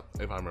on.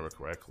 If I remember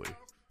correctly.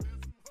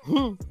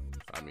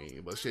 I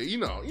mean, but shit, you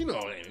know how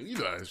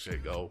that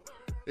shit go.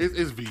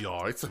 It's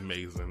VR. It's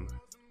amazing.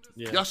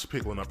 Yeah. Y'all should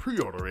pick one up.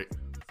 Pre-order it.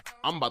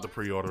 I'm about to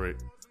pre-order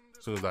it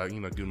as soon as I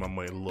give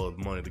my little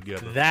money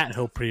together. That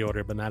he'll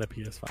pre-order, but not a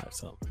PS5.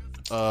 So,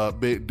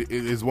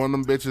 is one of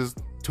them bitches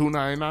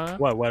 $299?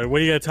 What are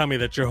you gonna tell me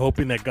that you're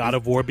hoping that God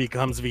of War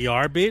becomes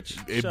VR, bitch?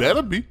 It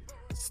better be.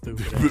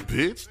 Stupid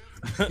bitch.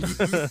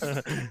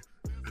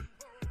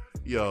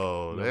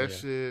 Yo,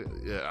 shit.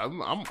 Yeah,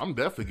 I'm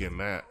definitely getting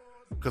that.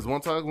 Because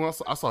one time when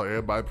I saw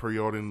everybody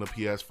pre-ordering the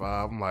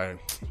PS5, I'm like,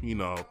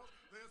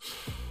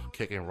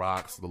 kicking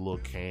rocks, the little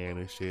can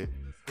and shit.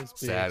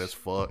 Sad as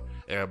fuck.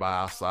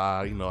 Everybody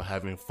outside,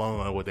 having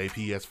fun with their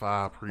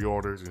PS5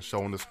 pre-orders and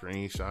showing the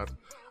screenshots.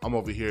 I'm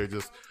over here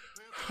just,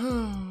 what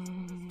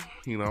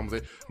I'm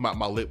saying?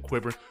 My lip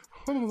quivering.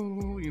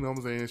 You know what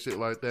I'm saying? Shit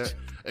like that.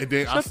 And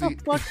then Shut the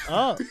fuck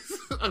up.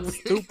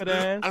 Stupid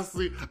ass.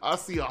 I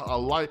see a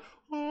light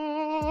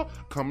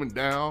coming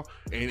down,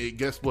 and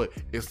guess what?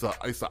 It's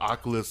a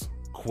Oculus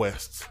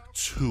Quest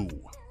 2.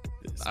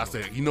 I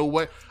said, you know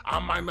what? I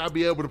might not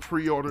be able to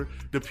pre-order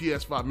the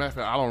PS5. Matter of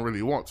fact, I don't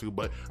really want to,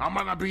 but I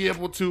might not be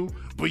able to.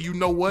 But you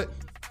know what?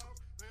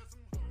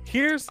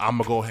 I'm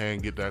gonna go ahead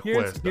and get that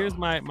Quest. Here's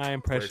my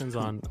impressions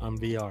on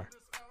VR.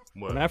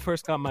 What? When I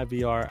first got my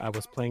VR, I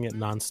was playing it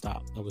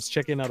nonstop. I was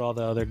checking out all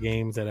the other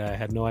games that I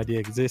had no idea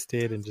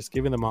existed and just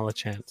giving them all a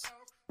chance.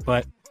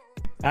 But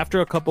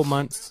after a couple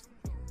months,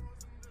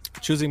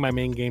 choosing my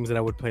main games that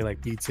I would play,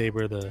 like Beat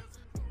Saber, the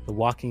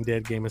Walking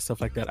Dead game and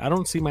stuff like that, I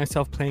don't see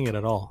myself playing it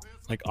at all,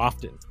 like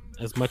often,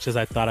 as much as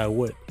I thought I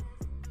would.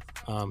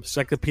 It's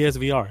like the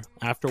PSVR.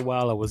 After a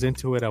while, I was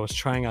into it. I was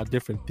trying out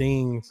different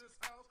things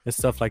and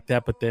stuff like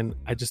that, but then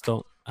I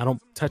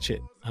don't touch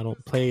it. I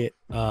don't play it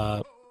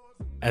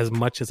as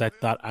much as I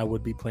thought I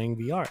would be playing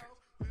VR.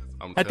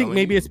 I think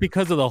maybe it's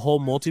because of the whole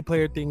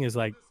multiplayer thing is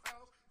like,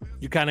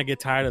 you kind of get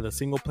tired of the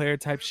single player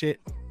type shit.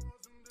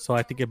 So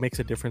I think it makes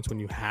a difference when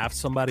you have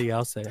somebody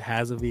else that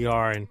has a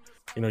VR and,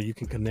 you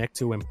can connect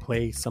to and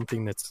play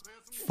something that's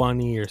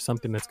funny or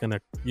something that's going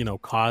to,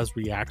 cause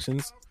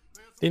reactions.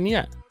 Then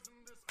yeah.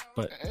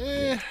 But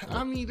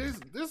I mean,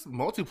 this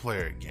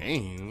multiplayer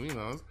game,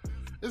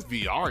 it's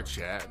VR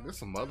chat. There's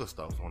some other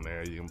stuff on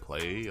there you can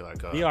play. Like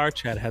VR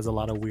chat has a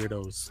lot of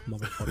weirdos,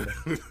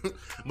 motherfucker.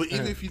 But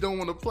even if you don't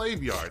want to play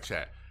VR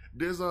chat,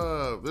 there's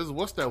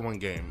what's that one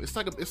game?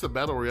 It's a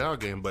battle royale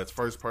game, but it's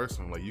first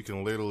person. Like you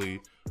can literally,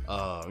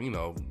 I think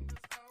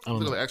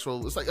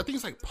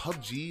it's like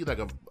PUBG, like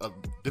a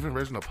different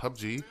version of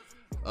PUBG.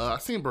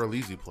 I've seen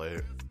Berlizzi play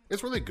it.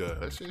 It's really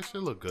good. It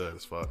should look good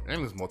as fuck,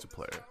 and it's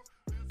multiplayer.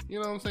 You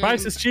know what I'm saying?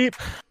 Price is cheap.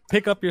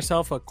 Pick up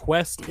yourself a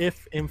Quest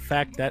if, in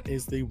fact, that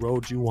is the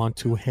road you want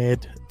to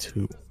head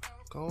to.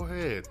 Go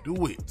ahead.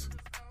 Do it.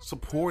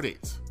 Support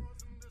it.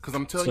 Because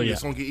I'm telling you,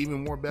 it's going to get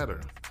even more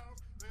better.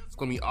 It's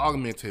going to be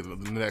augmented in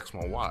the next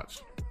one.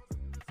 Watch.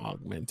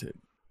 Augmented.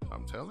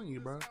 I'm telling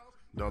you, bro.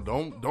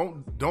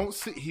 Don't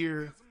sit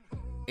here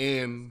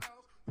and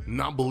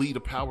not believe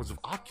the powers of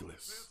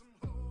Oculus.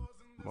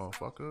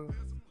 Motherfucker.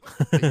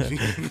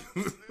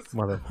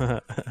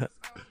 Motherfucker.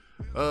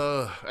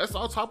 That's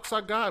all topics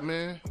I got,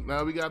 man.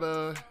 Now we do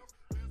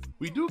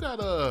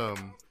got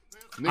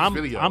Nick's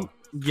video.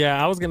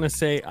 I was gonna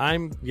say I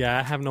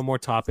have no more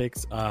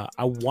topics. I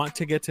want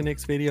to get to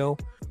Nick's video,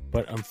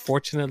 but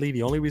unfortunately,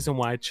 the only reason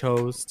why I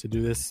chose to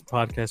do this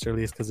podcast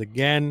early is because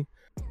again,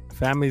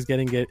 family's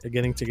getting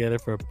together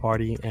for a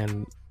party,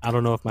 and I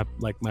don't know if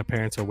my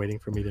parents are waiting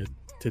for me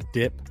to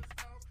dip.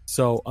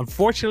 So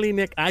unfortunately,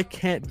 Nick, I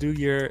can't do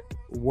your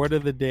word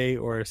of the day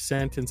or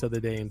sentence of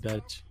the day in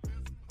Dutch.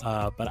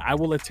 But I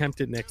will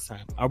attempt it next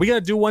time. Are we gonna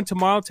do one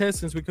tomorrow, Ted,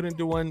 since we couldn't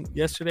do one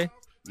yesterday?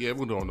 Yeah,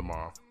 we'll do one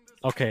tomorrow.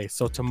 Okay,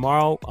 so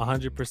tomorrow,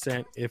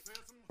 100%. If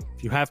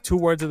you have 2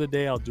 words of the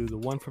day, I'll do the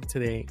one from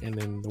today and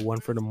then the one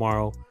for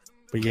tomorrow.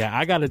 But yeah,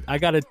 I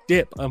gotta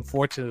dip,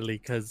 unfortunately,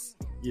 because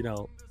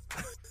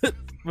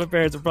my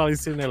parents are probably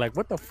sitting there like,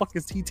 what the fuck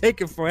is he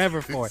taking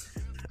forever for?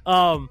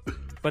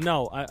 But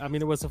no, I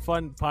mean, it was a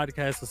fun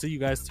podcast. I'll see you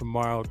guys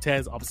tomorrow.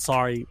 Tez, I'm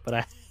sorry, but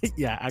I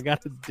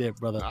got to dip,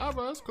 brother. Nah,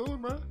 bro, that's cool,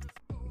 bro.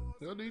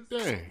 You'll do your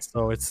thing.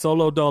 So it's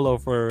solo dolo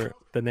for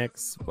the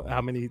next,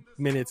 how many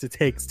minutes it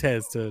takes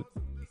Tez to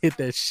hit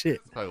that shit.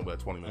 Probably about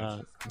 20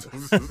 minutes.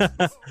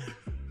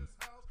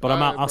 But All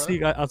I'm out. right, I'll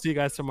bro. see you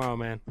guys tomorrow,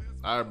 man.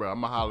 All right, bro.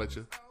 I'm going to holler at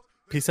you.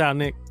 Peace out,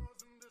 Nick.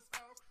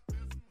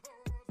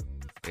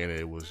 And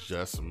it was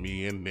just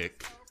me and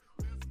Nick.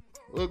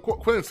 Well,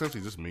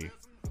 quintessentially just me.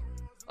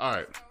 All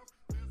right.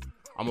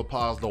 I'm going to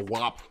pause the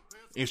WAP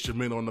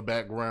instrumental in the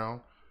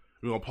background.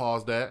 We're going to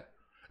pause that.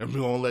 And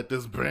we're going to let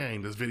this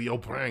video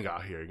bang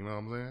out here. You know what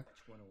I'm saying?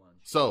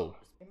 So,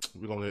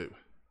 we're going to get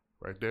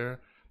right there.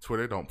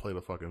 Twitter, don't play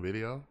the fucking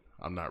video.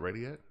 I'm not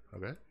ready yet.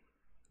 Okay?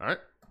 All right.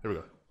 Here we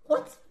go.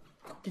 What's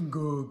fucking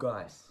good,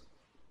 guys?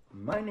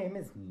 My name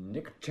is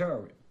Nick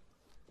Turin.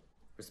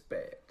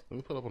 Respect. Let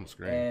me put it up on the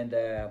screen. And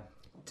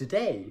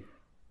today,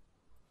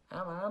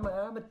 I'm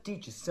gonna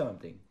teach you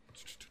something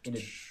in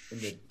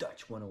the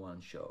Dutch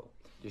 101 show.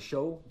 The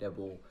show that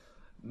will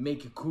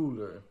make you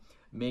cooler,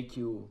 make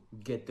you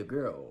get the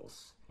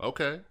girls,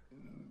 Okay.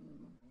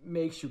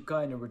 makes you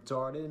kind of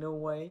retarded in a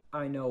way.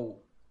 I know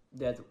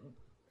that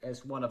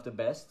as one of the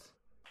best.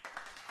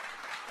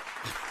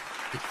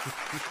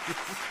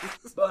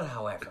 But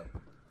however,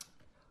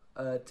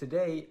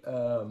 today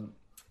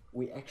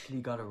we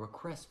actually got a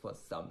request for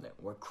something.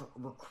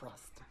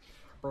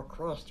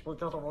 Request. We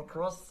got a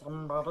request,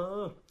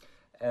 somebody.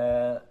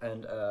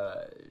 And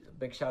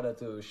big shout out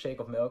to Shake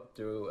of Milk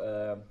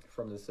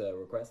from this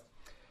request.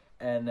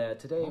 And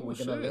today we're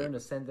gonna learn the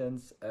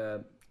sentence.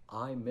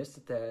 I, Mr.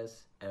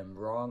 Taz, am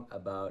wrong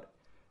about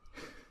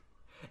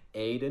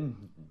Aiden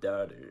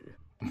Daddy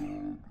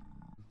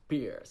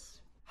Pierce.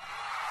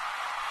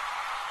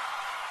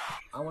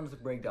 I wanted to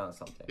break down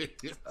something.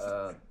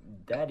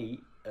 Daddy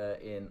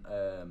in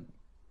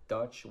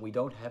Dutch, we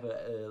don't have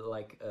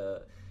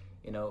the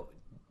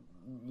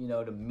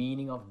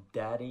meaning of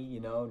daddy.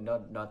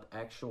 Not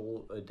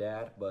actual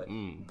dad, but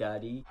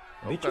daddy.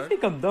 Did you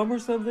think I'm dumb or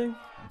something?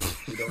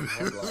 We don't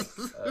have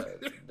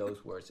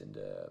those words in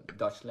the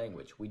Dutch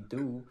language. We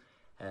do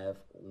have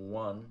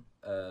one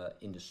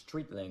in the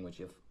street language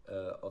of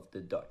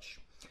the Dutch.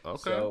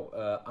 Okay.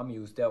 So I'm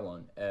used that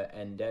one,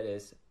 and that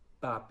is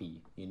papi.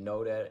 You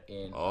know that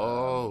in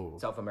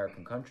South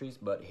American countries,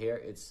 but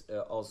here it's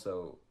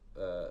also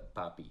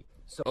papi.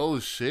 So Oh,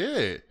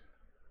 shit.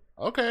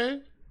 Okay.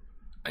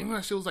 I didn't know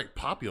that shit was like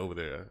poppy over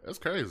there. That's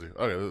crazy.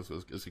 Okay,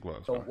 let's keep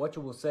going. So what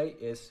you will say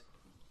is,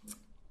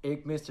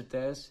 ik, Mr.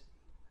 Tess,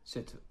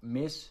 zit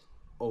mis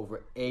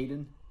over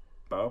Aiden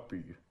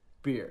Papi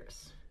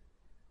Pierce.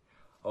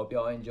 Hope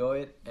y'all enjoy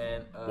it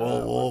and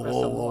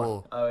request some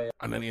more. Oh, yeah.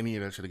 I need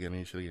that shit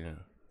again.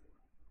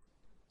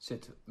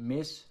 Zit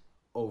mis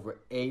over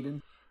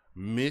Aiden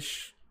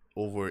Mish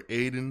over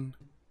Aiden.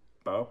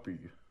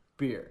 Papi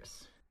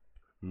Pierce.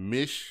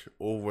 Mish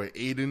over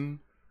Aiden.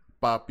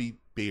 Poppy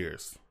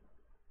Pierce.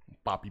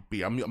 Poppy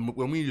P. I'm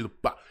gonna use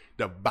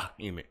the ba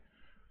in it.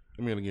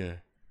 Let me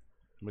again.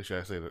 Make sure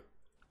I say that.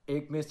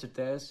 Ik, Mr.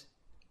 Tess,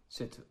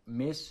 zit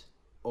mis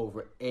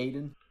over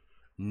Aiden.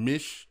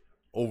 Mish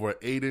over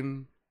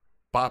Aiden.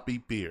 Poppy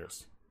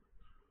Pierce.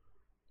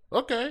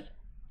 Okay.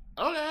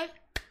 I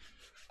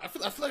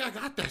feel like I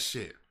got that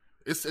shit.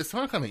 It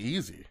sounds kind of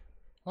easy.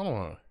 Hold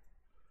on.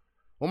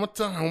 One more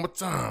time.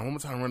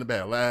 Run it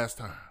back. Last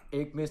time.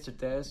 Ik, Mr.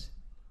 Tess,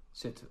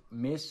 zit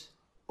mis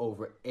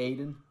over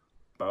Aiden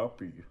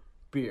Papi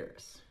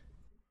Pierce.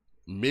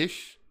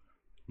 Mish,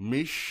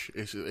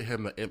 it had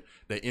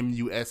the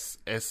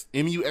M-U-S-H,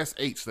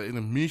 the in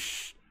the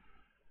Mish,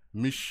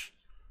 wait,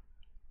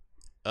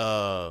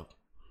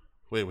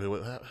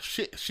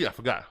 shit, I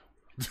forgot.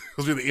 I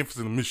was really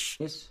emphasis in the Mish.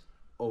 Mis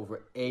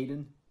over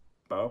Aiden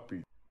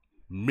Papi.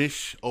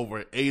 Mish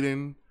over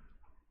Aiden,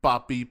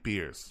 Poppy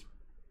Pierce.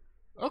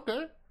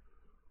 Okay.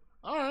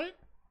 Alright.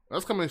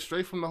 That's coming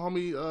straight from the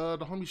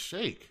homie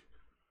Shake.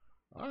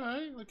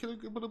 Alright, let's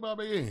put it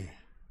Bobby in.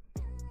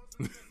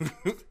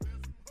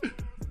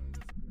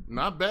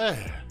 Not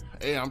bad.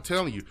 Hey, I'm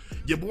telling you,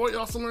 your boy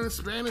also learning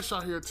Spanish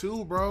out here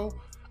too, bro.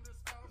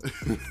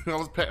 I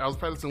was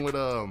practicing with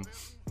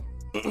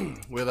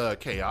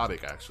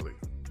Chaotic actually.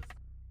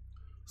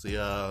 See,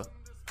 how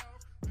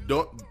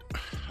do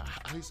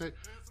you say?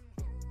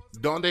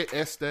 Donde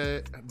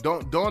este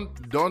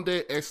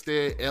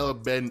el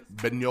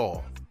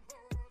Benol?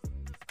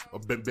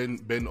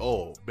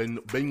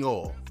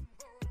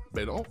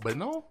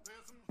 Benol?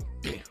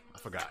 Damn, I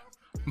forgot.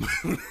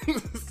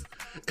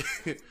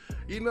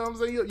 You know what I'm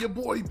saying? Your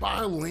boy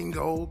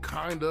bilingual,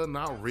 kinda,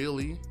 not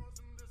really.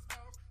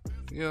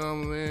 You know what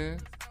I'm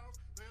saying?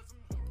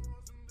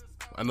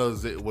 I know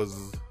it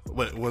was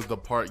the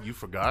part you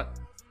forgot.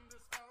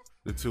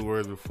 The 2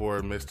 words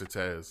before Mr.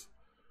 Taz.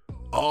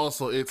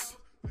 Also,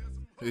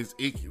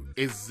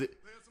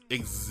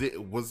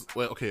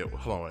 okay,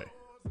 hold on, wait.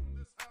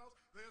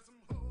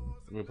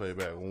 Let me play it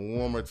back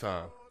one more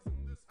time.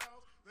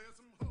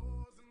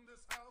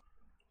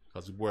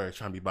 Cause your boy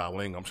trying to be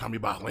bilingual. I'm trying to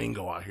be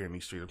bilingual out here in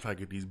these streets. I'm trying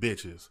to get these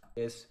bitches.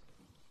 Is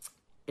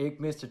Ik,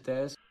 Mr.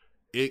 Tess,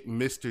 Ik,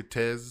 Mr.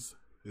 Tez,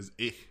 is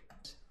ik.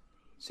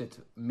 zit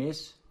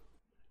mis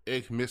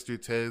Ik, Mr.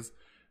 Tez,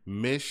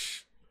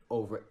 mish.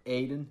 over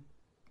Eden,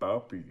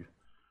 papi.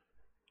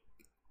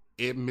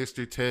 Ik,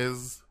 Mr.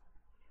 Tez.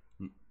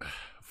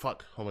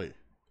 Fuck, hold on, wait.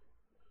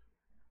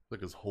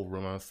 Look, his whole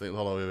room on saying,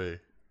 hold on, wait.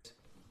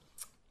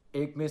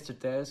 Ik, Mr.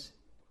 Tess,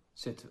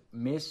 zit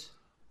mis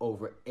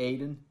over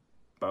Eden,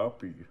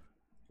 papi.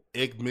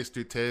 Ik,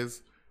 Mr.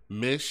 Tez,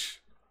 mish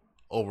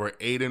over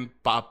Aiden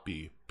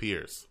Poppy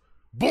Pierce.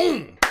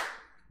 Boom!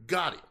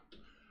 Got it.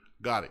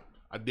 Got it.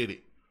 I did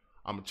it.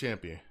 I'm a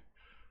champion.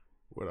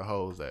 Where the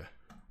hoes at?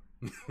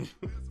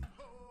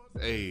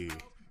 Hey,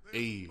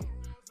 hey.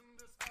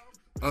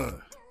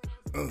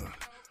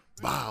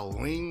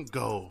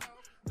 Bilingo.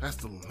 That's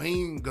the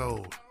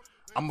lingo.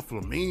 I'm a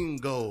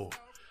flamingo.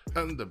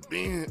 And the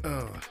band,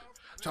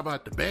 talk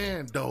about the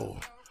bando.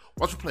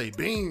 Watch you play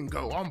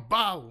bingo. I'm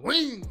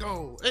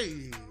bilingo.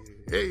 Hey,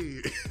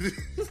 hey.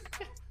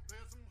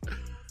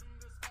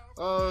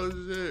 Oh,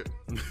 shit.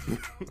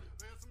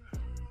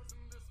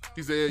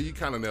 He said, yeah, you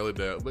kind of nailed it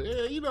down. But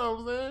yeah, you know what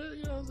I'm saying?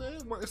 You know what I'm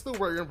saying? It's still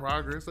work in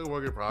progress. Still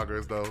work in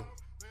progress, though.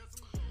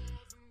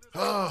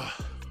 Oh,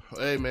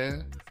 hey,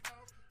 man.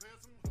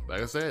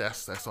 Like I said,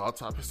 that's all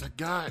topics I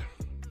got.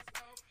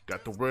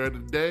 Got the word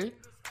of the day.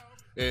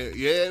 And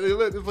yeah,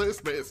 look,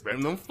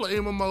 spam them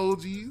flame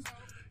emojis.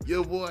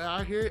 Your boy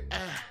out here.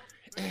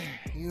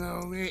 You know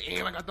what I mean?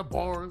 And I got the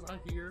bars out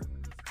here.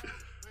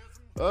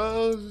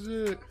 Oh,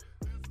 shit.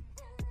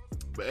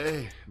 But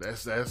hey,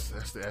 that's the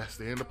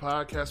end of the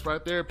podcast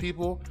right there,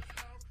 people.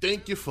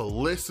 Thank you for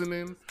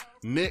listening.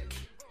 Nick,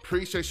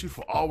 appreciate you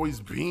for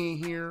always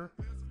being here.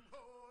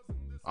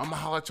 I'm gonna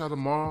holler at y'all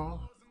tomorrow.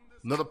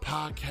 Another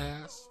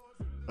podcast,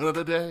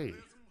 another day.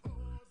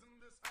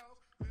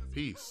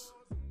 Peace.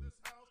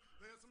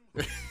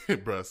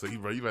 Bro, so you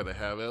better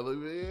have hella,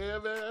 yeah,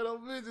 man, no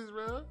bitches,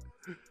 bro.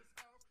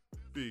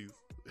 Peace.